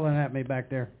 they're yelling at me back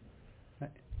there.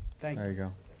 Thank you. There you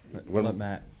go. Let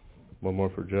Matt. One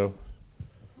more for Joe.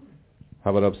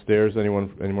 How about upstairs? Any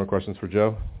more questions for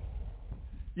Joe?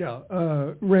 Yeah,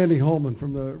 Randy Holman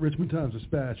from the Richmond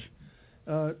Times-Dispatch.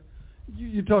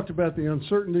 You talked about the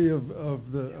uncertainty of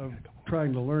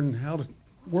trying to learn how to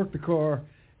work the car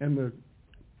and the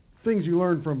things you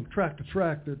learn from track to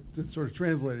track that sort of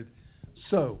translated.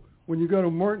 So, when you go to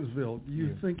Martinsville, do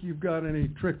you think you've got any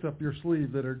tricks up your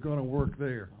sleeve that are going to work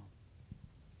there?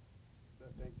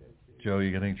 Joe,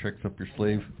 you got any tricks up your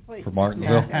sleeve for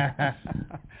Martinsville?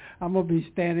 I'm going to be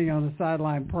standing on the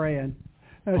sideline praying.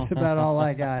 That's about all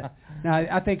I got. Now,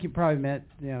 I think you probably meant,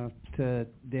 to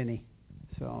Denny.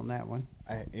 So on that one,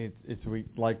 it's week,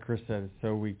 like Chris said, it's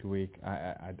so week to week.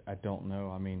 I don't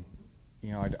know. I mean,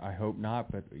 I hope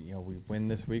not, but we win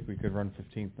this week, we could run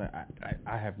 15th.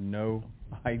 I have no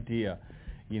idea.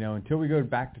 Until we go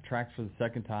back to tracks for the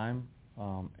second time,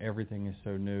 everything is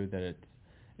so new that it's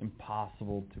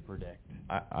impossible to predict.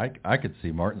 I could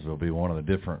see Martinsville be one of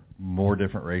the more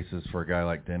different races for a guy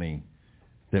like Denny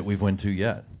that we've went to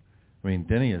yet. I mean,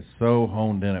 Denny is so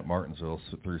honed in at Martinsville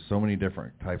through so many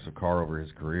different types of car over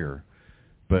his career.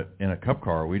 But in a Cup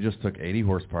car, we just took 80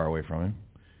 horsepower away from him.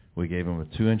 We gave him a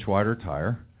 2-inch wider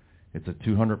tire. It's a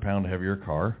 200-pound heavier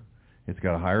car. It's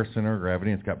got a higher center of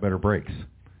gravity, and it's got better brakes.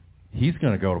 He's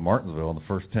going to go to Martinsville in the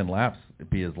first 10 laps,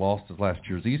 be as lost as last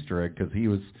year's Easter egg, because he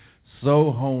was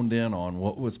so honed in on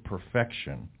what was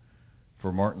perfection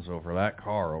for Martinsville for that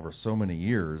car over so many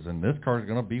years, and this car is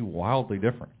going to be wildly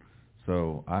different.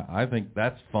 So I think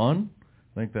that's fun.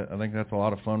 I think that's a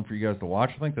lot of fun for you guys to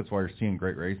watch. I think that's why you're seeing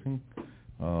great racing.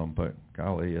 But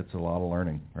golly, it's a lot of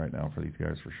learning right now for these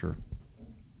guys for sure.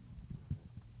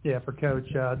 Yeah, for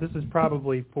Coach, this is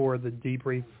probably for the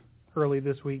debrief early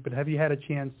this week. But have you had a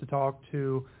chance to talk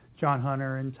to John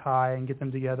Hunter and Ty and get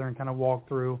them together and kind of walk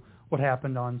through what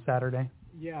happened on Saturday?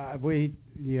 Yeah,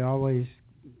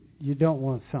 you don't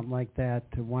want something like that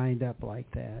to wind up like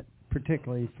that,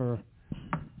 particularly for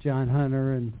John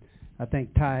Hunter. And I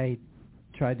think Ty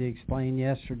tried to explain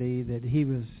yesterday that he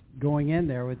was going in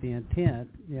there with the intent.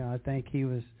 I think he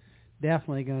was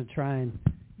definitely going to try and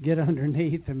get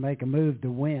underneath and make a move to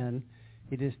win.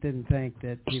 He just didn't think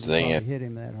that he would probably hit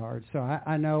him that hard. So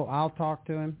I know I'll talk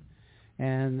to him.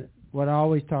 And what I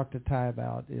always talk to Ty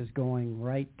about is going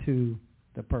right to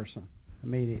the person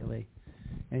immediately.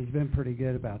 And he's been pretty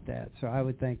good about that. So I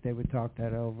would think they would talk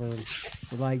that over.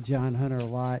 We like John Hunter a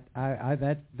lot.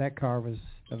 That car was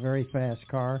a very fast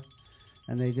car,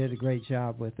 and they did a great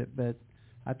job with it. But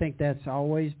I think that's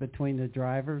always between the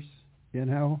drivers,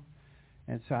 And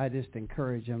so I just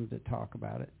encourage them to talk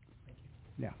about it.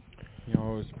 Yeah. It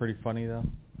was pretty funny, though?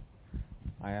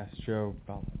 I asked Joe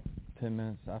about 10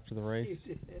 minutes after the race,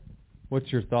 what's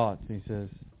your thoughts? And he says,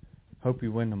 hope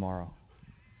you win tomorrow.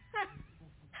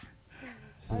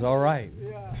 This is all right.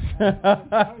 Yeah. I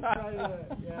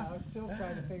was still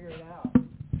trying to figure it out.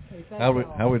 Hey,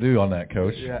 how we do on that,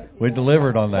 Coach? Yeah. We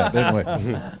delivered on that, didn't we?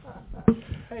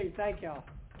 Hey, thank y'all.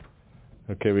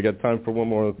 Okay, we got time for one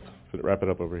more. Let's wrap it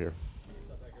up over here.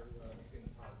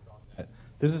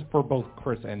 This is for both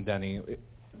Chris and Denny.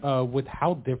 With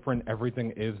how different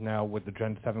everything is now with the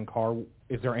Gen 7 car,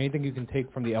 is there anything you can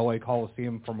take from the LA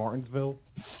Coliseum for Martinsville?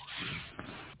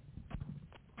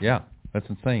 Yeah, that's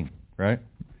insane, right?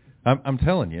 I'm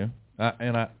telling you,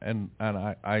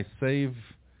 I save.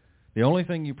 The only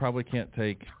thing you probably can't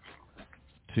take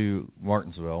to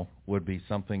Martinsville would be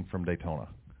something from Daytona.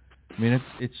 I mean,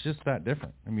 it's just that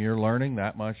different. I mean, you're learning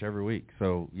that much every week.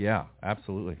 So yeah,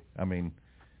 absolutely. I mean,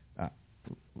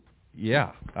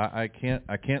 yeah, I can't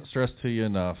stress to you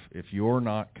enough. If you're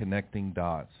not connecting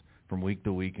dots from week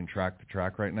to week and track to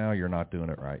track right now, you're not doing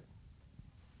it right.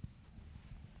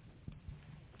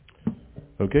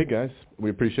 Okay, guys, we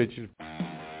appreciate you.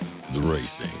 The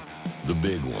racing, the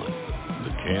big one, the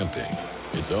camping,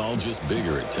 it's all just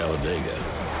bigger at Talladega.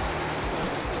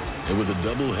 And with a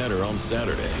doubleheader on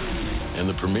Saturday and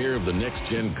the premiere of the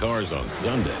next-gen cars on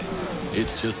Sunday,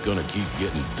 it's just going to keep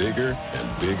getting bigger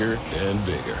and bigger and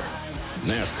bigger.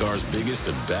 NASCAR's biggest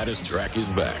and baddest track is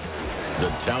back. The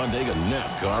Talladega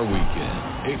NASCAR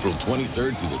Weekend, April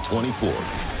 23rd through the 24th.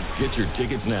 Get your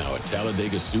tickets now at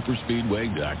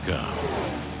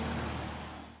TalladegaSuperspeedway.com.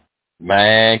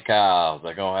 Man, Kyle,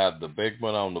 they're going to have the big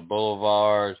one on the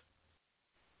boulevards,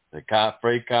 the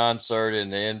free concert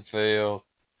in the infield,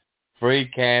 free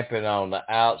camping on the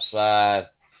outside.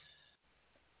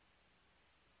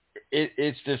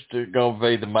 it's just going to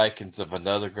be the makings of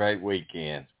another great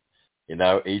weekend. You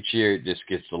know, each year it just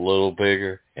gets a little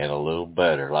bigger and a little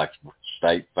better, like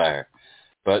State Fair.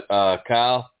 But,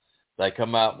 Kyle, they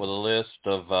come out with a list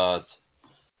of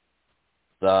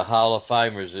the Hall of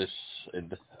Famers.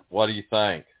 What do you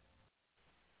think?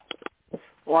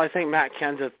 Well, I think Matt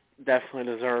Kenseth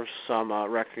definitely deserves some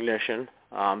recognition,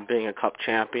 being a Cup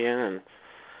champion and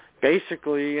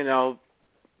basically, you know,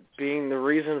 being the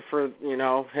reason for, you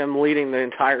know, him leading the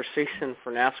entire season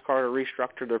for NASCAR to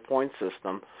restructure their point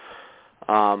system.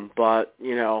 But,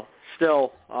 you know,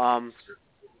 still,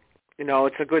 you know,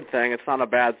 it's a good thing. It's not a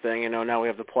bad thing. You know, now we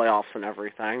have the playoffs and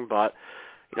everything. But,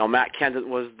 you know, Matt Kenseth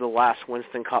was the last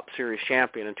Winston Cup Series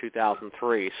champion in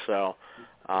 2003. So,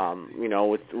 you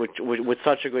know, with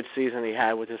such a good season he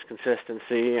had with his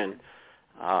consistency and,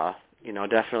 you know,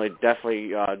 definitely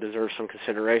deserves some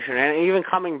consideration. And even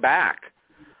coming back,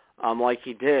 like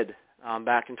he did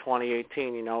back in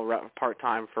 2018, you know,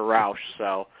 part-time for Roush.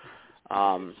 So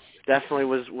definitely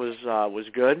was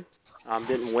good.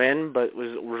 Didn't win, but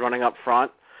was running up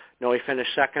front. You know, he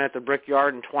finished second at the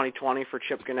Brickyard in 2020 for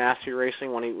Chip Ganassi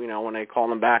Racing when they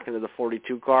called him back into the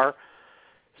 42 car.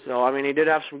 So, I mean, he did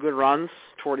have some good runs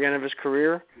toward the end of his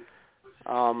career.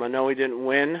 I know he didn't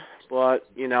win, but,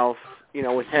 you know,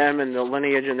 with him and the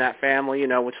lineage in that family, you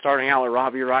know, with starting out with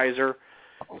Robbie Reiser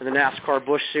in the NASCAR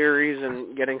Busch Series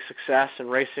and getting success and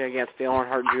racing against Dale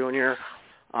Earnhardt Jr.,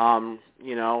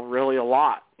 you know, really a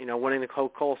lot. You know, winning the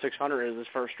Coca-Cola 600 is his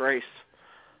first race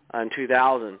in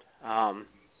 2000.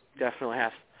 Definitely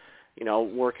has, you know,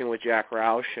 working with Jack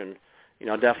Roush and, you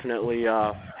know, definitely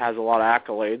has a lot of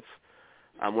accolades.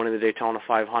 Winning the Daytona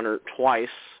 500 twice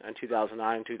in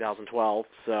 2009 and 2012.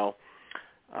 So,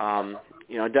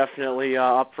 you know, definitely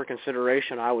up for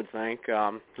consideration, I would think.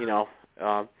 You know,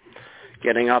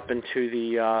 getting up into the,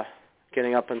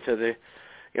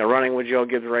 you know, running with Joe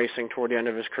Gibbs Racing toward the end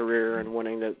of his career and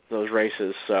winning those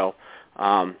races. So,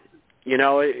 you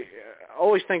know, I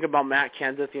always think about Matt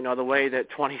Kenseth, you know, the way that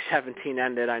 2017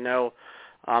 ended. I know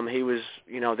he was,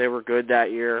 you know, they were good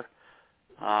that year.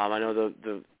 I know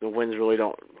the wins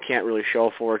can't really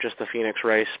show for it, just the Phoenix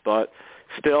race, but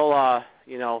still,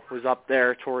 you know, was up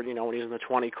there toward, you know, when he was in the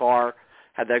 20 car,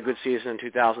 had that good season in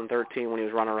 2013 when he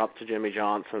was runner-up to Jimmy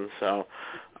Johnson. So,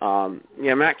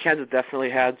 yeah, Matt Kenseth definitely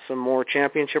had some more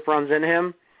championship runs in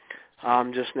him,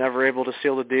 just never able to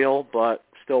seal the deal, but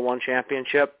still won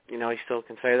championship. You know, he still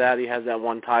can say that. He has that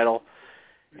one title.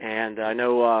 And I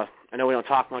know we don't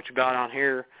talk much about on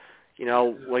here, you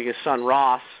know, like his son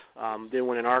Ross did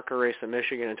win an ARCA race in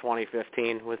Michigan in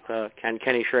 2015 with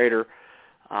Kenny Schrader.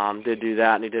 Did do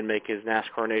that, and he did make his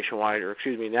NASCAR NASCAR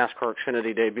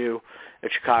Xfinity debut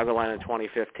at Chicagoland in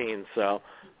 2015. So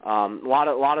a lot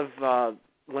of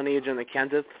lineage in the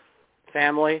Kenseth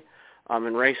family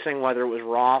in racing, whether it was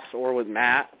Ross or with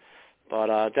Matt.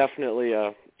 But definitely,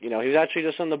 you know, he was actually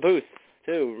just in the booth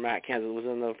too. Matt Kenseth was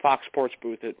in the Fox Sports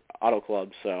booth at Auto Club.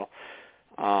 So,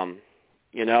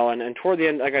 you know, and toward the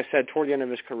end, like I said, toward the end of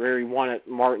his career, he won at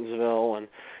Martinsville, and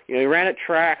you know, he ran at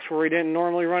tracks where he didn't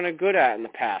normally run it good at in the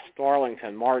past.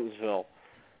 Darlington, Martinsville,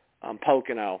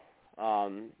 Pocono,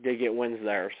 did get wins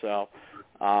there. So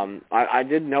I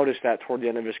did notice that toward the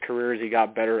end of his career as he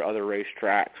got better at other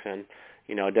racetracks, and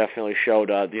you know, definitely showed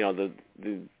you know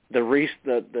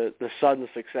the sudden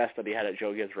success that he had at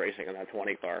Joe Gibbs Racing in that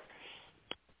 20 car.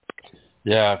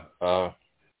 Yeah,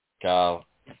 Kyle.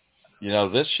 You know,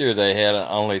 this year they had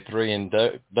only 3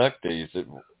 inductees.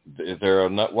 Is there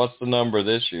what's the number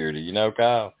this year? Do you know,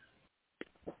 Kyle?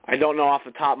 I don't know off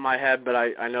the top of my head, but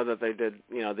I know that they did.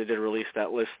 You know, they did release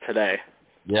that list today.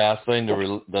 Yeah, I seen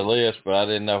the list, but I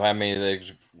didn't know how many they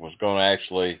was going to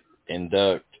actually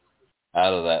induct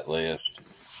out of that list.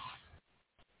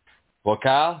 Well,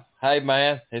 Kyle, hey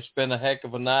man, it's been a heck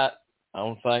of a night. I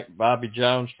want to thank Bobby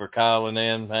Jones for calling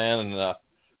in, man, and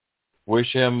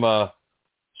wish him a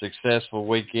successful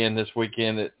weekend this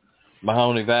weekend at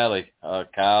Mahoney Valley,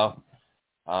 Kyle.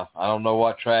 I don't know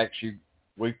what tracks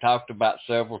we've talked about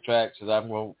several tracks that I'm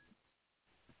going to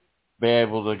be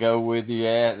able to go with you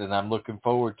at, and I'm looking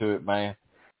forward to it, man.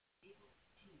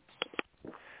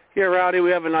 Yeah, Rowdy,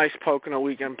 we have a nice Pocono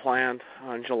weekend planned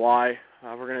in July.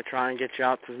 We're going to try and get you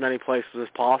out to as many places as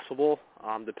possible,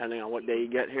 depending on what day you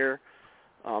get here.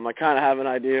 I kind of have an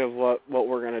idea of what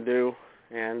we're going to do,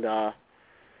 and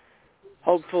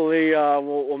hopefully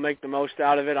we'll make the most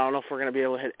out of it. I don't know if we're going to be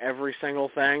able to hit every single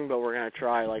thing, but we're going to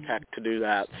try like heck to do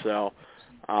that. So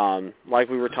like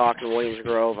we were talking Williams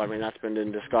Grove, I mean, that's been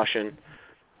in discussion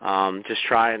just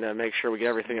trying to make sure we get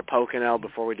everything at Pocono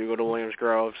before we do go to Williams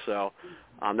Grove. So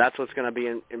that's what's going to be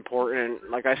important.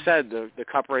 And like I said, the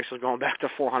Cup race is going back to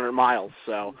 400 miles.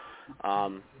 So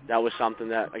that was something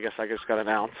that I guess got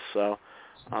announced. So,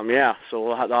 so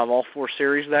we'll have all 4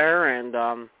 series there, and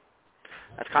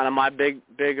that's kind of my big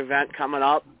event coming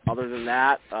up. Other than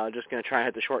that, just going to try and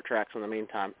hit the short tracks in the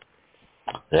meantime.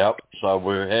 Yep. So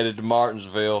we're headed to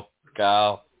Martinsville,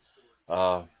 Kyle.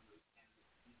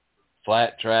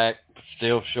 Flat track,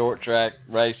 still short track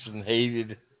racing,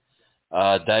 heated,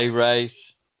 day race.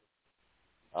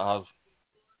 I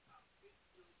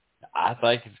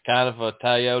think it's kind of a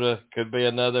Toyota. Could be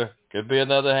another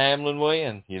Hamlin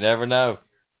win. You never know.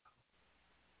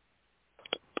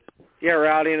 Yeah,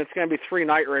 Rowdy, and it's going to be 3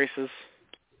 night races.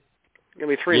 It's going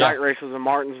to be 3 night races in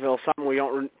Martinsville, something we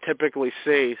don't typically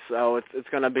see. So it's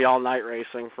going to be all night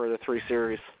racing for the 3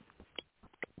 series.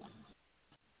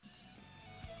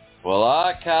 Well, all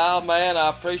right, Kyle, man, I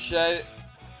appreciate it.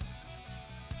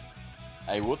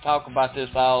 Hey, we'll talk about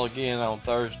this all again on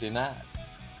Thursday night.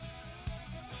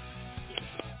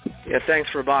 Yeah, thanks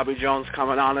for Bobby Jones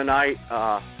coming on tonight,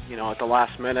 at the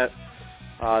last minute.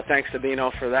 Thanks to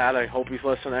Bino for that. I hope he's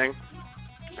listening.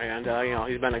 And,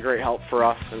 he's been a great help for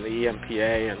us in the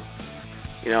EMPA. And,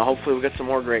 hopefully we'll get some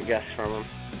more great guests from him.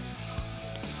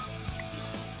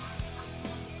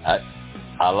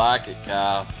 I like it,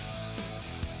 Kyle.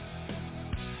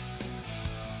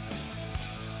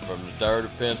 From the dirt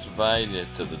of Pennsylvania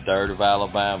to the dirt of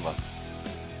Alabama.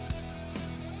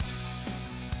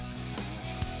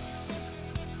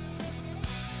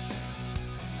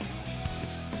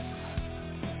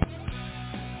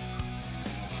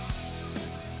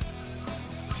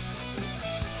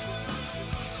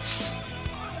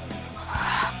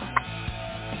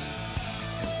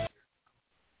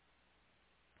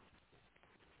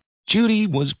 Judy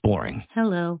was boring.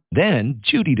 Hello. Then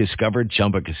Judy discovered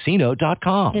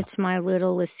ChumbaCasino.com. It's my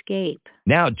little escape.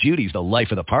 Now Judy's the life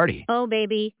of the party. Oh,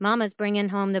 baby, mama's bringing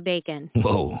home the bacon.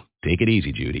 Whoa, take it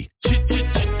easy, Judy.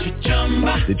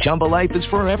 The Chumba life is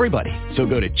for everybody. So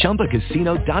go to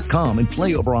ChumbaCasino.com and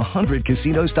play over 100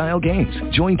 casino-style games.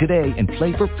 Join today and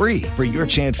play for free for your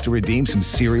chance to redeem some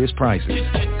serious prizes.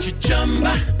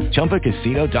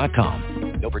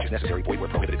 ChumbaCasino.com. No purchase necessary. Void where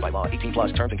prohibited by law. 18+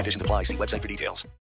 terms and conditions apply. See website for details.